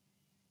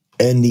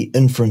 in the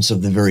inference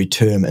of the very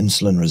term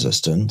insulin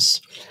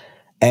resistance,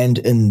 and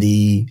in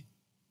the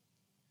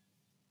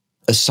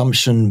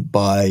assumption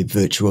by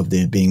virtue of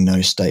there being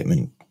no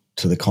statement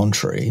to the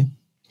contrary,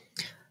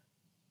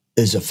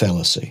 is a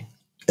fallacy.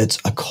 It's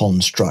a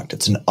construct.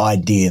 It's an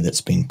idea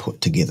that's been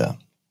put together.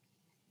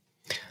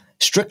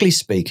 Strictly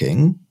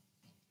speaking,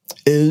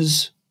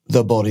 is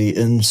the body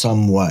in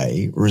some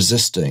way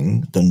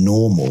resisting the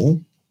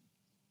normal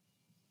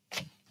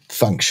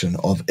function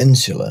of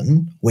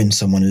insulin when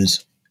someone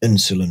is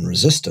insulin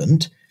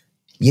resistant?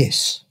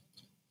 Yes.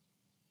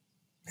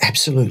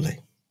 Absolutely.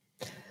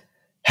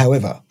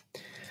 However,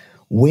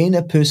 when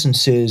a person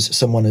says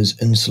someone is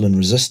insulin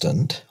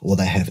resistant or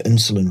they have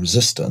insulin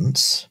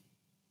resistance,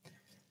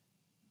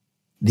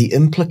 the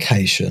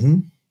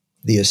implication,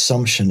 the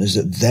assumption is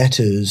that that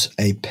is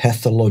a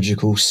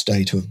pathological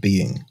state of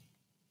being.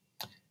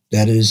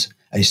 That is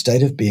a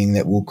state of being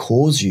that will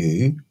cause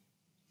you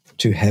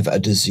to have a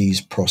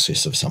disease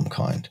process of some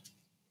kind.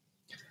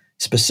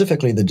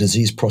 Specifically, the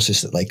disease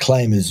process that they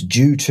claim is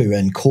due to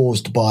and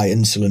caused by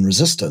insulin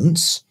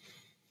resistance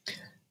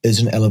is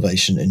an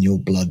elevation in your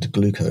blood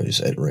glucose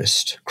at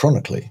rest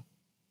chronically.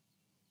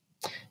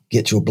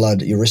 Get your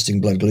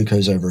resting blood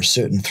glucose over a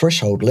certain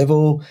threshold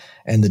level,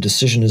 and the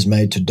decision is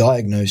made to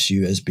diagnose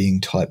you as being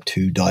type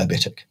 2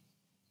 diabetic.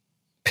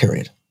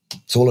 Period.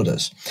 That's all it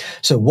is.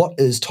 So what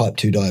is type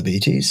 2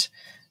 diabetes?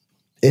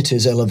 It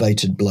is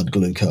elevated blood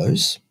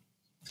glucose,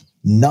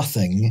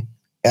 nothing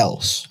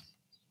else.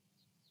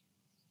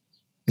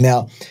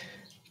 Now,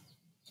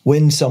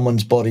 when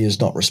someone's body is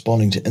not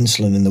responding to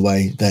insulin in the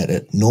way that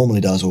it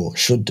normally does or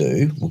should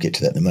do, we'll get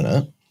to that in a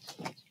minute,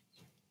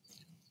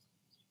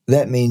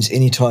 that means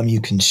anytime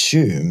you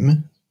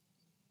consume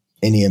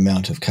any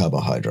amount of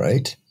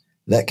carbohydrate,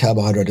 that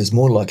carbohydrate is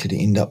more likely to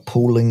end up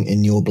pooling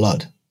in your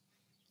blood,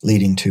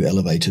 leading to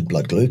elevated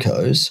blood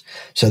glucose.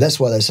 So that's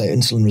why they say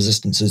insulin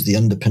resistance is the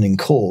underpinning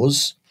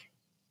cause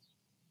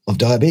of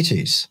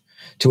diabetes,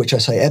 to which I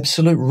say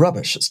absolute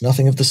rubbish. It's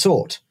nothing of the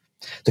sort.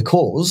 The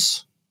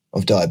cause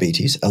of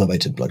diabetes,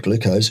 elevated blood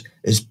glucose,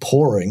 is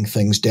pouring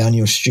things down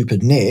your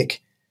stupid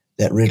neck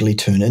that readily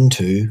turn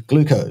into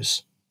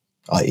glucose,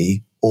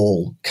 i.e.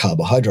 all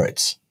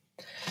carbohydrates.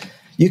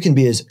 You can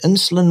be as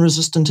insulin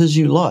resistant as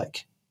you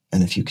like,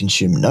 and if you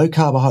consume no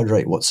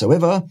carbohydrate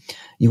whatsoever,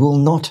 you will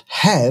not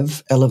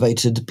have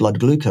elevated blood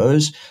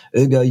glucose,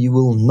 ergo you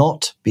will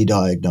not be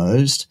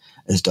diagnosed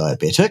as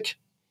diabetic,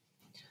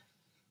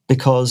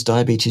 because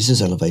diabetes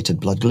is elevated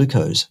blood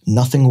glucose,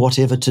 nothing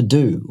whatever to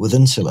do with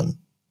insulin.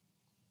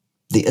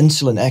 The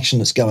insulin action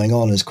that's going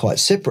on is quite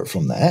separate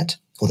from that,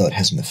 although it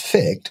has an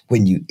effect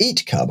when you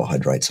eat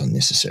carbohydrates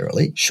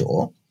unnecessarily,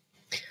 sure.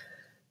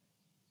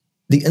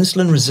 The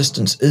insulin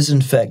resistance is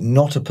in fact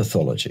not a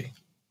pathology.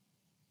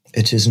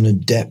 It is an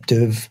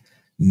adaptive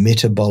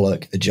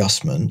metabolic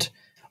adjustment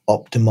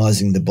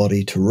optimizing the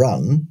body to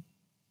run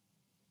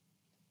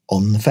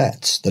on the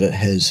fats that it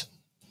has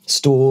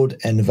stored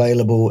and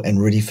available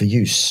and ready for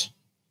use.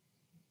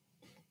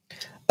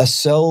 A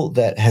cell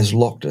that has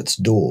locked its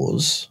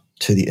doors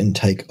to the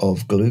intake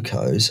of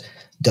glucose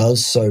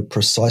does so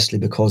precisely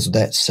because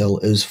that cell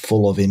is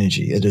full of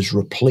energy. It is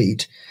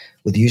replete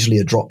with usually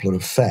a droplet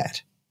of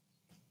fat.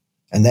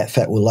 And that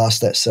fat will last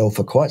that cell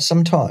for quite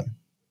some time.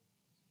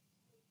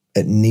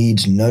 It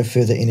needs no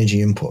further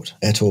energy input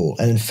at all.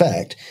 And in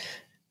fact,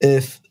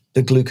 if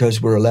the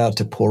glucose we're allowed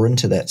to pour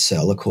into that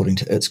cell according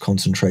to its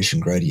concentration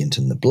gradient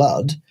in the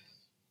blood,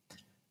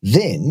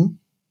 then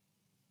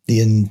the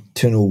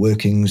internal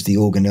workings, the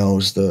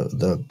organelles,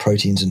 the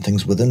proteins and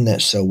things within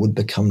that cell would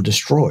become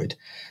destroyed,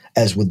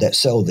 as would that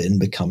cell then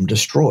become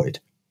destroyed.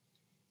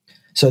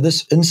 So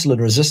this insulin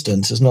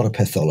resistance is not a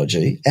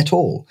pathology at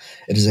all.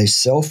 It is a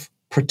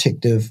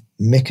self-protective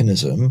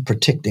mechanism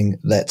protecting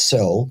that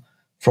cell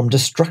from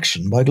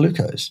destruction by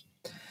glucose.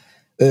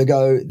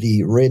 Ergo,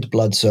 the red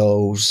blood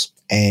cells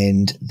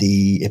and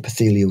the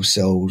epithelial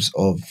cells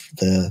of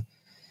the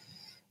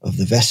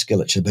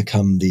vasculature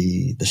become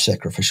the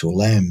sacrificial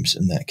lambs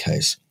in that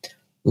case.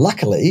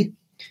 Luckily,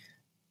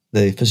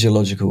 the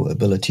physiological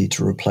ability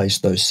to replace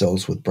those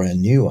cells with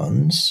brand new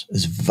ones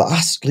is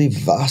vastly,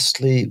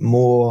 vastly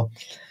more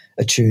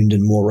attuned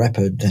and more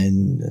rapid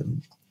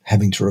than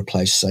having to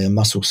replace, say, a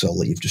muscle cell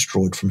that you've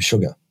destroyed from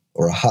sugar,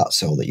 or a heart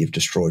cell that you've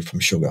destroyed from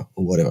sugar,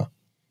 or whatever.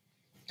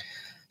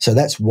 So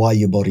that's why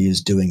your body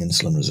is doing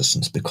insulin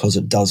resistance, because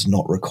it does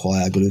not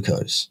require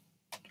glucose.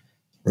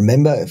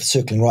 Remember, if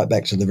circling right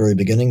back to the very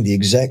beginning, the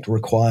exact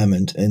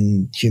requirement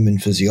in human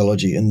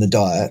physiology in the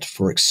diet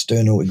for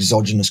external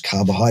exogenous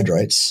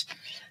carbohydrates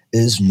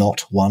is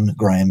not 1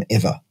 gram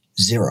ever,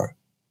 0.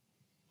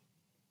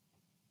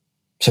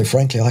 So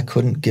frankly, I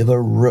couldn't give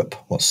a rip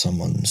what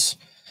someone's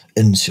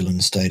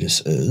insulin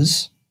status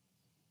is.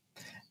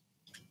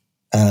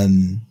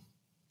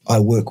 I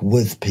work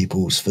with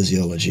people's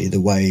physiology, the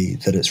way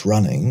that it's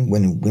running,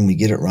 when we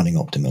get it running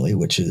optimally,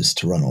 which is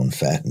to run on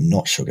fat and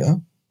not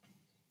sugar.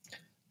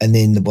 And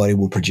then the body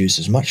will produce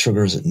as much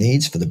sugar as it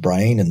needs for the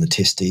brain and the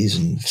testes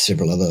and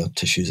several other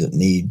tissues that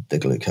need the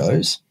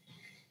glucose.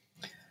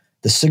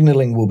 The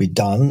signaling will be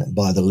done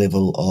by the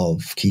level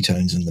of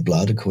ketones in the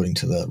blood according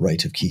to the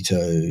rate of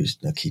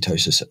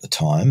ketosis at the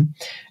time,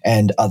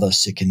 and other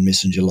second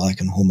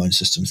messenger-like and hormone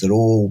systems that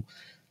all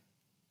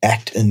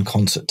act in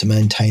concert to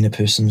maintain a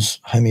person's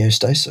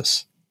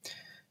homeostasis.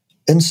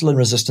 Insulin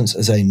resistance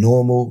is a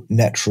normal,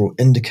 natural,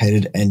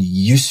 indicated, and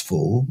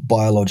useful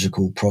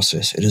biological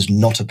process. It is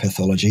not a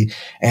pathology,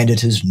 and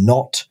it is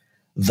not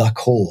the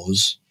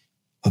cause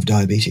of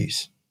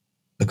diabetes,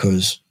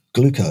 because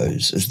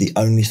glucose is the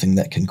only thing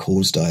that can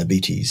cause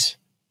diabetes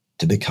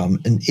to become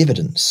in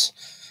evidence,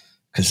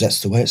 because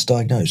that's the way it's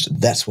diagnosed.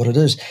 That's what it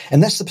is.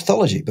 And that's the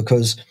pathology,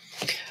 because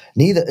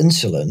neither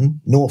insulin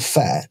nor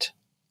fat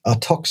are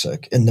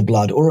toxic in the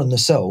blood or in the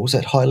cells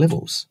at high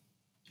levels.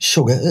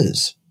 Sugar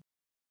is.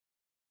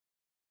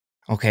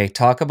 Okay,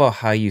 talk about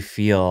how you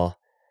feel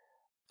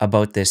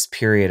about this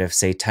period of,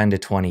 say, 10 to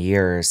 20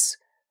 years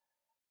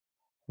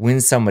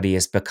when somebody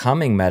is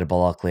becoming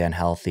metabolically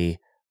unhealthy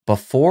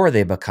before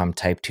they become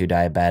type 2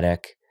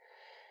 diabetic,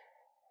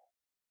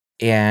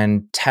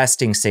 and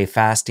testing, say,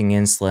 fasting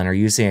insulin or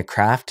using a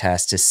Kraft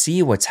test to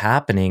see what's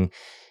happening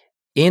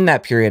in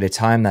that period of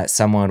time that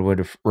someone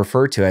would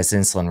refer to as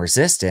insulin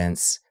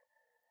resistance,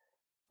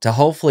 to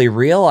hopefully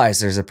realize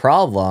there's a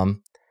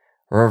problem,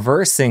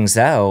 reverse things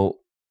out,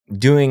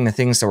 doing the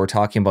things that we're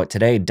talking about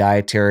today,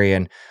 dietary,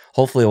 and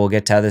hopefully we'll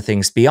get to other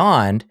things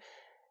beyond,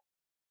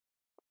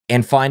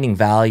 and finding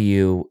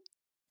value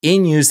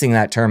in using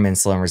that term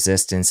insulin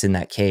resistance in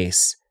that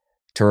case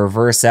to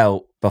reverse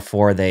out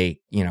before they,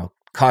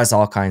 cause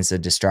all kinds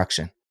of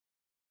destruction.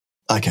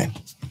 Okay.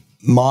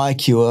 My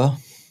cure,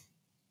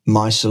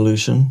 my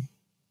solution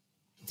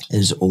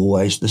is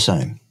always the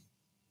same.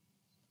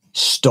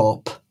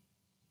 Stop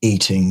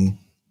eating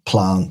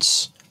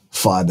plants,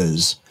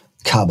 fibers,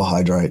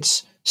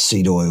 carbohydrates,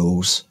 seed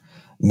oils,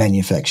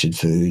 manufactured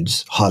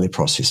foods, highly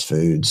processed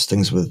foods,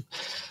 things with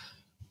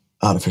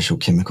artificial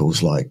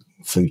chemicals like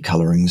food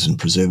colorings and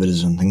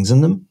preservatives and things in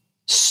them.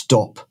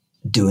 Stop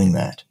doing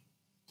that.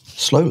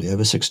 Slowly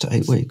over 6 to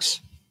 8 weeks.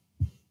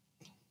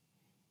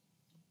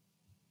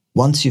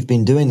 Once you've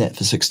been doing that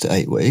for 6 to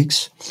 8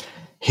 weeks,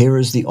 here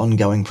is the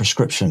ongoing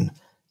prescription.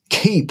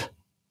 Keep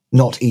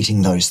not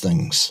eating those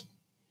things.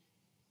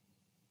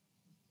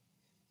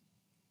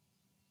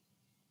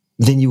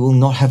 Then you will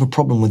not have a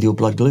problem with your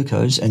blood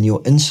glucose, and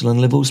your insulin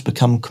levels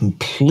become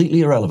completely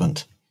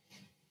irrelevant,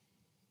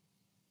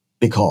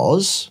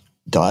 because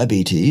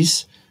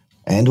diabetes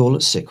and all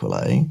its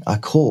sequelae are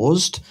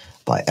caused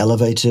by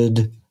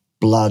elevated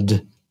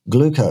blood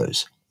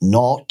glucose,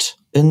 not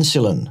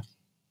insulin.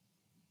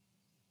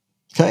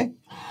 Okay?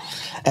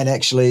 And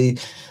actually,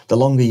 the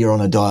longer you're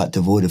on a diet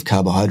devoid of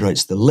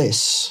carbohydrates, the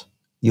less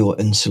your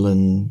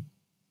insulin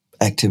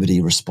activity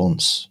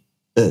response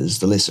is,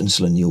 the less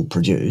insulin you'll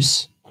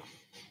produce.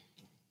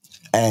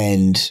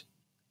 And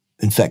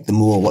in fact, the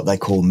more what they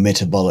call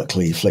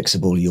metabolically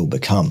flexible you'll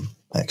become,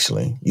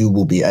 actually. You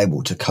will be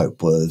able to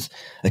cope with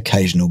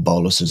occasional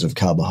boluses of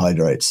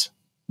carbohydrates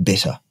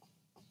better.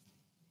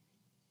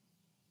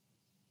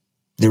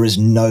 There is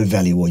no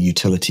value or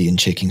utility in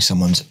checking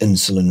someone's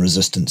insulin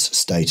resistance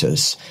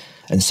status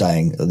and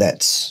saying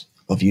that's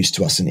of use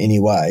to us in any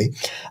way,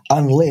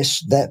 unless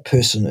that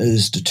person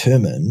is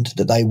determined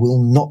that they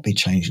will not be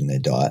changing their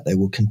diet. They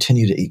will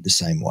continue to eat the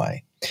same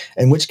way.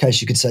 In which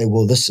case you could say,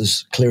 well, this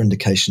is clear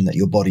indication that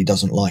your body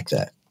doesn't like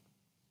that.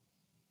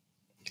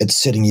 It's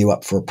setting you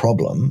up for a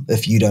problem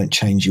if you don't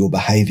change your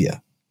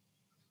behavior.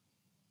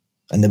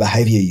 And the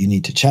behavior you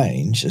need to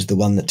change is the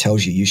one that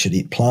tells you should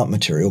eat plant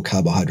material,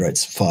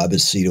 carbohydrates,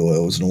 fibers, seed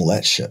oils, and all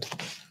that shit.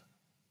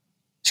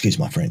 Excuse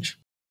my French.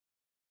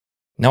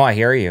 No, I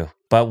hear you.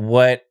 But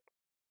what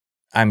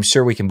I'm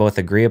sure we can both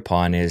agree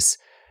upon is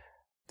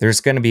there's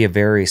going to be a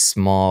very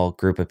small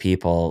group of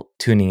people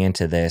tuning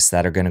into this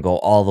that are going to go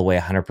all the way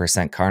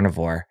 100%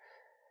 carnivore.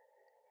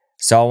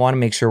 So I want to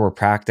make sure we're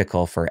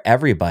practical for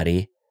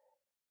everybody.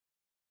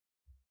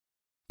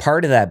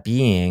 Part of that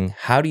being,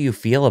 how do you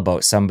feel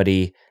about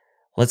somebody?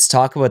 Let's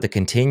talk about the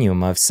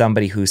continuum of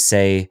somebody who's,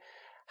 say,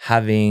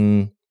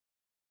 having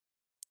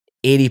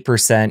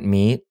 80%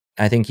 meat.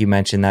 I think you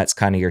mentioned that's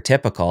kind of your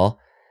typical.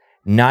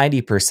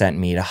 90%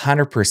 meat,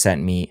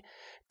 100% meat.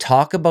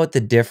 Talk about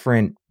the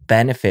different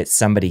benefits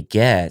somebody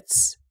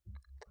gets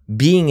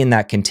being in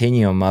that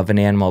continuum of an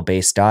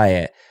animal-based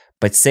diet,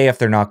 but say if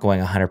they're not going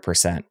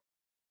 100%.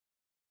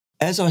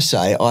 As I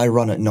say, I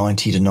run at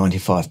 90 to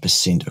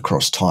 95%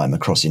 across time,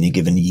 across any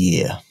given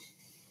year.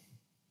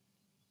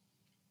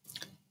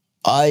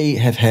 I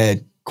have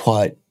had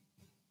quite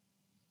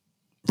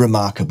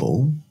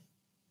remarkable,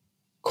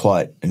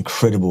 quite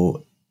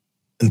incredible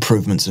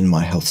improvements in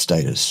my health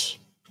status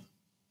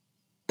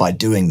by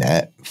doing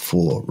that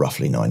for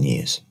roughly 9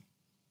 years.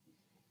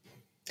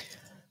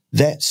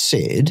 That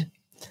said,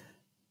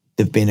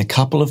 there have been a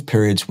couple of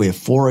periods where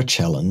for a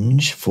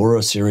challenge, for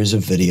a series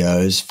of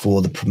videos,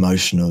 for the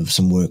promotion of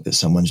some work that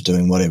someone's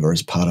doing, whatever,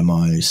 as part of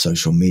my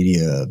social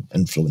media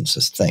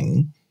influencers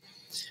thing,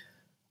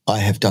 I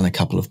have done a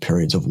couple of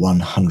periods of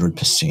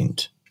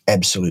 100%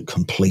 absolute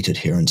complete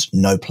adherence,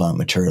 no plant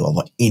material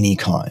of any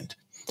kind.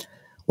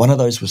 One of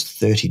those was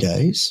 30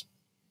 days,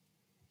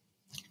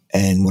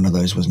 and one of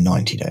those was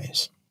 90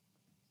 days.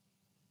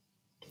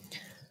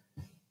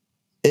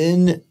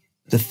 In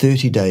the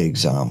 30-day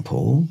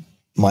example,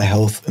 my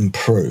health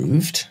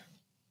improved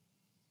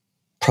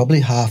probably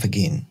half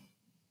again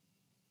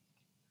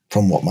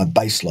from what my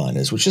baseline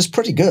is, which is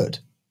pretty good.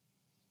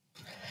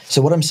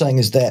 So what I'm saying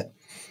is that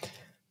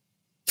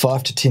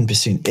 5 to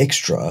 10%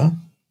 extra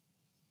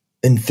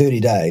in 30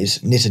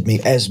 days netted me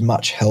as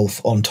much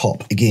health on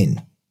top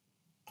again,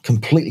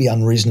 completely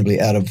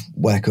unreasonably out of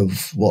whack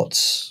of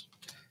what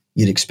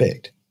you'd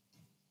expect.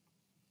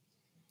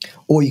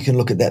 Or you can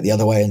look at that the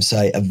other way and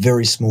say a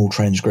very small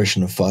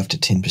transgression of 5 to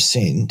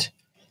 10%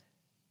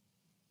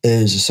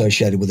 is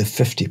associated with a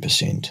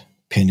 50%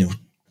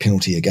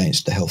 penalty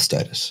against the health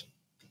status.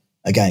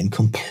 Again,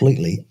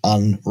 completely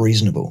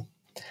unreasonable.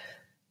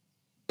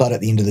 But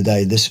at the end of the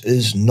day, this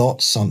is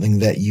not something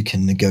that you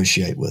can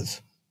negotiate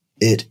with.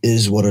 It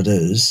is what it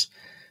is.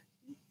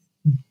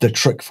 The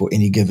trick for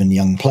any given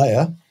young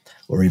player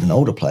or even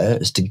older player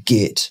is to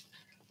get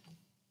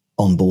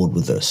on board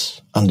with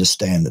this,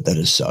 understand that that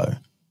is so,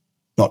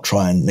 not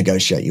try and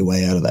negotiate your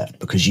way out of that,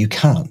 because you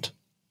can't.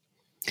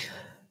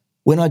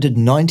 When I did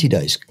 90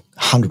 days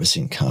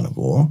 100%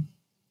 carnivore,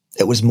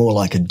 it was more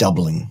like a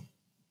doubling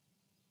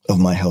of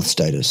my health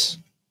status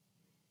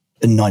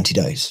in 90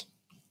 days.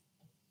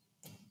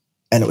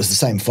 And it was the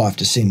same 5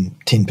 to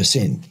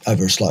 10%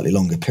 over a slightly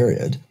longer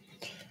period.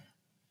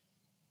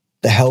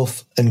 The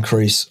health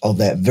increase of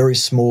that very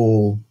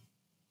small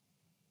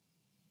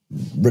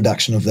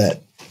reduction of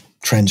that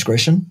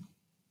transgression,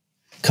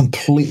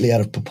 completely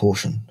out of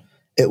proportion.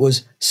 It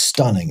was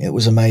stunning. It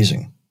was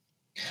amazing.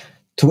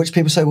 To which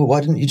people say, well, why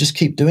didn't you just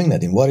keep doing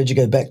that then? Why did you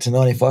go back to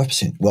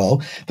 95%?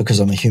 Well, because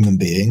I'm a human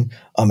being,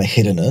 I'm a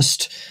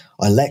hedonist,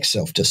 I lack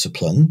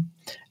self-discipline,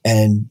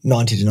 and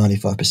 90 to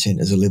 95%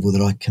 is a level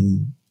that I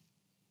can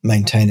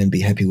maintain and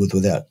be happy with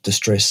without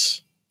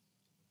distress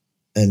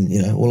and,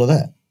 all of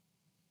that.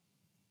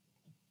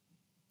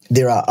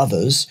 There are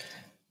others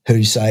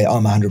who say,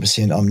 I'm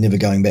 100%, I'm never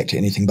going back to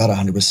anything but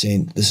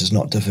 100%, this is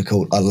not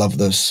difficult, I love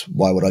this,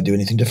 why would I do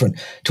anything different?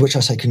 To which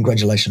I say,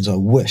 congratulations, I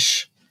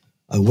wish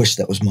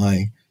that was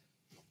my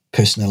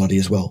personality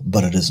as well,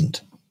 but it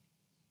isn't.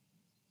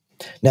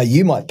 Now,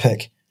 you might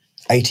pick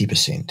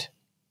 80%,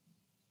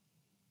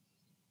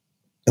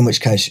 in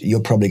which case you're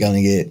probably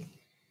going to get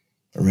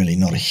really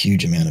not a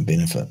huge amount of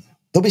benefit.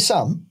 There'll be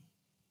some.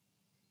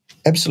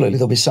 Absolutely,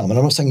 there'll be some. And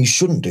I'm not saying you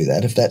shouldn't do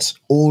that. If that's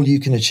all you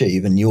can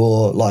achieve in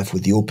your life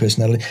with your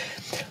personality,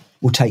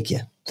 we'll take you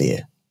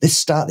there. Let's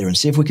start there and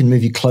see if we can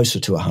move you closer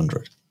to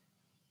 100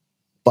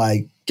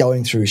 by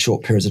going through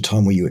short periods of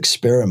time where you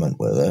experiment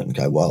with it and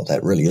go, well,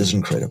 that really is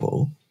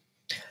incredible.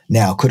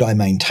 Now, could I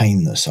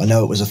maintain this? I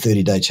know it was a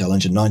 30-day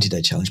challenge, a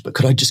 90-day challenge, but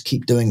could I just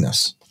keep doing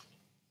this?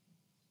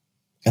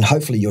 And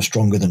hopefully you're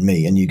stronger than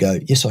me and you go,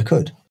 yes, I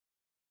could.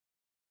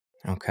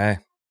 Okay.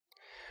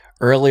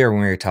 Earlier,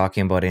 when we were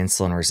talking about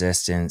insulin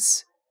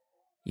resistance,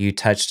 you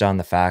touched on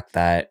the fact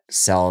that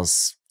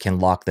cells can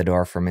lock the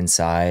door from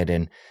inside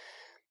and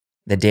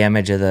the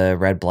damage of the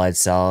red blood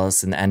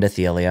cells and the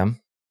endothelium.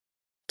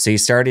 So you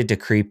started to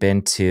creep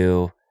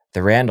into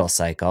the Randall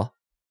cycle,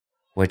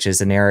 which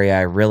is an area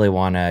I really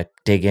want to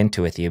dig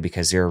into with you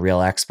because you're a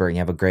real expert and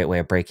you have a great way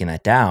of breaking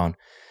that down.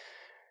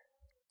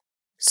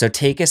 So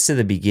take us to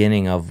the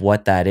beginning of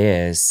what that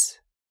is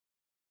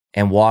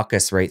and walk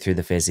us right through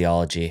the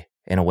physiology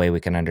in a way we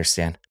can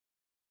understand.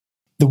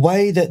 The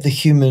way that the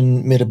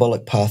human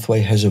metabolic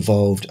pathway has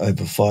evolved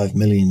over 5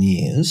 million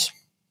years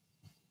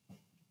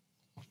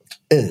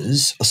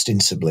is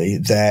ostensibly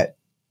that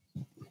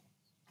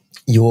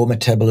your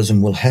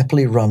metabolism will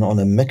happily run on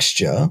a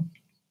mixture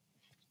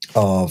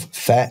of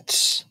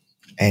fats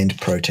and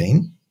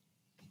protein,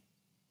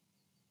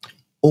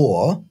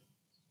 or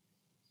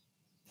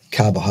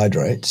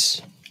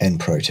carbohydrates and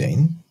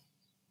protein,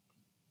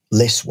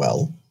 less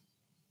well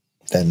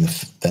than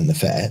the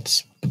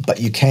fats,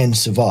 but you can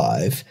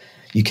survive,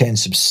 you can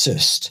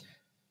subsist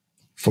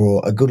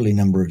for a goodly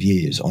number of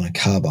years on a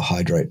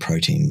carbohydrate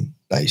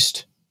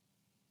protein-based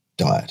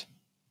diet.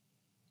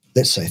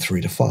 Let's say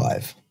 3 to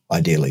 5,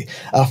 ideally,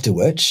 after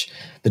which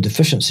the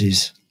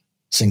deficiencies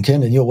sink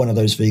in and you're one of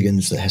those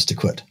vegans that has to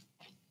quit,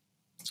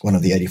 one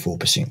of the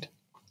 84%.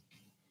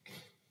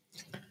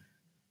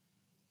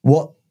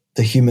 What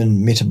the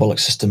human metabolic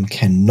system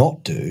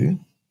cannot do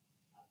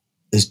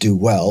is do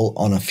well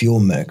on a fuel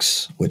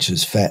mix, which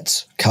is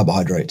fats,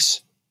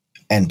 carbohydrates,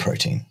 and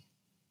protein.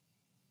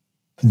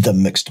 The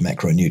mixed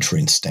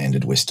macronutrient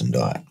standard Western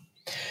diet.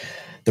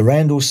 The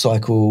Randall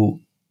cycle,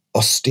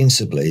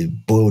 ostensibly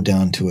boiled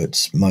down to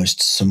its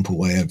most simple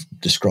way of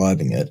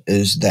describing it,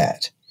 is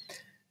that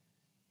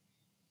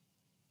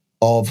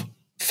of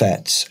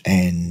fats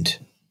and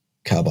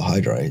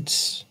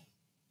carbohydrates,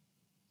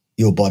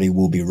 your body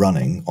will be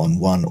running on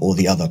one or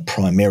the other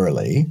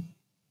primarily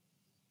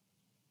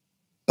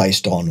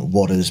based on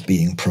what is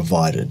being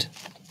provided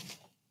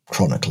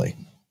chronically.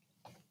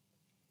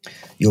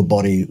 Your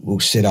body will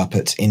set up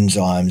its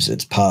enzymes,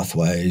 its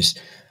pathways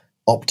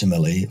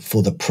optimally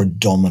for the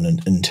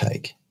predominant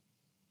intake.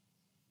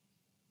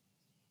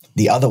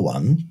 The other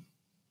one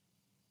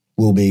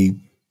will be,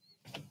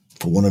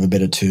 for want of a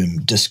better term,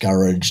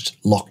 discouraged,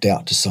 locked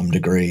out to some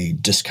degree,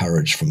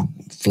 discouraged from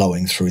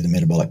flowing through the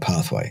metabolic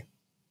pathway.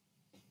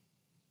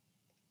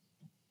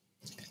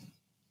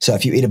 So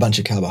if you eat a bunch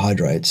of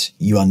carbohydrates,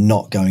 you are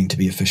not going to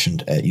be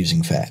efficient at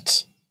using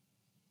fats.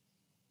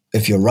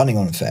 If you're running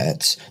on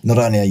fats, not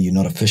only are you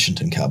not efficient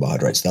in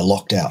carbohydrates, they're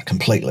locked out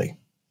completely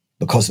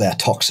because they are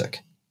toxic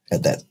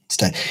at that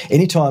state.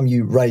 Anytime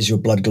you raise your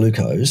blood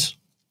glucose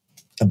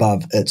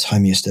above its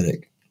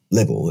homeostatic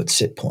level, its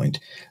set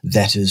point,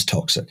 that is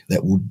toxic.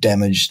 That will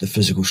damage the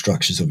physical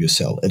structures of your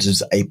cell. It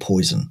is a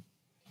poison.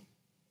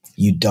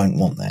 You don't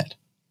want that.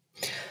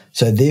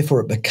 So therefore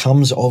it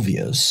becomes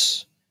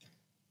obvious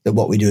that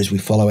what we do is we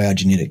follow our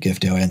genetic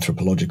gift, our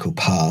anthropological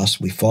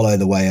past. We follow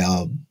the way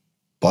our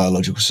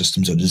biological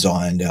systems are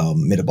designed, our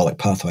metabolic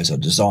pathways are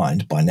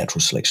designed by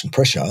natural selection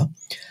pressure,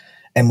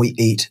 and we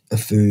eat a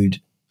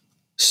food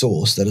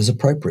source that is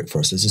appropriate for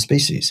us as a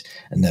species,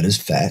 and that is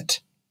fat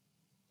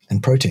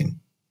and protein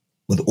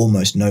with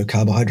almost no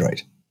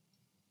carbohydrate.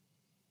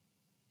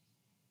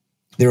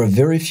 There are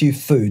very few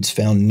foods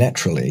found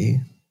naturally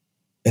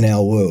in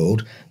our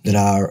world that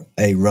are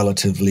a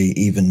relatively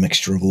even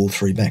mixture of all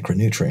three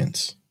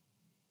macronutrients.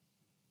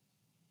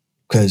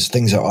 Because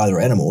things are either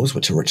animals,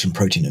 which are rich in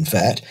protein and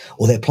fat,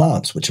 or they're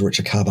plants, which are rich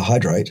in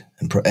carbohydrate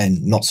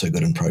and not so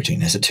good in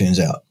protein, as it turns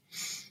out.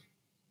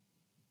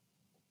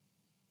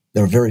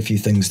 There are very few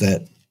things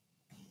that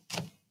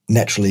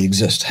naturally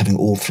exist having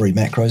all three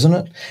macros in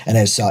it, and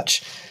as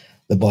such,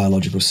 the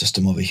biological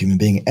system of a human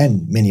being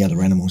and many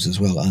other animals as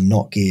well are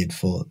not geared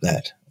for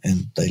that,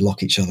 and they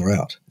lock each other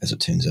out, as it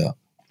turns out.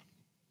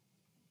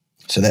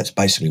 So that's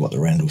basically what the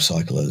Randall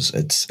cycle is.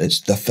 It's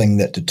the thing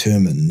that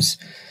determines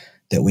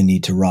that we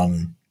need to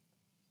run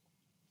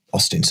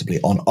ostensibly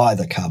on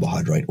either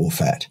carbohydrate or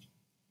fat.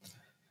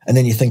 And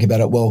then you think about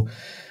it, well,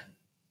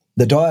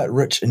 the diet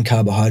rich in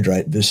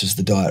carbohydrate versus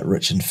the diet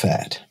rich in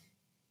fat.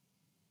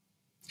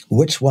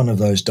 Which one of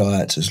those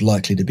diets is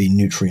likely to be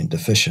nutrient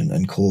deficient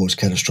and cause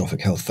catastrophic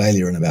health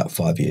failure in about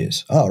 5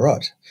 years? Oh,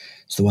 right.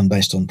 It's the one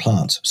based on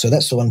plants. So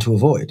that's the one to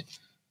avoid.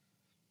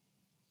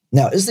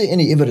 Now, is there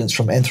any evidence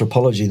from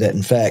anthropology that,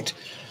 in fact,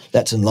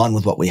 that's in line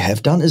with what we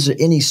have done? Is there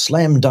any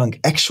slam dunk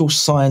actual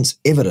science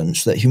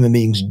evidence that human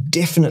beings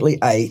definitely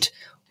ate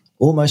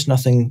almost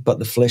nothing but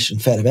the flesh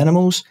and fat of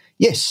animals?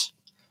 Yes.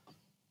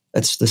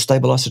 It's the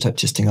stable isotope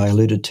testing I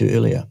alluded to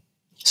earlier.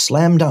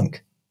 Slam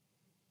dunk.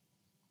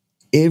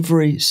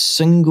 Every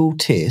single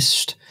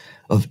test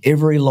of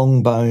every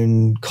long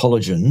bone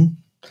collagen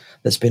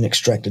that's been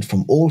extracted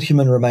from all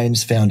human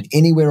remains found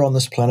anywhere on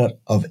this planet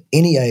of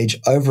any age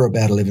over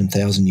about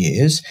 11,000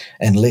 years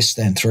and less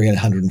than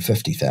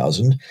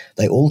 350,000,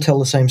 they all tell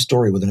the same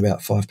story within about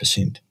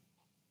 5%.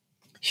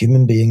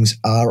 Human beings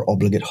are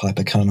obligate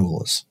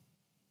hypercarnivores.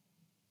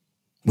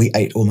 We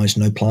ate almost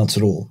no plants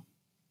at all.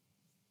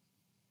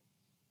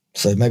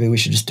 So maybe we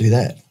should just do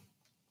that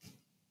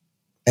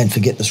and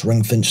forget this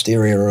ring-fenced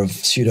area of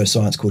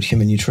pseudoscience called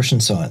human nutrition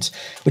science,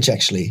 which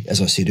actually,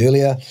 as I said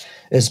earlier,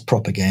 is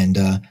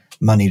propaganda,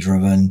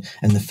 money-driven,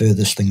 and the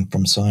furthest thing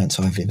from science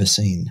I've ever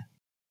seen.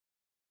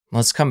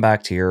 Let's come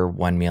back to your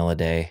one meal a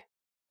day.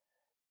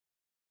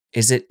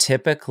 Is it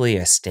typically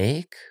a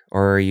steak,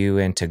 or are you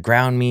into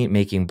ground meat,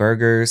 making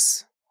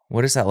burgers?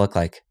 What does that look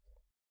like?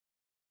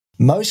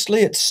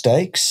 Mostly it's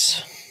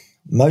steaks.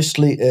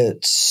 Mostly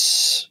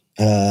it's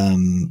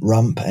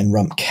rump and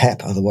rump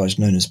cap, otherwise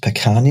known as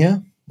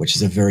picanha, which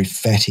is a very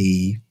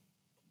fatty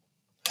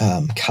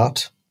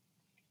cut,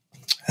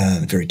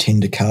 very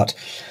tender cut.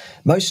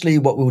 Mostly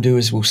what we'll do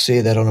is we'll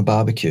sear that on a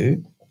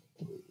barbecue,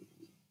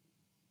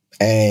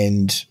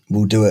 and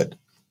we'll do it,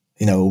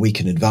 a week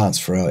in advance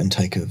for our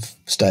intake of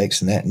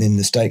steaks and that. And then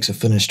the steaks are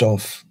finished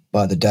off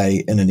by the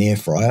day in an air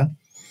fryer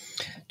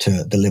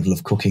to the level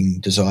of cooking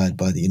desired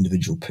by the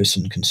individual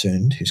person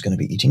concerned who's going to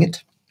be eating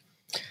it.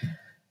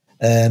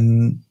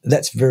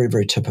 That's very,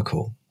 very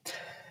typical.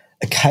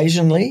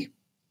 Occasionally,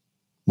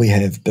 we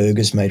have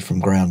burgers made from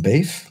ground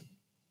beef,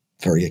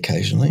 very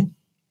occasionally.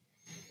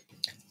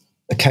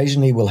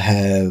 Occasionally, we'll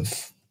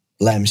have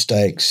lamb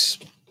steaks,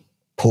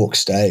 pork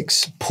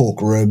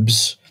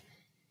ribs,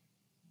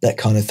 that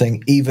kind of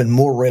thing. Even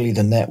more rarely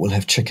than that, we'll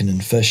have chicken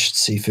and fish,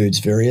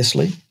 seafoods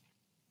variously.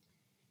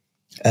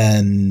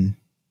 Very,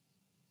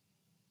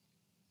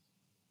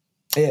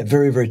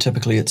 very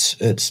typically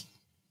it's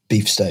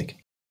beef steak.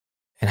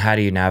 And how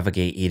do you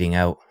navigate eating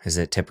out? Is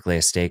it typically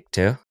a steak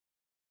too?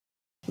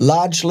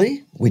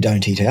 Largely, we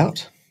don't eat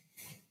out.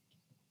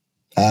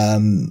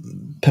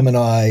 Pim and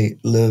I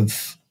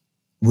live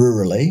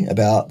rurally,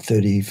 about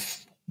 30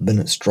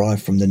 minutes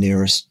drive from the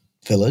nearest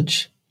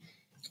village,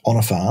 on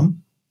a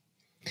farm.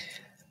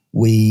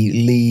 We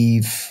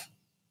leave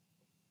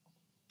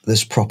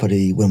this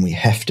property when we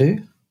have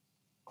to,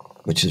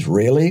 which is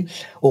rarely.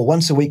 Or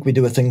once a week we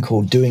do a thing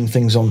called Doing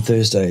Things on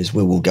Thursdays,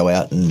 where we'll go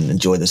out and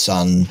enjoy the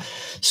sun,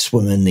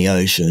 swim in the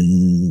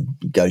ocean,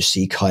 go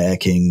sea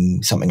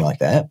kayaking, something like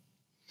that.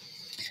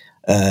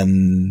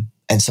 And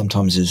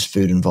sometimes there's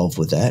food involved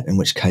with that, in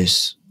which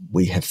case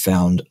we have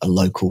found a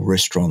local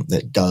restaurant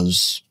that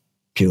does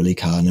purely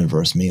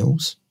carnivorous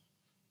meals,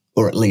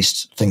 or at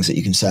least things that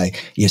you can say,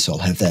 yes, I'll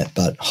have that,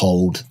 but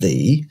hold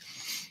thee.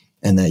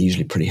 And they're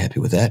usually pretty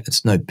happy with that.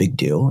 It's no big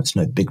deal. It's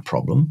no big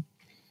problem.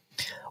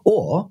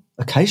 Or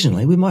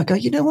occasionally we might go,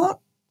 you know what?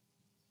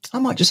 I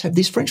might just have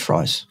these French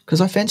fries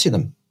because I fancy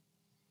them.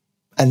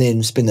 And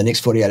then spend the next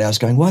 48 hours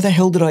going, why the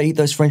hell did I eat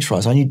those French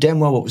fries? I knew damn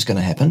well what was going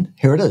to happen.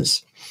 Here it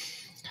is.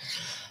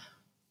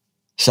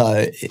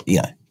 So,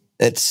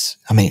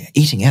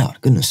 eating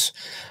out, goodness,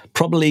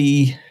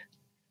 probably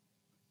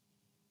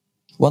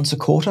once a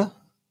quarter,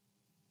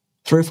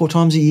 3 or 4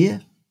 times a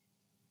year.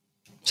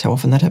 That's how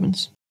often that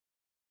happens.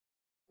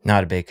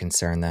 Not a big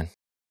concern then.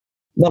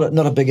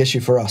 Not a big issue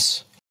for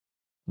us.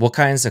 What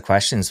kinds of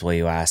questions will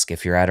you ask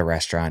if you're at a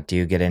restaurant? Do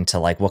you get into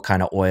what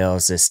kind of oil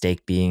is this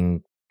steak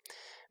being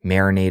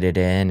marinated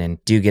in?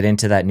 And do you get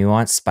into that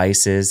nuanced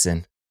spices?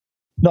 And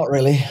Not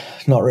really.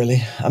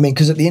 I mean,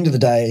 because at the end of the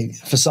day,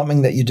 for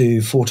something that you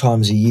do 4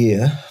 times a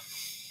year,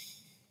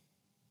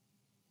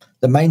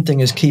 the main thing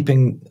is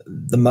keeping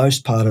the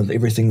most part of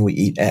everything we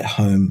eat at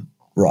home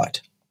right.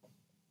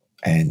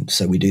 And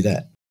so we do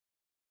that.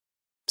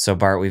 So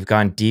Bart, we've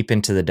gone deep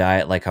into the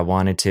diet like I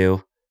wanted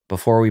to.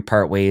 Before we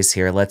part ways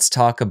here, let's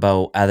talk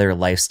about other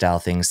lifestyle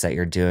things that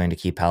you're doing to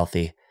keep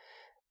healthy.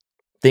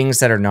 Things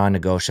that are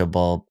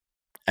non-negotiable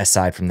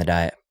aside from the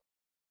diet.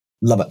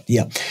 Love it,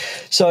 yeah.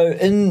 So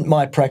in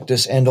my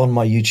practice and on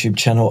my YouTube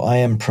channel, I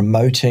am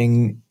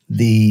promoting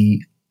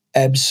the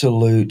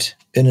absolute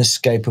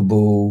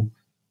inescapable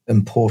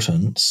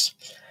importance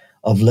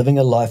of living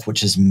a life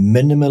which is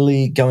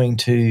minimally going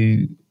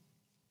to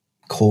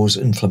cause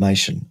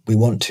inflammation. We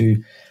want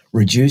to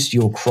reduce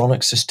your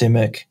chronic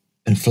systemic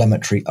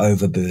inflammatory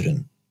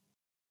overburden.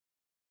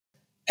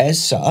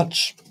 As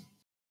such,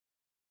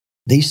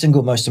 the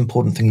single most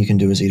important thing you can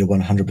do is eat a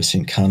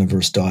 100%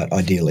 carnivorous diet,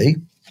 ideally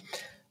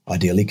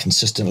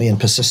consistently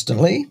and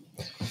persistently,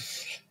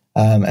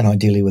 and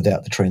ideally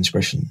without the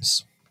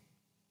transgressions.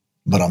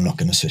 But I'm not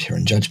going to sit here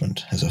in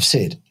judgment, as I've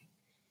said.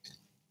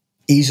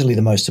 Easily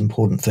the most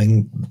important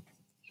thing,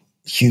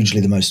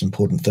 hugely the most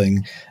important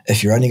thing.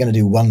 If you're only going to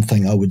do one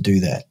thing, I would do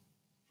that.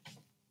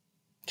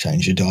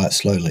 Change your diet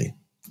slowly.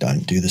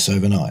 Don't do this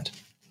overnight.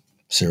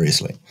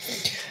 Seriously.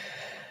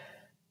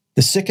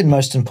 The second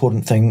most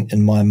important thing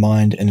in my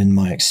mind and in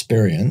my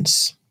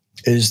experience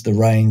is the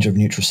range of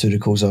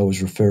nutraceuticals I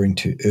was referring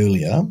to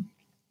earlier.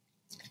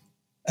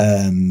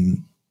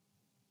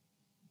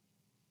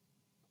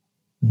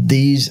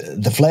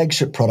 The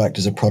flagship product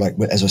is a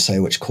product, as I say,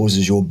 which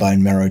causes your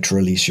bone marrow to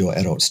release your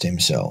adult stem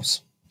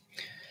cells.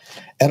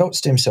 Adult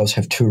stem cells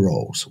have 2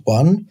 roles.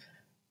 One,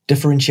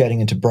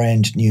 differentiating into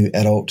brand new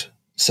adult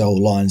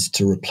cell lines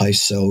to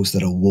replace cells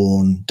that are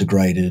worn,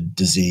 degraded,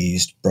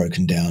 diseased,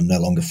 broken down, no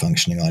longer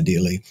functioning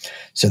ideally.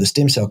 So the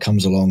stem cell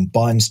comes along,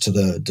 binds to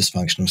the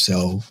dysfunctional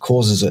cell,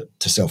 causes it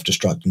to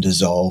self-destruct and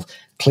dissolve,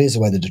 clears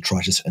away the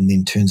detritus, and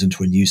then turns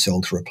into a new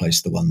cell to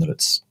replace the one that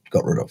it's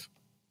got rid of.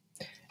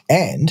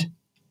 And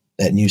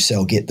that new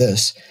cell, get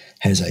this,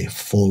 has a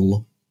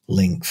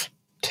full-length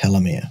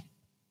telomere.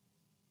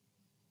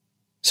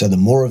 So the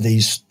more of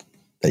these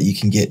that you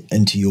can get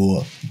into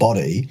your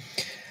body,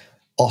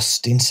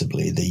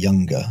 ostensibly the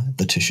younger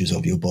the tissues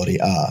of your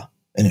body are,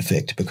 in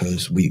effect,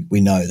 because we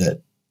know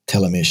that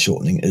telomere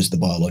shortening is the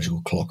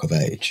biological clock of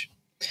age.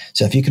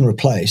 So if you can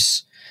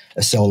replace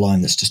a cell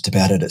line that's just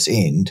about at its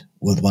end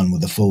with one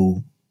with a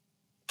full,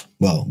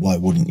 well, why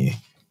wouldn't you?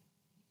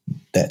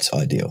 That's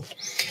ideal.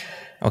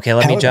 Okay,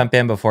 let me jump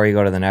in before you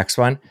go to the next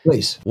one.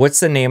 Please. What's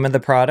the name of the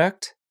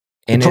product?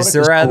 And is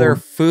there other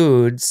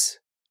foods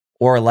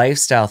or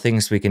lifestyle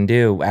things we can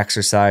do,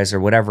 exercise or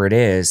whatever it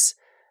is,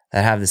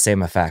 that have the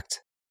same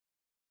effect?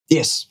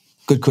 Yes,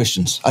 good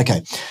questions.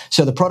 Okay,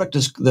 so the product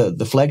is,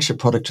 the flagship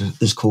product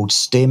is called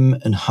Stem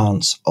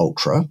Enhance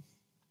Ultra.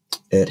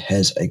 It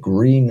has a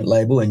green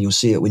label, and you'll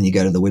see it when you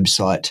go to the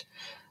website.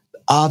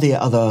 Are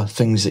there other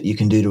things that you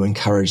can do to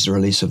encourage the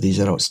release of these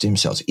adult stem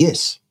cells?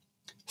 Yes.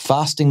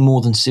 Fasting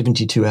more than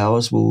 72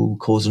 hours will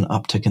cause an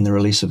uptick in the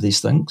release of these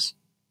things.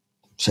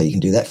 So you can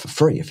do that for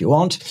free if you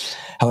want.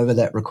 However,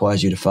 that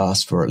requires you to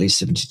fast for at least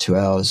 72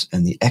 hours,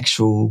 and the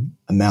actual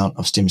amount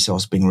of stem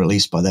cells being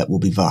released by that will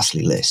be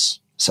vastly less.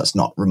 So it's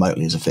not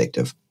remotely as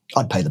effective.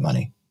 I'd pay the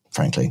money,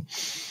 frankly.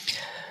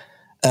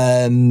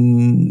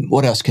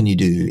 What else can you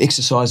do?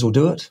 Exercise will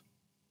do it.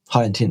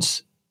 High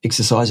intense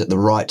exercise at the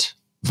right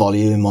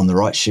volume, on the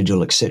right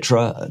schedule,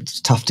 etc.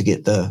 It's tough to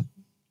get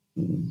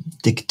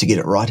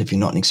it right if you're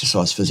not an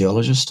exercise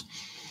physiologist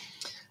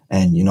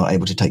and you're not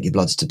able to take your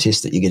bloods to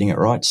test that you're getting it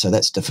right. So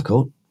that's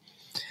difficult.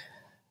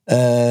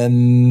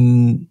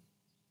 You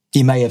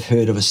may have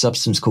heard of a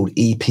substance called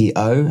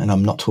EPO, and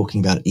I'm not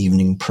talking about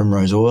evening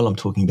primrose oil. I'm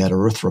talking about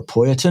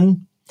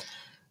erythropoietin.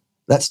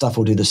 That stuff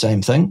will do the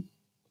same thing,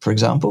 for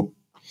example.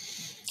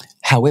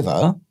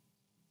 However,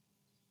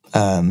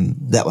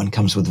 that one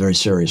comes with very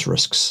serious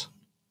risks,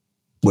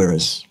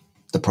 whereas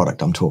the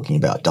product I'm talking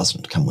about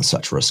doesn't come with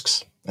such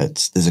risks.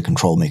 There's a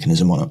control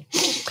mechanism on it.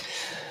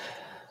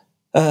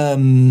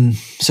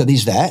 So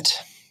there's that.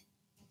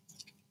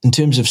 In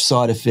terms of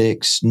side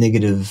effects,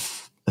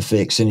 negative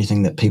effects,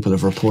 anything that people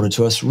have reported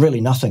to us,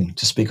 really nothing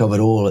to speak of at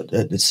all.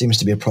 It seems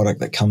to be a product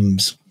that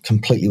comes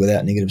completely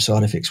without negative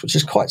side effects, which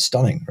is quite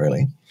stunning,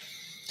 really.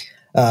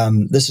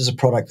 This is a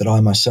product that I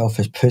myself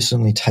have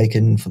personally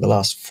taken for the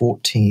last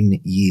 14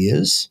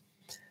 years,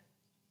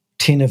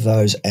 10 of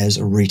those as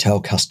a retail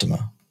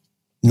customer,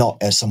 not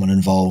as someone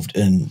involved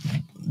in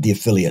the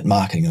affiliate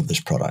marketing of this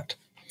product.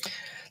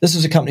 This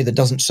is a company that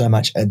doesn't so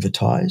much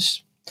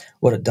advertise.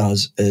 What it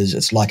does is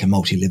it's like a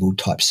multi-level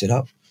type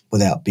setup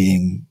without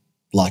being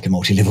like a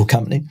multi-level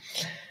company.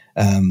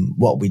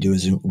 What we do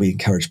is we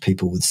encourage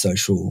people with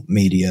social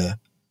media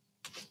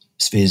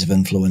spheres of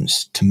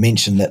influence to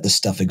mention that this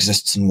stuff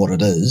exists and what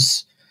it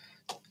is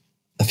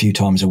a few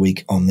times a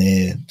week on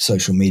their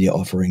social media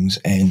offerings,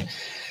 and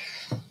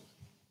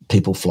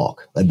people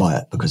flock. They buy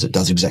it because it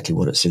does exactly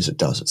what it says it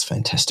does. It's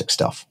fantastic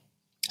stuff.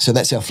 So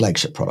that's our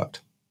flagship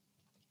product.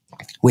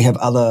 We have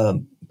other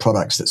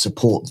products that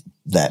support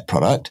that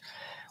product.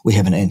 We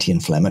have an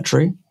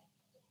anti-inflammatory,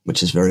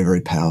 which is very,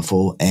 very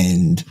powerful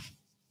and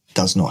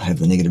does not have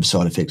the negative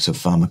side effects of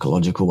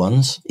pharmacological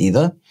ones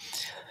either.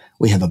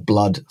 We have a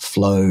blood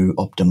flow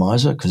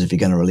optimizer, because if you're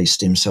going to release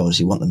stem cells,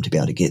 you want them to be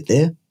able to get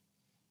there.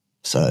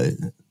 So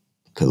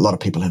a lot of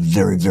people have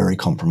very, very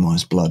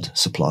compromised blood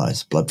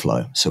supplies, blood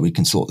flow. So we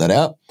can sort that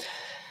out.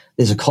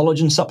 There's a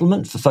collagen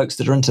supplement for folks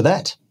that are into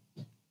that.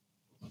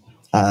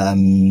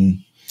 And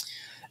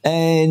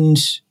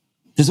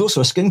there's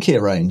also a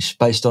skincare range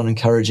based on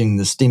encouraging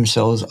the stem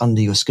cells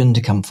under your skin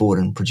to come forward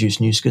and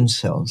produce new skin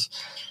cells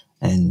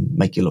and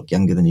make you look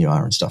younger than you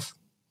are and stuff.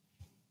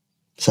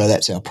 So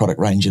that's our product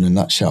range in a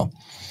nutshell.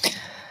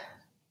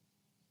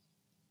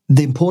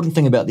 The important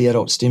thing about the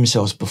adult stem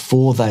cells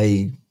before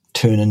they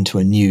turn into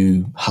a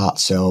new heart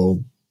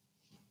cell,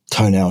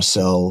 toenail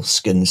cell,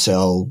 skin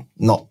cell,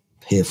 not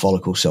hair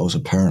follicle cells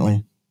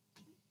apparently,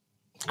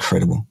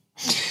 incredible,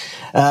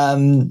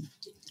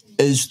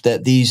 is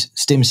that these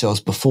stem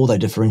cells, before they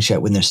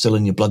differentiate when they're still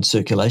in your blood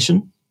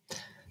circulation,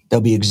 they'll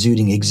be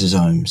exuding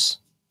exosomes,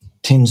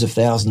 tens of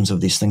thousands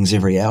of these things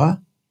every hour,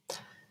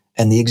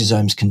 and the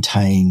exosomes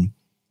contain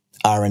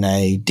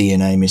RNA,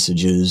 DNA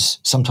messages,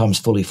 sometimes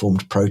fully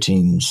formed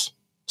proteins,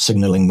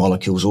 signaling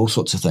molecules, all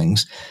sorts of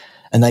things,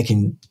 and they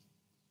can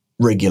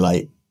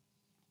regulate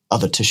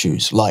other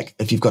tissues. Like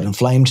if you've got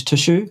inflamed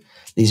tissue,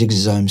 these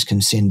exosomes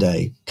can send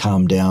a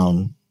calm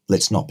down,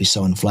 let's not be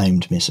so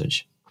inflamed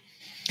message.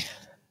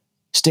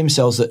 Stem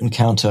cells that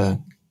encounter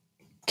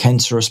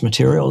cancerous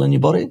material in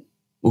your body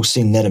will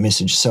send that a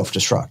message,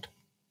 self-destruct.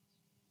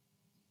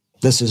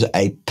 This is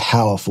a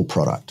powerful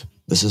product.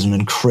 This is an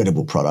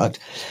incredible product.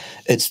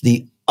 It's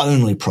the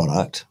only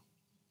product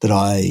that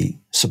I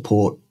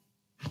support,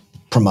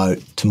 promote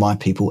to my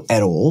people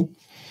at all.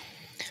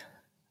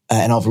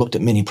 And I've looked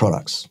at many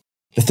products.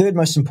 The third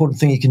most important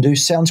thing you can do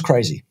sounds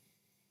crazy.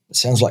 It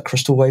sounds like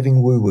crystal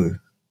waving woo-woo,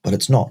 but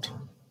it's not.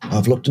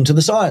 I've looked into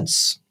the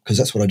science, because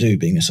that's what I do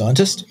being a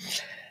scientist.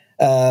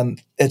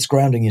 It's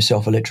grounding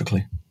yourself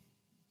electrically,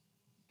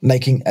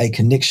 making a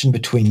connection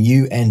between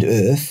you and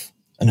Earth,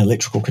 an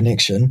electrical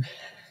connection,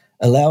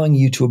 allowing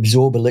you to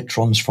absorb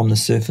electrons from the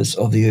surface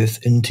of the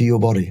Earth into your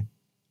body.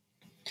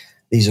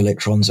 These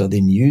electrons are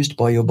then used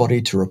by your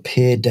body to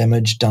repair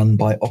damage done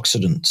by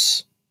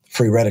oxidants,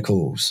 free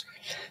radicals.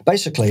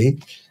 Basically,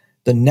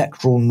 the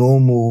natural,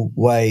 normal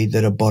way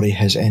that a body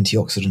has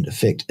antioxidant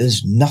effect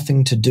is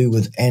nothing to do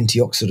with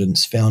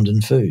antioxidants found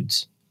in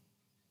foods.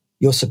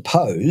 You're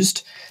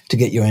supposed to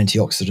get your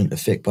antioxidant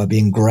effect by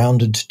being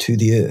grounded to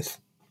the earth.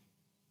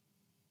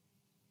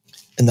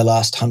 In the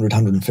last 100,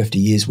 150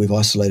 years, we've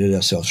isolated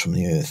ourselves from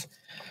the earth.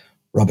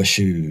 Rubber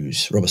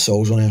shoes, rubber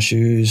soles on our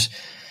shoes,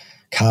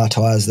 car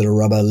tires that are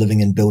rubber,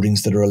 living in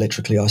buildings that are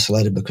electrically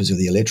isolated because of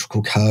the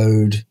electrical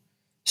code,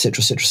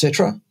 etc., etc.,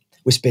 etc.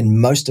 We spend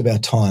most of our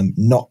time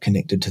not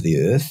connected to the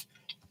earth.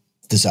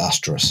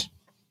 Disastrous.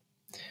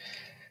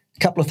 A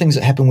couple of things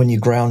that happen when you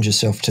ground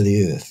yourself to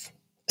the earth.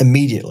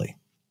 Immediately,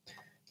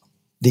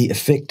 the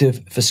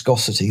effective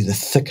viscosity, the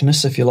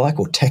thickness, if you like,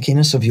 or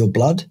tackiness of your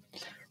blood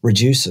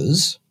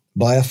reduces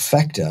by a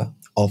factor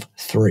of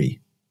 3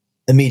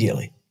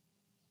 immediately,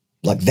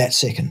 like that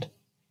second.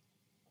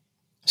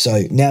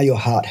 So now your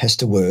heart has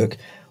to work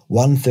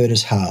 1/3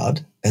 as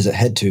hard as it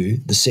had to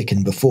the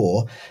second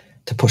before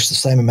to push the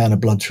same amount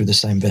of blood through the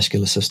same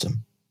vascular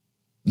system.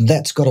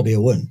 That's got to be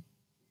a win.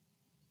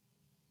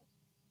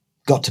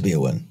 Got to be a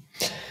win.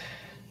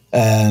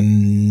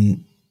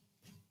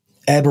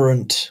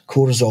 Aberrant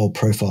cortisol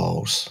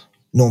profiles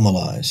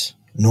normalize.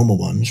 Normal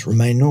ones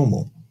remain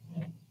normal.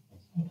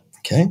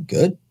 Okay,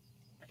 good.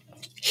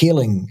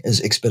 Healing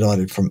is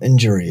expedited from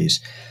injuries.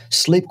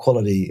 Sleep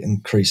quality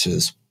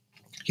increases.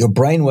 Your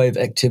brainwave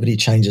activity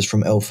changes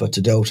from alpha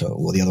to delta,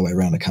 or the other way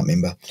around, I can't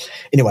remember.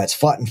 Anyway, it's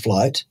fight and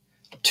flight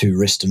to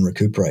rest and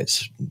recuperate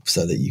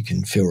so that you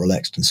can feel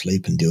relaxed and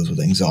sleep and deals with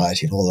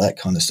anxiety and all that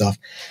kind of stuff,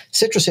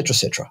 etc., etc.,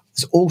 etc.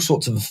 There's all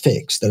sorts of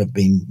effects that have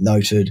been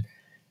noted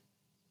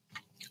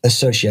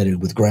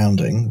associated with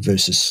grounding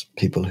versus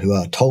people who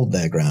are told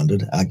they're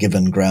grounded are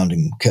given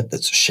grounding kit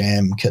that's a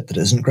sham kit that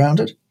isn't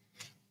grounded,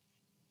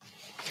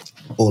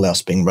 all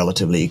else being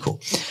relatively equal.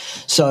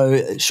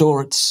 So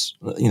sure, it's,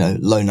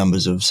 low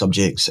numbers of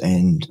subjects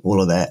and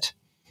all of that,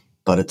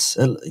 but it's,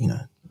 it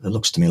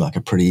looks to me like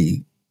a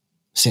pretty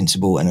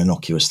sensible and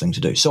innocuous thing to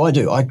do. So I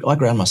do. I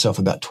ground myself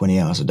about 20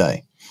 hours a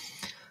day.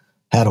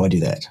 How do I do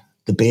that?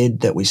 The bed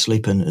that we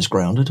sleep in is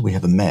grounded. We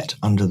have a mat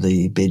under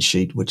the bed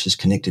sheet, which is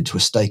connected to a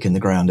stake in the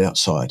ground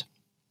outside.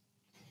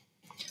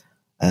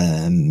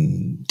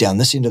 Down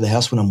this end of the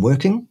house when I'm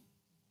working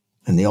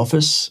in the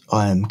office,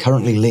 I am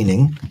currently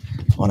leaning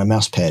on a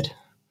mouse pad,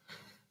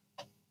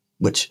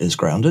 which is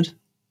grounded.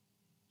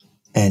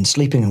 And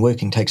sleeping and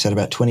working takes out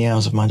about 20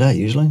 hours of my day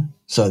usually.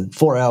 So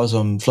 4 hours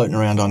I'm floating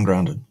around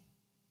ungrounded.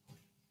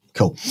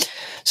 Cool.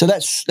 So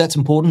that's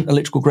important,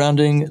 electrical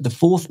grounding. The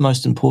fourth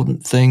most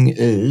important thing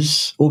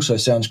is, also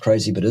sounds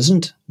crazy but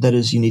isn't, that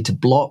is you need to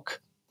block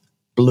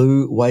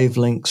blue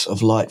wavelengths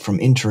of light from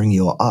entering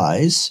your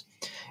eyes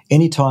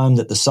anytime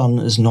that the sun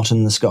is not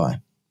in the sky,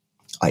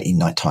 i.e.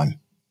 nighttime.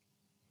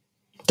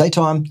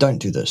 Daytime, don't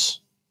do this.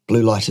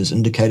 Blue light is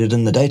indicated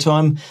in the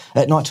daytime.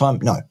 At nighttime,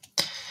 no.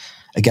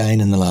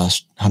 Again, in the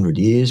last 100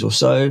 years or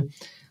so,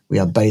 we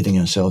are bathing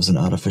ourselves in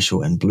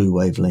artificial and blue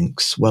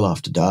wavelengths well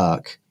after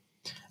dark.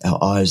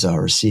 Our eyes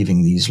are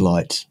receiving these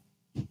light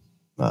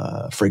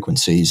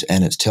frequencies,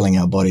 and it's telling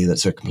our body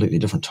that's a completely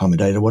different time of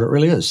day to what it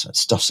really is. It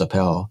stuffs up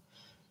our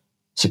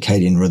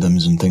circadian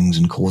rhythms and things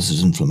and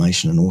causes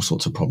inflammation and all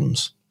sorts of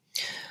problems.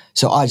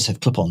 So I just have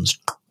clip-ons,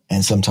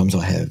 and sometimes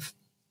I have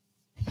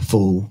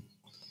full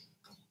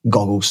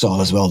goggle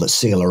style as well that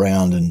seal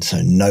around, and so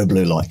no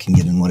blue light can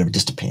get in, whatever. It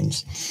just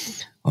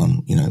depends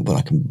on, what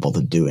I can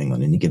bother doing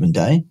on any given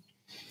day.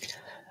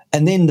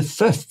 And then the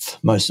fifth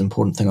most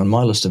important thing on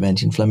my list of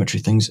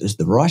anti-inflammatory things is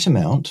the right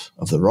amount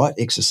of the right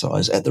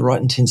exercise at the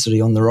right intensity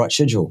on the right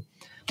schedule,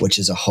 which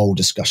is a whole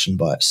discussion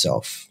by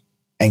itself.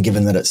 And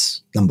given that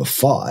it's number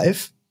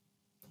 5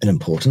 in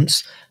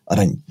importance, I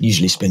don't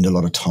usually spend a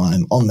lot of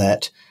time on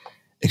that,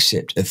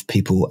 except if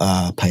people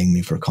are paying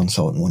me for a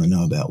consult and want to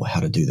know about how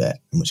to do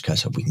that, in which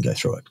case we can go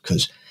through it.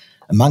 Because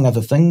among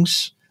other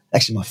things,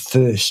 actually my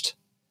first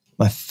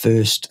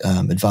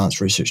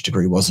advanced research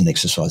degree was in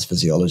exercise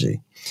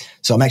physiology.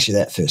 So I'm actually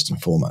that first and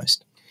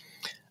foremost.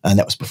 And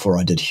that was before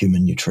I did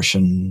human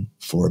nutrition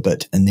for a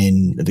bit, and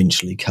then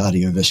eventually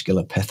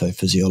cardiovascular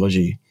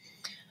pathophysiology.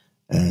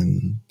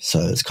 So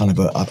it's kind of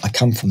I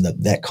come from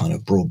that kind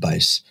of broad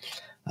base.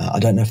 I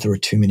don't know if there are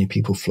too many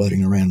people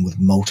floating around with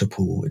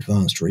multiple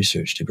advanced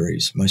research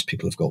degrees. Most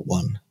people have got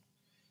one.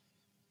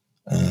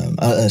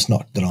 It's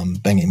not that I'm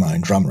banging my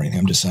own drum or anything.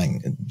 I'm just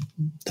saying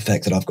the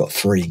fact that I've got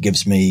 3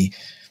 gives me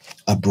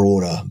a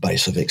broader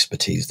base of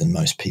expertise than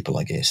most people,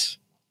 I guess.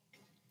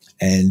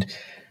 And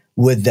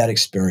with that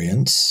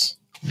experience,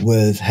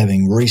 with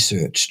having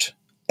researched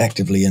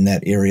actively in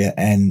that area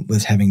and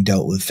with having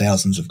dealt with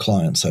thousands of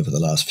clients over the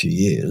last few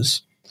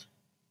years,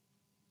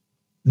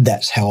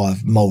 that's how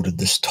I've molded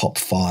this top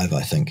 5,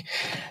 I think.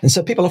 And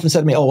so people often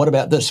say to me, oh, what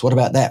about this? What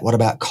about that? What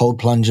about cold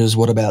plunges?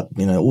 What about,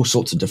 all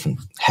sorts of different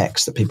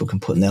hacks that people can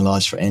put in their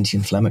lives for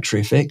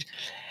anti-inflammatory effect?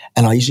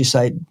 And I usually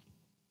say,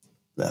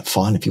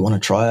 fine, if you want to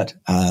try it.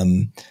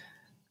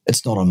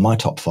 It's not on my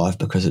top 5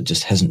 because it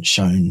just hasn't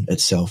shown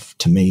itself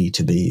to me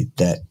to be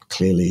that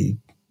clearly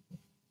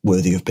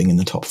worthy of being in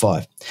the top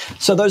 5.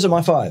 So those are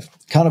my 5.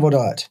 Carnivore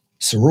diet,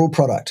 It's a raw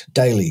product,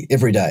 daily,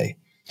 every day.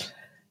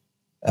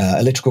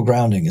 Electrical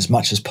grounding as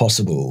much as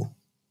possible,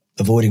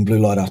 avoiding blue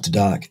light after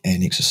dark,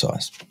 and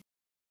exercise.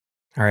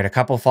 All right, a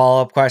couple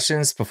follow-up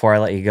questions before I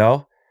let you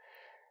go.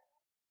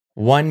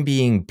 One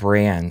being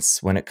brands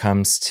when it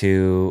comes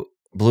to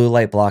blue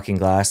light blocking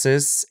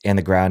glasses and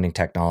the grounding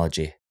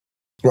technology.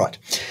 Right.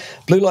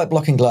 Blue light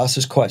blocking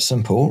glasses, quite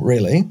simple,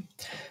 really.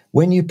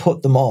 When you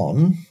put them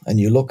on and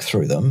you look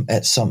through them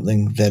at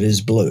something that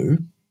is blue,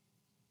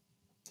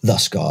 the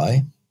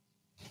sky,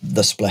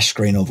 the splash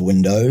screen of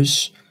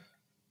windows,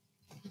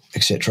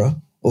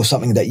 etc., or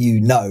something that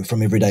you know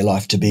from everyday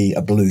life to be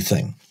a blue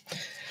thing,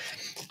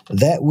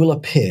 that will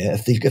appear,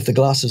 if the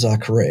glasses are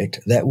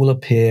correct, that will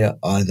appear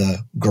either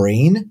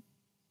green,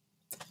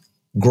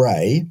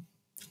 grey,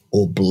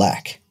 or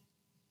black,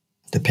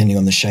 depending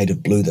on the shade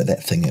of blue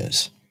that thing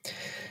is.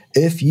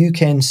 If you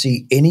can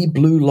see any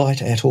blue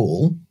light at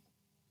all,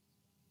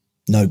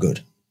 no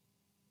good.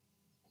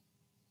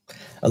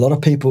 A lot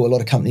of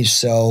companies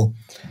sell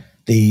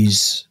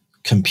these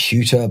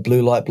computer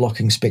blue light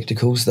blocking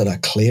spectacles that are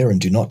clear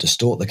and do not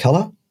distort the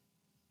color.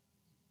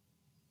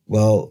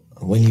 Well,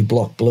 when you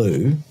block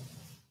blue,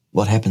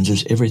 what happens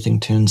is everything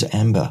turns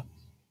amber.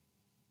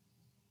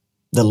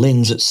 The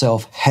lens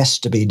itself has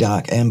to be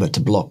dark amber to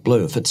block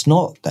blue. If it's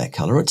not that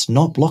color, it's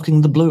not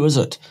blocking the blue, is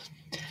it?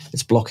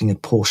 It's blocking a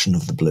portion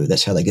of the blue.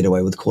 That's how they get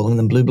away with calling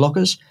them blue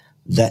blockers.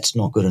 That's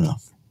not good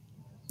enough.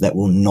 That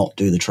will not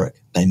do the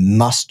trick. They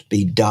must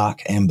be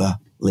dark amber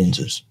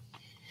lenses.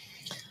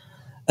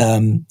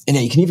 And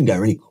you can even go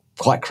really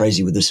quite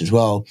crazy with this as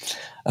well.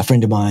 A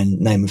friend of mine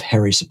named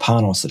Harry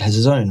Sopanos that has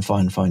his own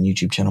fine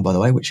YouTube channel, by the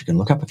way, which you can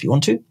look up if you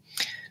want to.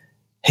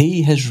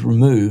 He has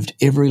removed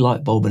every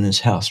light bulb in his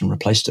house and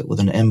replaced it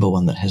with an amber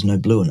one that has no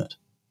blue in it.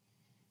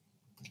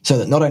 So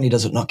that not only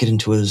does it not get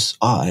into his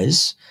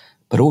eyes,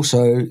 but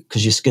also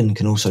because your skin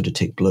can also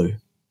detect blue.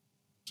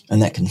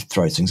 And that can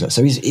throw things out.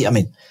 So he's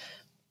 $25,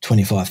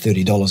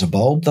 $30 a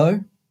bulb though.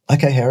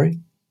 Okay, Harry,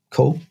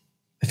 cool,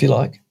 if you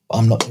like.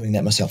 I'm not doing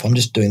that myself. I'm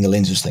just doing the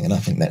lenses thing, and I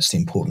think that's the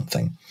important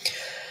thing.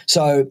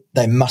 So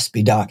they must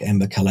be dark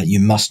amber color. You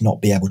must not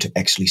be able to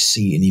actually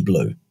see any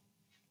blue.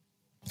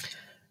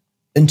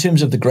 In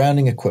terms of the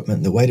grounding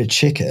equipment, the way to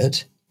check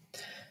it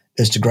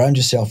is to ground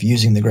yourself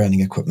using the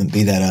grounding equipment,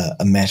 be that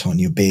a mat on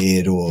your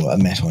bed or a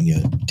mat on your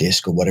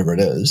desk or whatever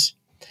it is.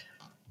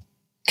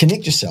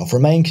 Connect yourself,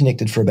 remain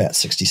connected for about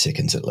 60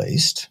 seconds at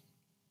least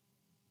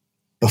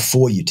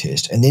before you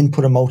test, and then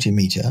put a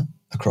multimeter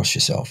across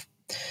yourself.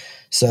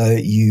 So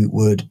you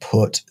would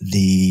put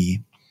the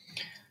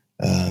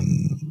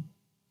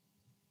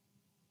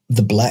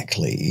black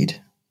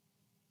lead,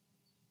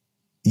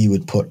 you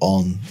would put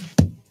on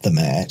the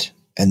mat,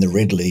 and the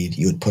red lead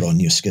you would put on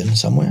your skin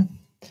somewhere.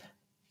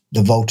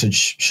 The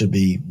voltage should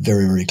be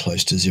very, very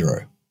close to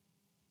zero.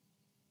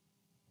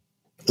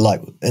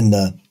 Like in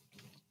the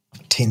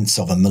tenths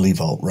of a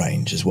millivolt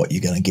range is what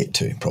you're going to get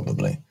to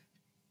probably.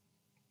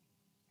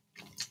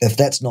 If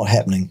that's not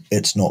happening,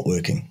 it's not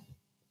working.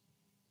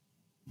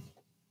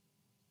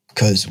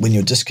 Because when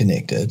you're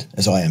disconnected,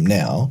 as I am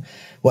now,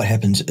 what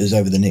happens is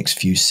over the next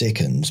few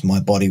seconds,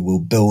 my body will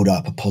build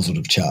up a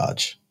positive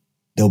charge.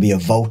 There'll be a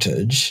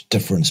voltage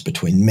difference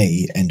between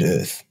me and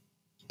Earth,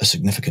 a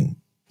significant,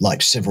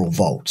 like several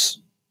volts,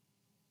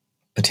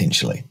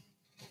 potentially.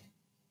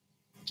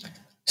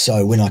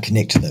 So when I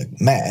connect to the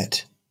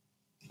mat,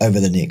 over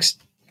the next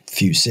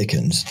few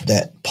seconds,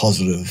 that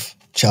positive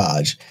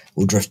charge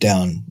will drift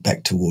down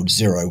back towards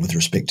zero with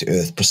respect to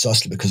Earth,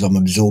 precisely because I'm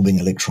absorbing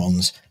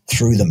electrons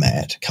through the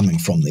mat coming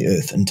from the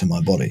Earth into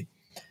my body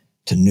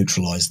to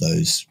neutralize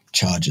those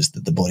charges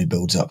that the body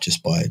builds up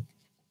just by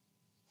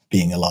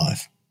being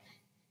alive.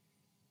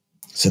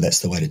 So that's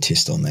the way to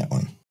test on that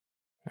one.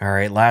 All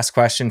right, last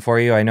question for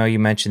you. I know you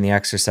mentioned the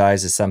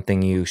exercise is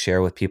something you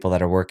share with people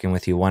that are working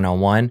with you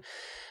one-on-one,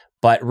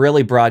 but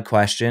really broad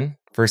question.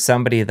 For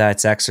somebody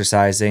that's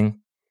exercising,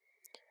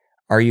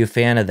 are you a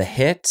fan of the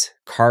HIIT,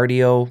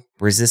 cardio,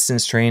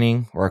 resistance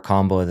training, or a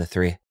combo of the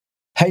three?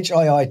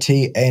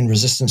 HIIT and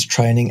resistance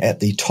training at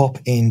the top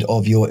end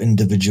of your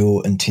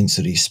individual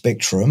intensity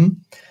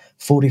spectrum.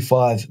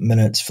 45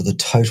 minutes for the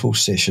total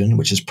session,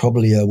 which is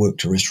probably a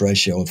work-to-rest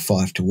ratio of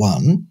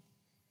 5:1.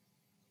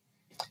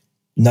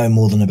 No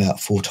more than about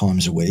 4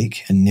 times a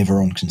week and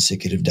never on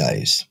consecutive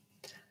days.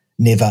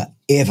 Never,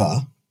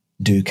 ever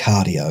do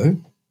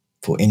cardio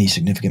for any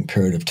significant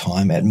period of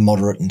time at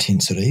moderate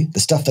intensity. The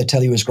stuff they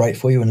tell you is great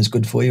for you and is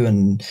good for you,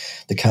 and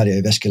the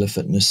cardiovascular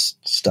fitness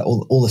stuff,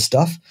 all the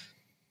stuff,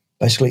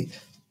 basically,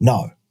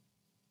 no.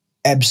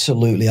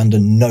 Absolutely under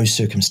no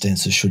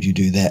circumstances should you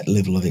do that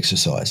level of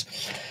exercise.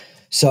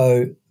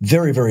 So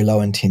very, very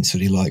low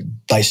intensity, like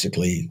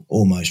basically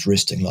almost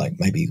resting, like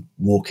maybe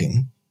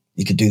walking.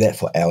 You could do that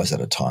for hours at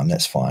a time,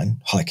 that's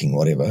fine. Hiking,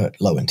 whatever,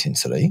 low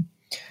intensity.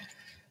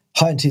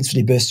 High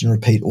intensity burst and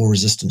repeat or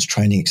resistance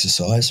training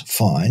exercise,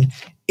 fine.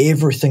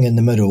 Everything in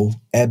the middle,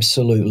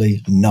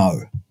 absolutely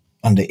no,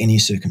 under any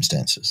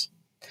circumstances.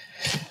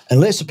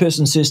 Unless a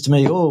person says to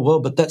me, oh,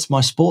 well, but that's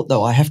my sport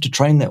though. I have to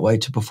train that way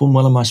to perform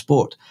well in my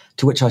sport.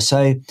 To which I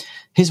say,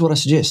 here's what I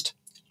suggest.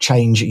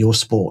 change your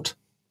sport,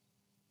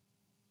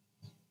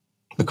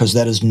 because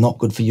that is not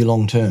good for you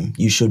long term.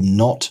 You should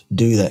not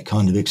do that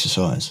kind of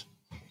exercise.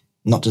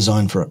 Not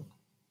designed for it.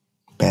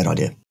 Bad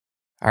idea.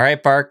 All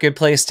right, Bart, good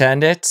place to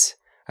end it.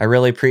 I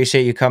really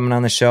appreciate you coming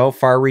on the show.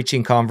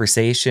 Far-reaching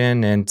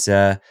conversation, and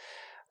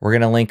we're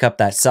going to link up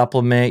that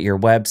supplement, your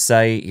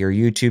website, your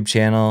YouTube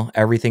channel,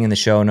 everything in the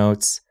show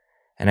notes.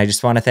 And I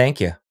just want to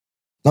thank you.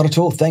 Not at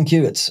all. Thank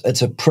you.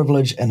 It's a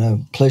privilege and a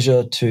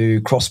pleasure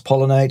to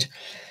cross-pollinate.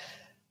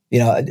 You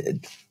know,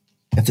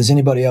 if there's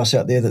anybody else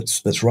out there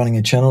that's running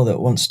a channel that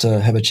wants to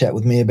have a chat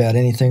with me about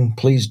anything,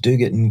 please do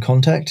get in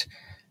contact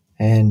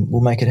and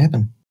we'll make it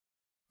happen.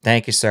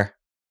 Thank you, sir.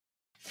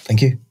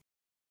 Thank you.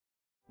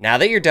 Now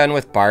that you're done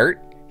with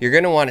Bart, you're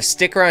going to want to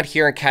stick around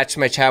here and catch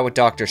my chat with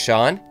Dr.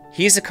 Sean.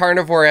 He's a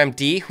carnivore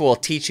MD who will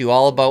teach you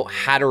all about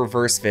how to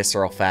reverse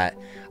visceral fat.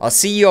 I'll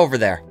see you over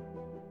there.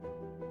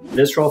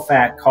 Visceral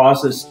fat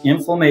causes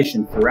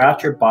inflammation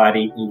throughout your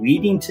body,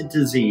 leading to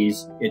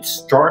disease. It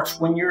starts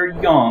when you're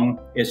young.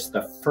 It's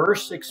the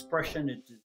first expression of disease.